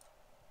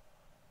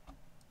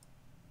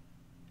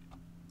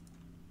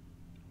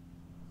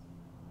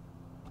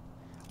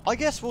 I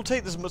guess we'll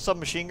take the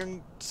submachine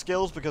gun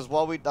skills because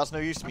while that's no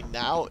use to me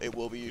now, it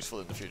will be useful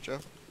in the future.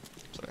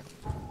 So.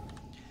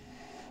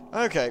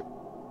 Okay.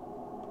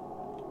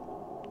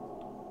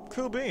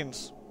 Cool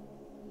beans.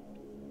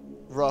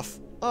 Rough.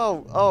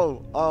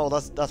 Oh,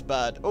 that's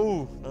bad.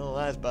 Oh, no,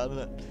 that is bad, isn't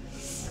it?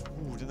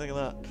 Ooh, didn't think of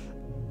that.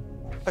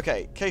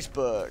 Okay,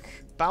 casebook.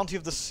 Bounty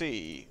of the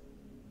Sea.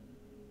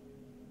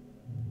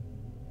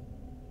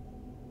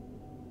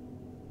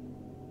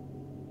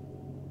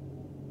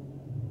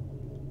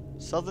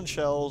 Southern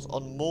Shells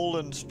on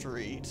Moreland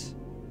Street.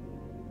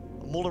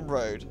 Moreland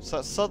Road. So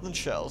that's Southern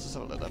Shells. Let's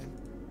have a look then.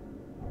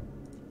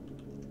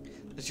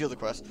 It's the other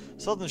quest.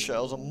 Southern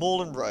Shells on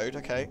Moreland Road.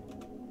 Okay.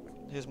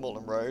 Here's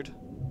Moreland Road.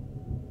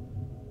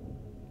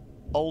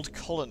 Old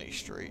Colony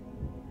Street.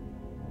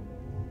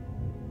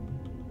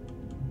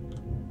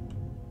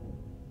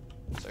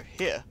 So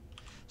here.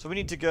 So we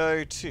need to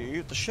go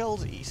to the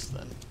Shells East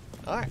then.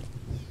 Alright.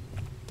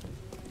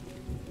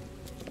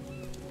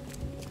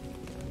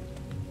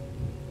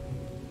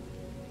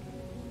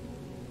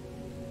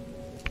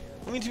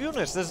 I mean, to be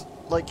honest, there's,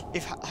 like,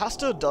 if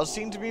Hastur does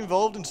seem to be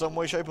involved in some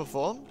way, shape, or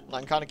form, and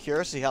I'm kind of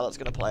curious to see how that's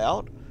going to play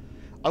out.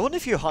 I wonder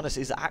if Johannes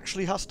is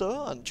actually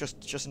Hastur and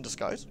just in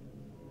disguise.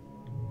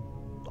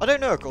 I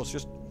don't know, of course,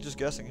 just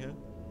guessing here.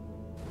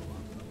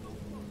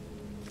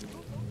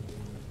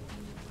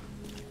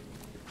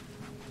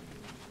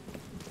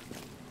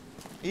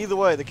 Either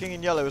way, the King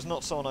in Yellow is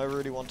not someone I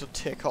really want to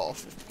tick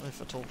off,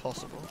 if at all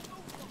possible.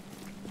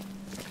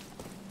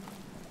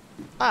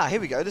 Ah, here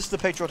we go. This is the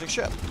patriotic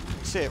ship.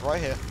 See it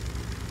right here.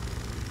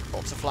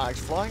 Lots of flags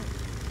flying.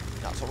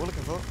 That's what we're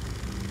looking for.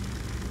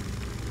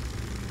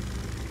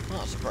 Oh,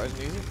 that's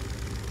surprisingly easy.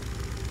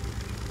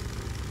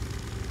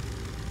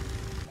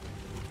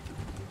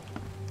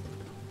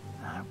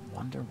 I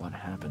wonder what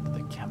happened to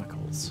the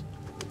chemicals.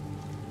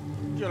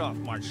 Get off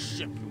my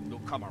ship, you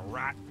newcomer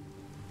rat.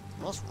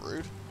 That's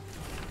rude.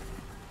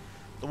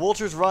 The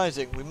water is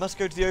rising. We must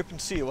go to the open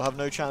sea or we'll have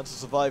no chance of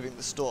surviving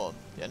the storm.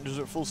 The engines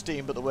are at full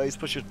steam, but the waves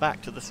push us back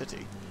to the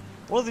city.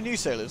 One of the new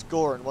sailors,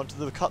 Goran, wanted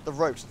to cut the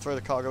ropes and throw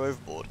the cargo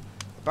overboard.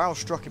 A barrel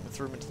struck him and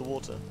threw him into the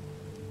water.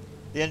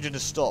 The engine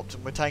has stopped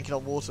and we're tanking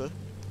on water.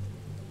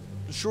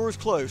 The shore is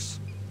close.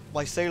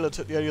 My sailor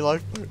took the only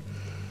lifeboat.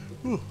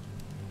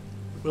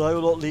 But I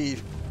will not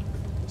leave.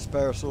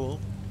 Spare us all.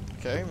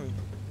 Okay, we've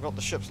got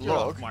the ship's Get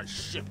log. off my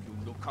ship,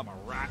 you newcomer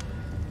rat.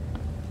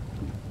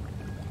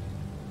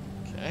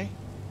 Okay.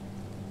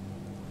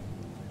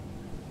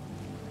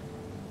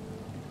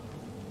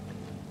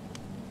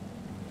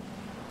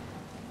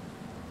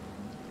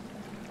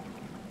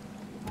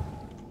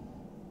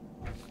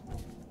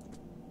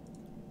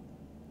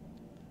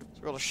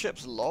 So we've got a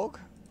ship's log.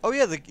 Oh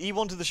yeah, he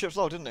wanted the ship's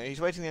log, didn't he? He's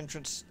waiting the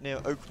entrance near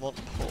Oakmont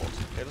Port.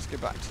 Okay, let's go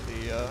back to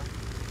the,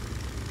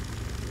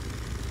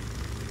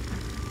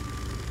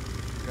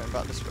 going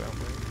back this way, aren't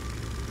we?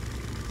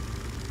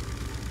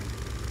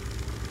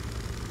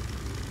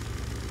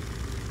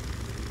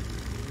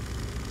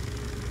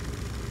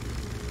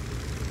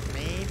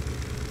 Me?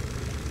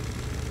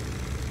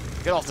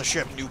 Get off the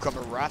ship,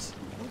 newcomer rat.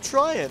 I'm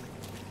trying.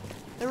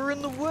 They were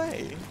in the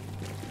way.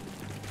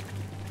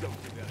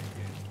 Don't do that again.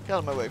 Get out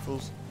of my way,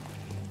 fools.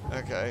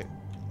 Okay.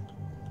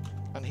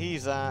 And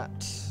he's at...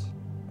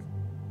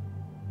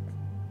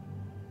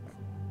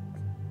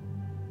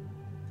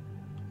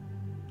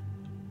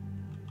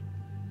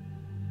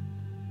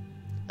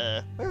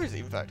 where is he,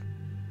 in fact?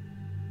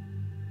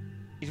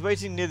 He's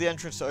waiting near the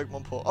entrance to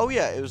Oakmont Port. Oh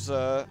yeah, it was,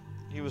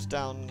 he was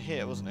down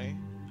here, wasn't he?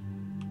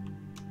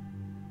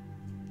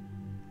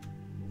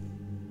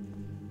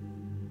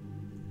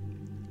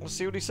 Let's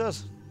see what he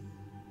says.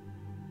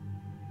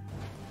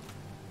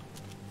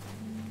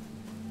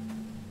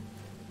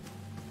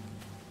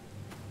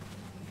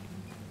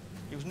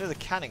 He was near the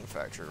canning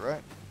factory,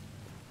 right?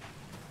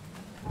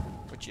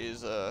 Which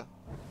is,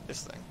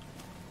 this thing.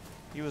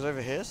 He was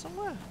over here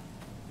somewhere?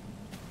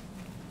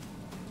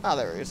 Ah,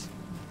 there he is.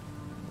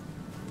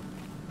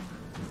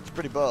 It's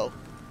pretty bold.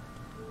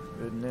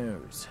 Good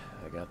news.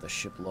 I got the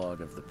ship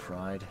log of the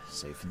Pride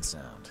safe and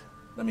sound.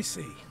 Let me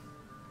see.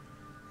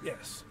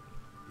 Yes.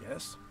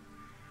 Yes.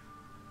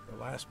 The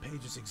last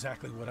page is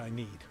exactly what I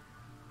need.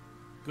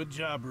 Good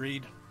job,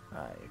 Reed.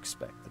 I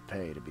expect the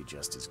pay to be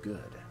just as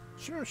good.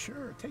 Sure,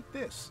 sure. Take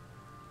this.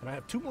 And I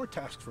have 2 more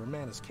tasks for a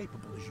man as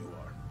capable as you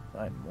are.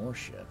 Find more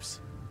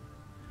ships.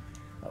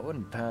 I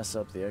wouldn't pass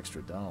up the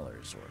extra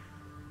dollars or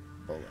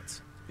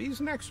bullets.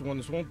 These next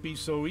ones won't be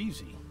so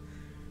easy.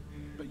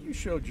 But you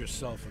showed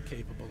yourself a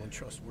capable and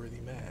trustworthy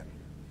man.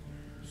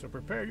 So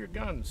prepare your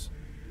guns.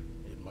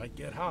 It might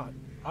get hot.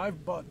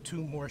 I've bought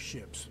 2 more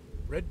ships.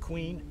 Red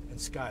Queen and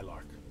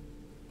Skylark.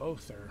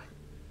 Both are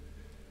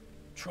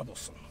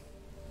troublesome.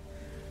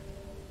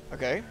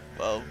 Okay,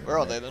 well, where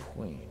are they then?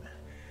 Queen.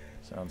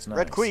 Sounds nice.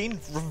 Red Queen?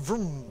 Vroom,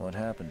 vroom. What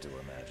happened to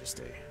Her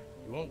Majesty?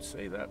 You won't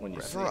say that when you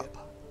Rev see her it.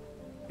 up.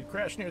 It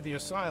crashed near the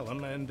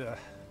asylum and,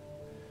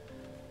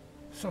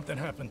 something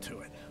happened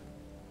to it.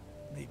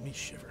 Made me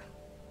shiver.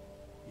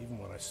 Even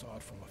when I saw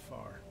it from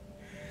afar.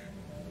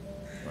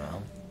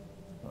 Well,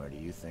 where do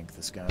you think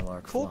the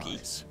Skylark Corky.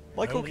 flies?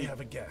 Why I only corky?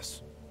 have a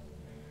guess.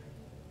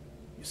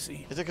 You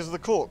see, Is it because of the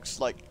corks?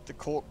 Like, the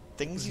cork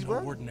things it's he's no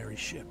wearing? ordinary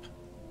ship.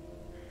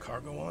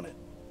 Cargo on it?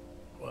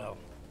 Well,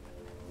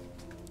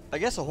 I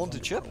guess a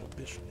haunted ship?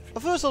 prohibition, if you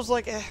At first I was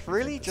like,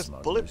 really? the Just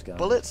smuggler's guide?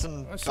 bullets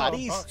and I saw a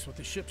baddies? box with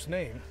the ship's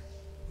name.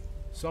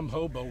 Some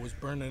hobo was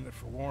burning it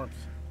for warmth.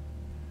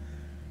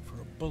 For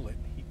a bullet.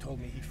 He told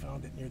me he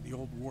found it near the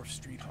old Wharf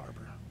Street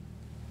harbor.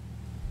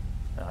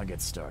 I'll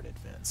get started,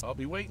 Vince. I'll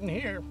be waiting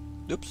here.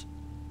 Oops.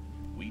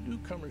 We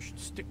newcomers should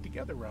stick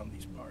together around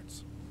these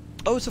parts.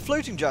 Oh, it's a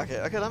floating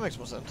jacket. Okay, that makes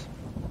more sense.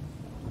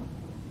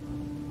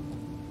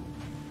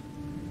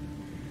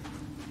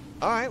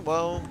 Alright,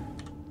 well...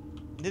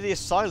 near the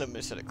asylum,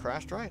 it said it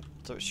crashed, right?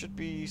 So it should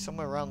be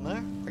somewhere around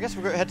there. I guess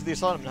we'll go head to the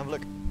asylum and have a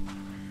look.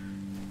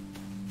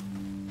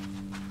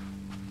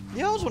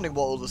 Yeah, I was wondering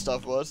what all the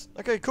stuff was.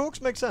 Okay, corks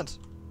makes sense.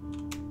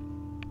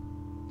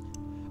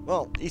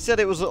 Well, he said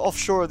it was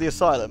offshore of the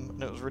asylum,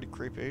 and it was really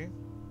creepy.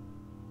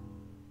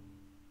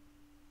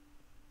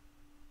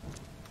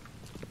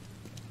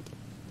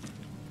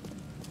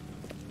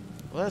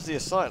 Well, there's the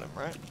asylum,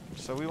 right?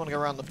 So we want to go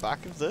around the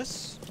back of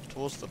this,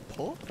 towards the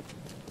port?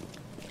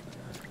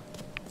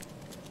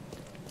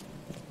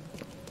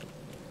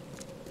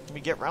 Can we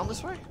get round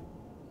this way?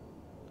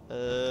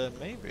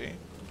 Maybe.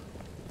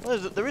 Well,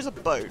 there is a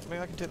boat.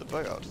 Maybe I can take the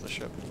boat out to the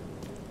ship.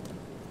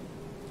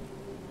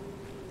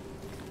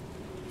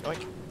 Like,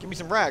 give me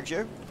some rags,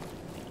 yo.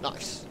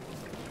 Nice.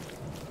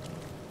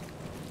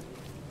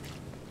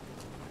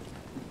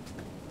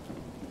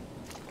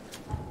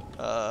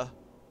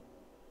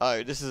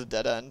 Oh, this is a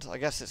dead end. I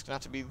guess it's gonna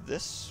have to be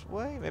this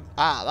way? Maybe.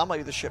 Ah, that might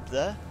be the ship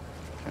there.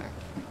 Okay.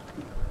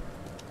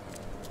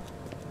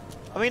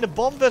 I mean, a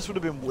bomb vest would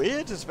have been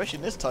weird, especially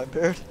in this time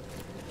period.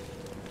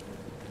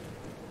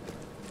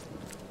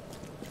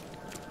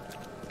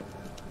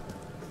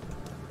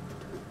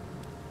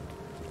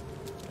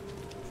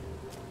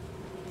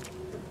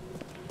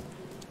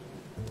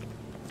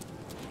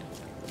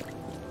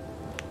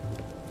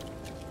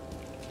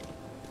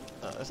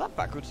 Is that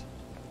backwards?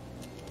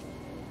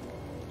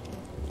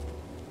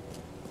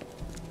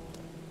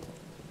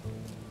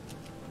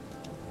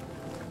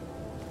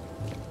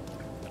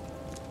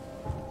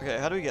 Okay,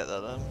 how do we get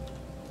there then?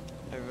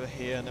 Over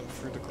here and then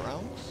through the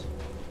grounds?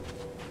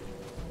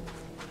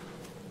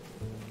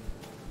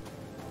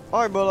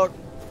 Alright, Murloc.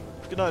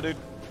 Good night, dude.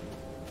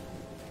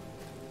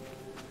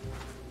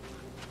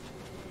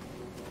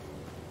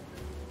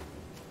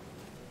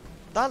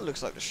 That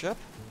looks like the ship.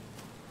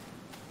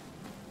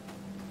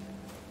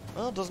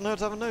 Well, it doesn't hurt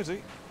to have a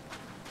nosy.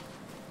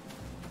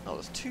 Oh,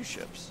 there's two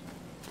ships.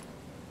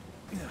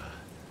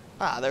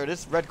 Ah, there it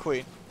is. Red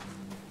Queen.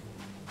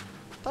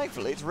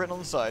 Thankfully, it's written on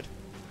the side.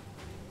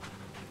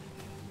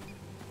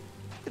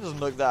 It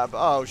doesn't look that bad.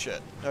 Oh,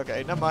 shit.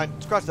 Okay, never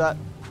mind. Scratch that.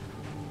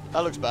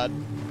 That looks bad.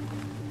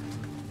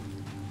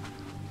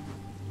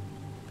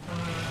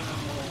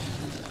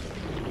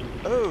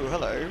 Oh,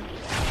 hello.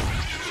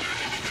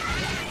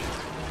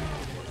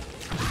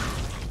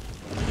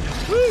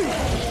 Woo!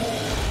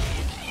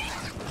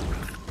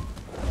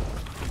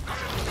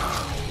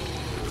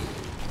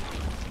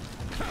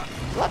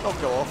 Did that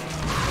not go off?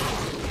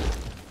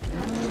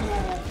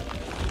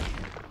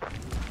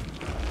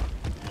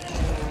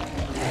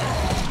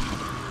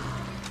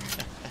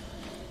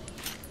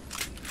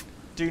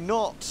 Do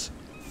not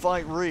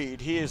fight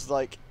Reed. He is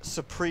like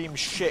supreme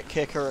shit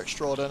kicker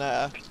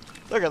extraordinaire.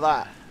 Look at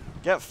that.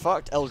 Get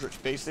fucked,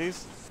 eldritch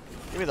beasties.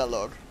 Give me that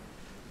log.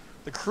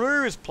 The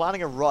crew is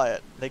planning a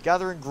riot. They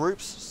gather in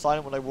groups,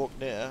 silent when they walk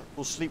near,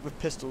 will sleep with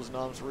pistols in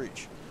arm's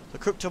reach. The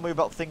cook told me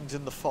about things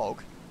in the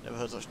fog. Never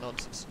heard such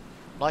nonsense.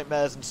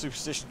 Nightmares and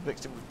superstitions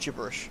mixed in with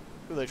gibberish.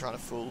 Who are they trying to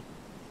fool?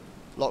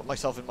 Lock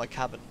myself in my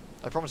cabin.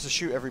 I promise to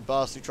shoot every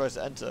bastard who tries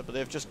to enter, but they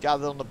have just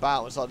gathered on the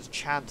bow and started to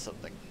chant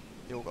something.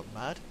 They all got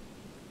mad?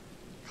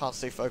 Can't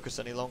stay focused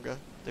any longer.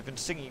 They've been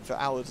singing for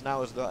hours and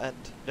hours without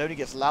end. It only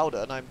gets louder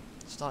and I'm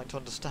starting to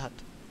understand.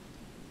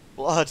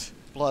 Blood.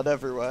 Blood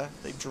everywhere.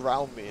 They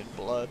drown me in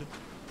blood.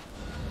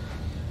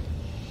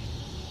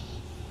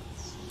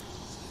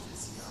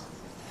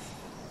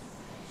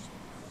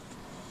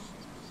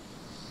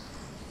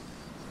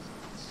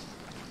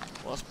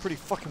 Well, that's pretty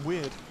fucking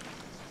weird.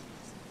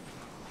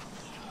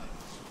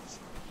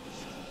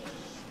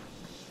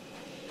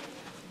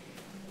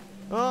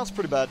 Oh, that's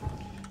pretty bad.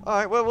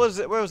 Alright, where was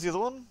it? Where was the other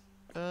one?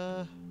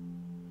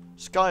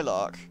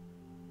 Skylark.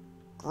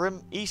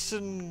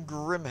 Eastern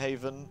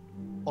Grimhaven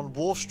on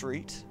Wharf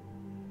Street.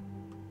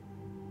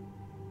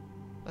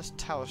 That's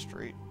Tower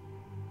Street.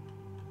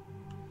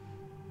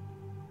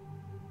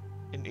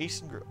 In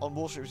on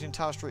Wall Street between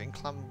Tower Street and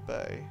Clam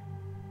Bay.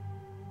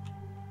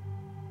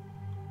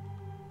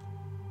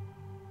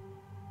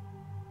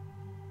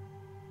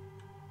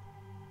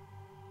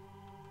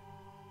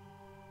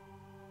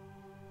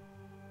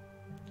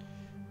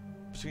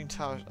 Between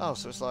towers. Oh,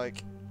 so it's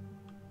like,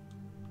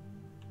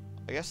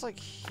 I guess like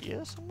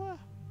here somewhere.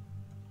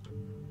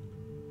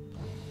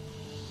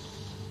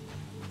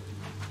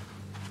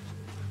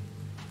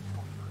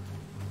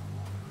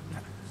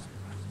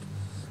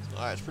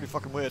 Alright, it's pretty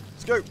fucking weird.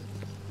 Let's go.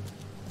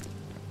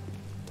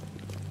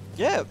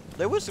 Yeah,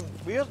 there was some.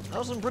 That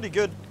was some pretty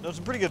good. There was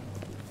some pretty good,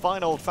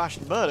 fine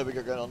old-fashioned murder we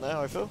got going on there.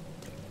 I feel.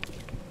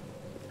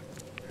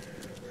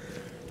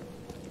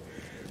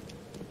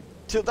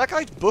 That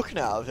guy's booking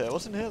out of here.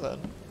 Wasn't here then.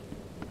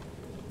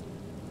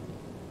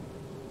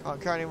 Can't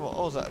carry anymore.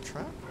 Oh, is that a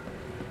trap?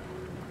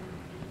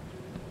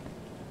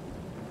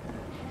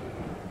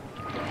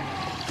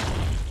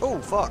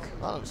 fuck.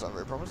 That doesn't sound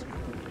very promising.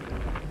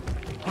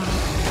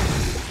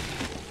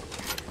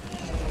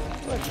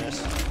 Like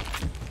this.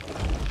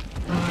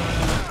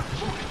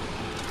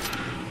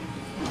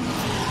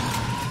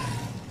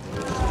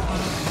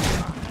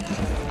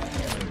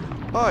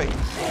 Oi!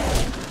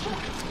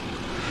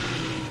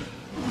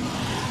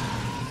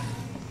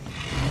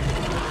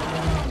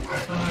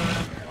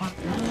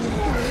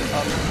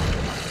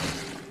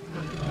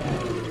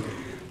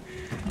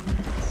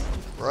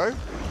 Bro?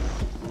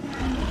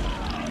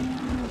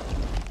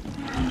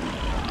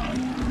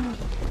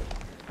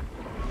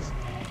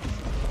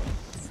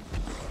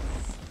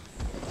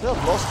 They're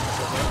lost in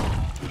something.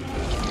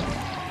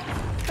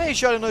 Hey,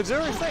 Shadow Knight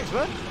Zero, thanks,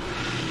 man.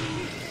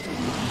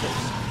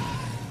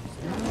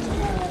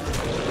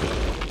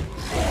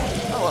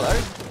 Oh, hello.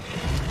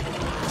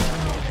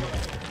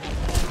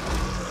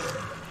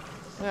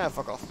 Yeah,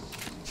 fuck off.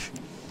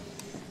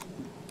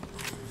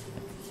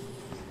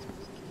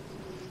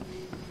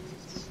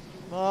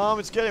 Mom,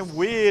 it's getting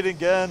weird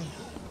again.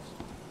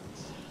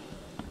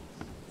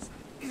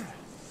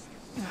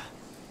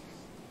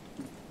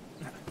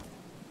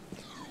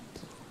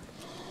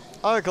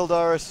 Alright,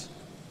 Caldaris.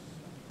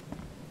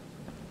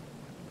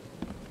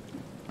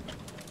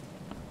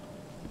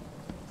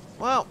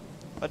 Well,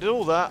 I did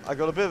all that. I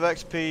got a bit of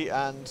XP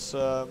and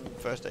some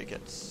first aid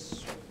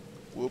kits.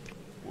 Whoop,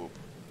 whoop.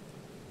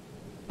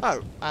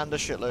 Oh, and a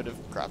shitload of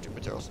crafting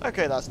materials.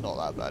 Okay, that's not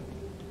that bad.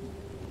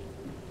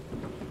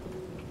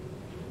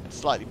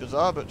 Slightly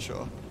bizarre, but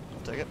sure.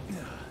 I'll take it.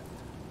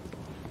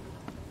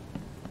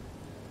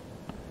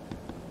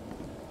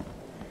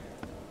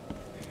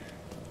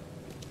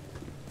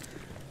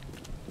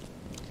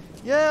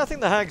 Yeah, I think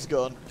the hag's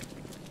gone.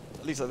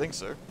 At least I think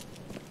so.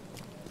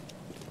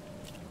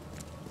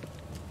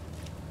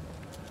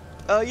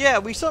 Yeah,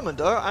 we summoned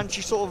her, and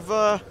she sort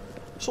of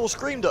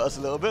screamed at us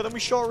a little bit, and we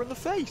shot her in the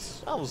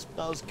face. That was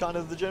kind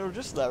of the general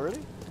gist of that,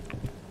 really.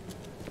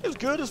 It was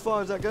good as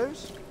far as that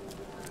goes.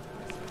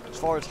 As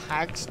far as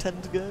hags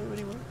tend to go,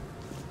 anyway.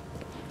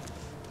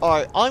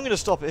 Alright, I'm gonna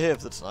stop it here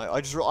for tonight.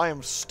 I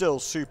am still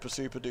super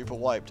duper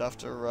wiped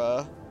after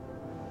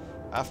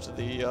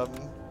the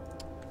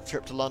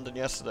trip to London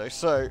yesterday,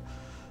 so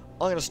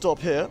I'm gonna stop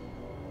here.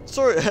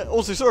 Sorry,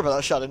 also sorry about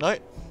that, Shadow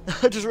Knight.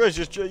 I just realized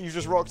you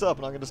just rocked up,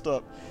 and I'm gonna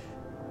stop.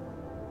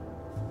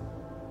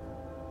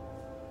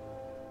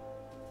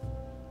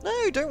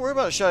 No, don't worry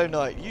about it, Shadow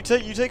Knight. You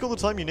take all the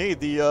time you need.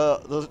 The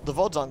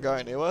VODs aren't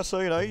going anywhere, so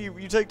you know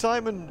you take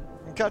time and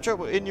catch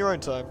up in your own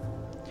time.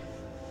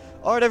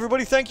 All right,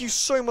 everybody, thank you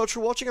so much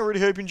for watching. I really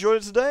hope you enjoyed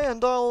it today,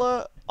 and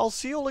I'll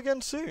see you all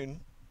again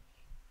soon.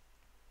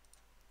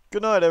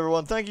 Good night,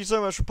 everyone. Thank you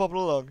so much for popping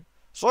along.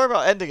 Sorry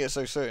about ending it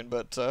so soon,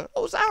 but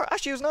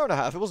actually it was an hour and a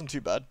half. It wasn't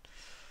too bad.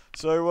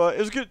 So it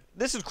was good.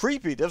 This is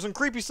creepy. There was some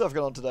creepy stuff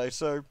going on today.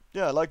 So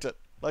yeah, I liked it.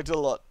 Liked it a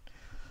lot.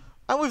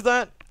 And with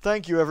that,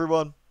 thank you,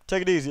 everyone.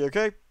 Take it easy,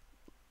 okay?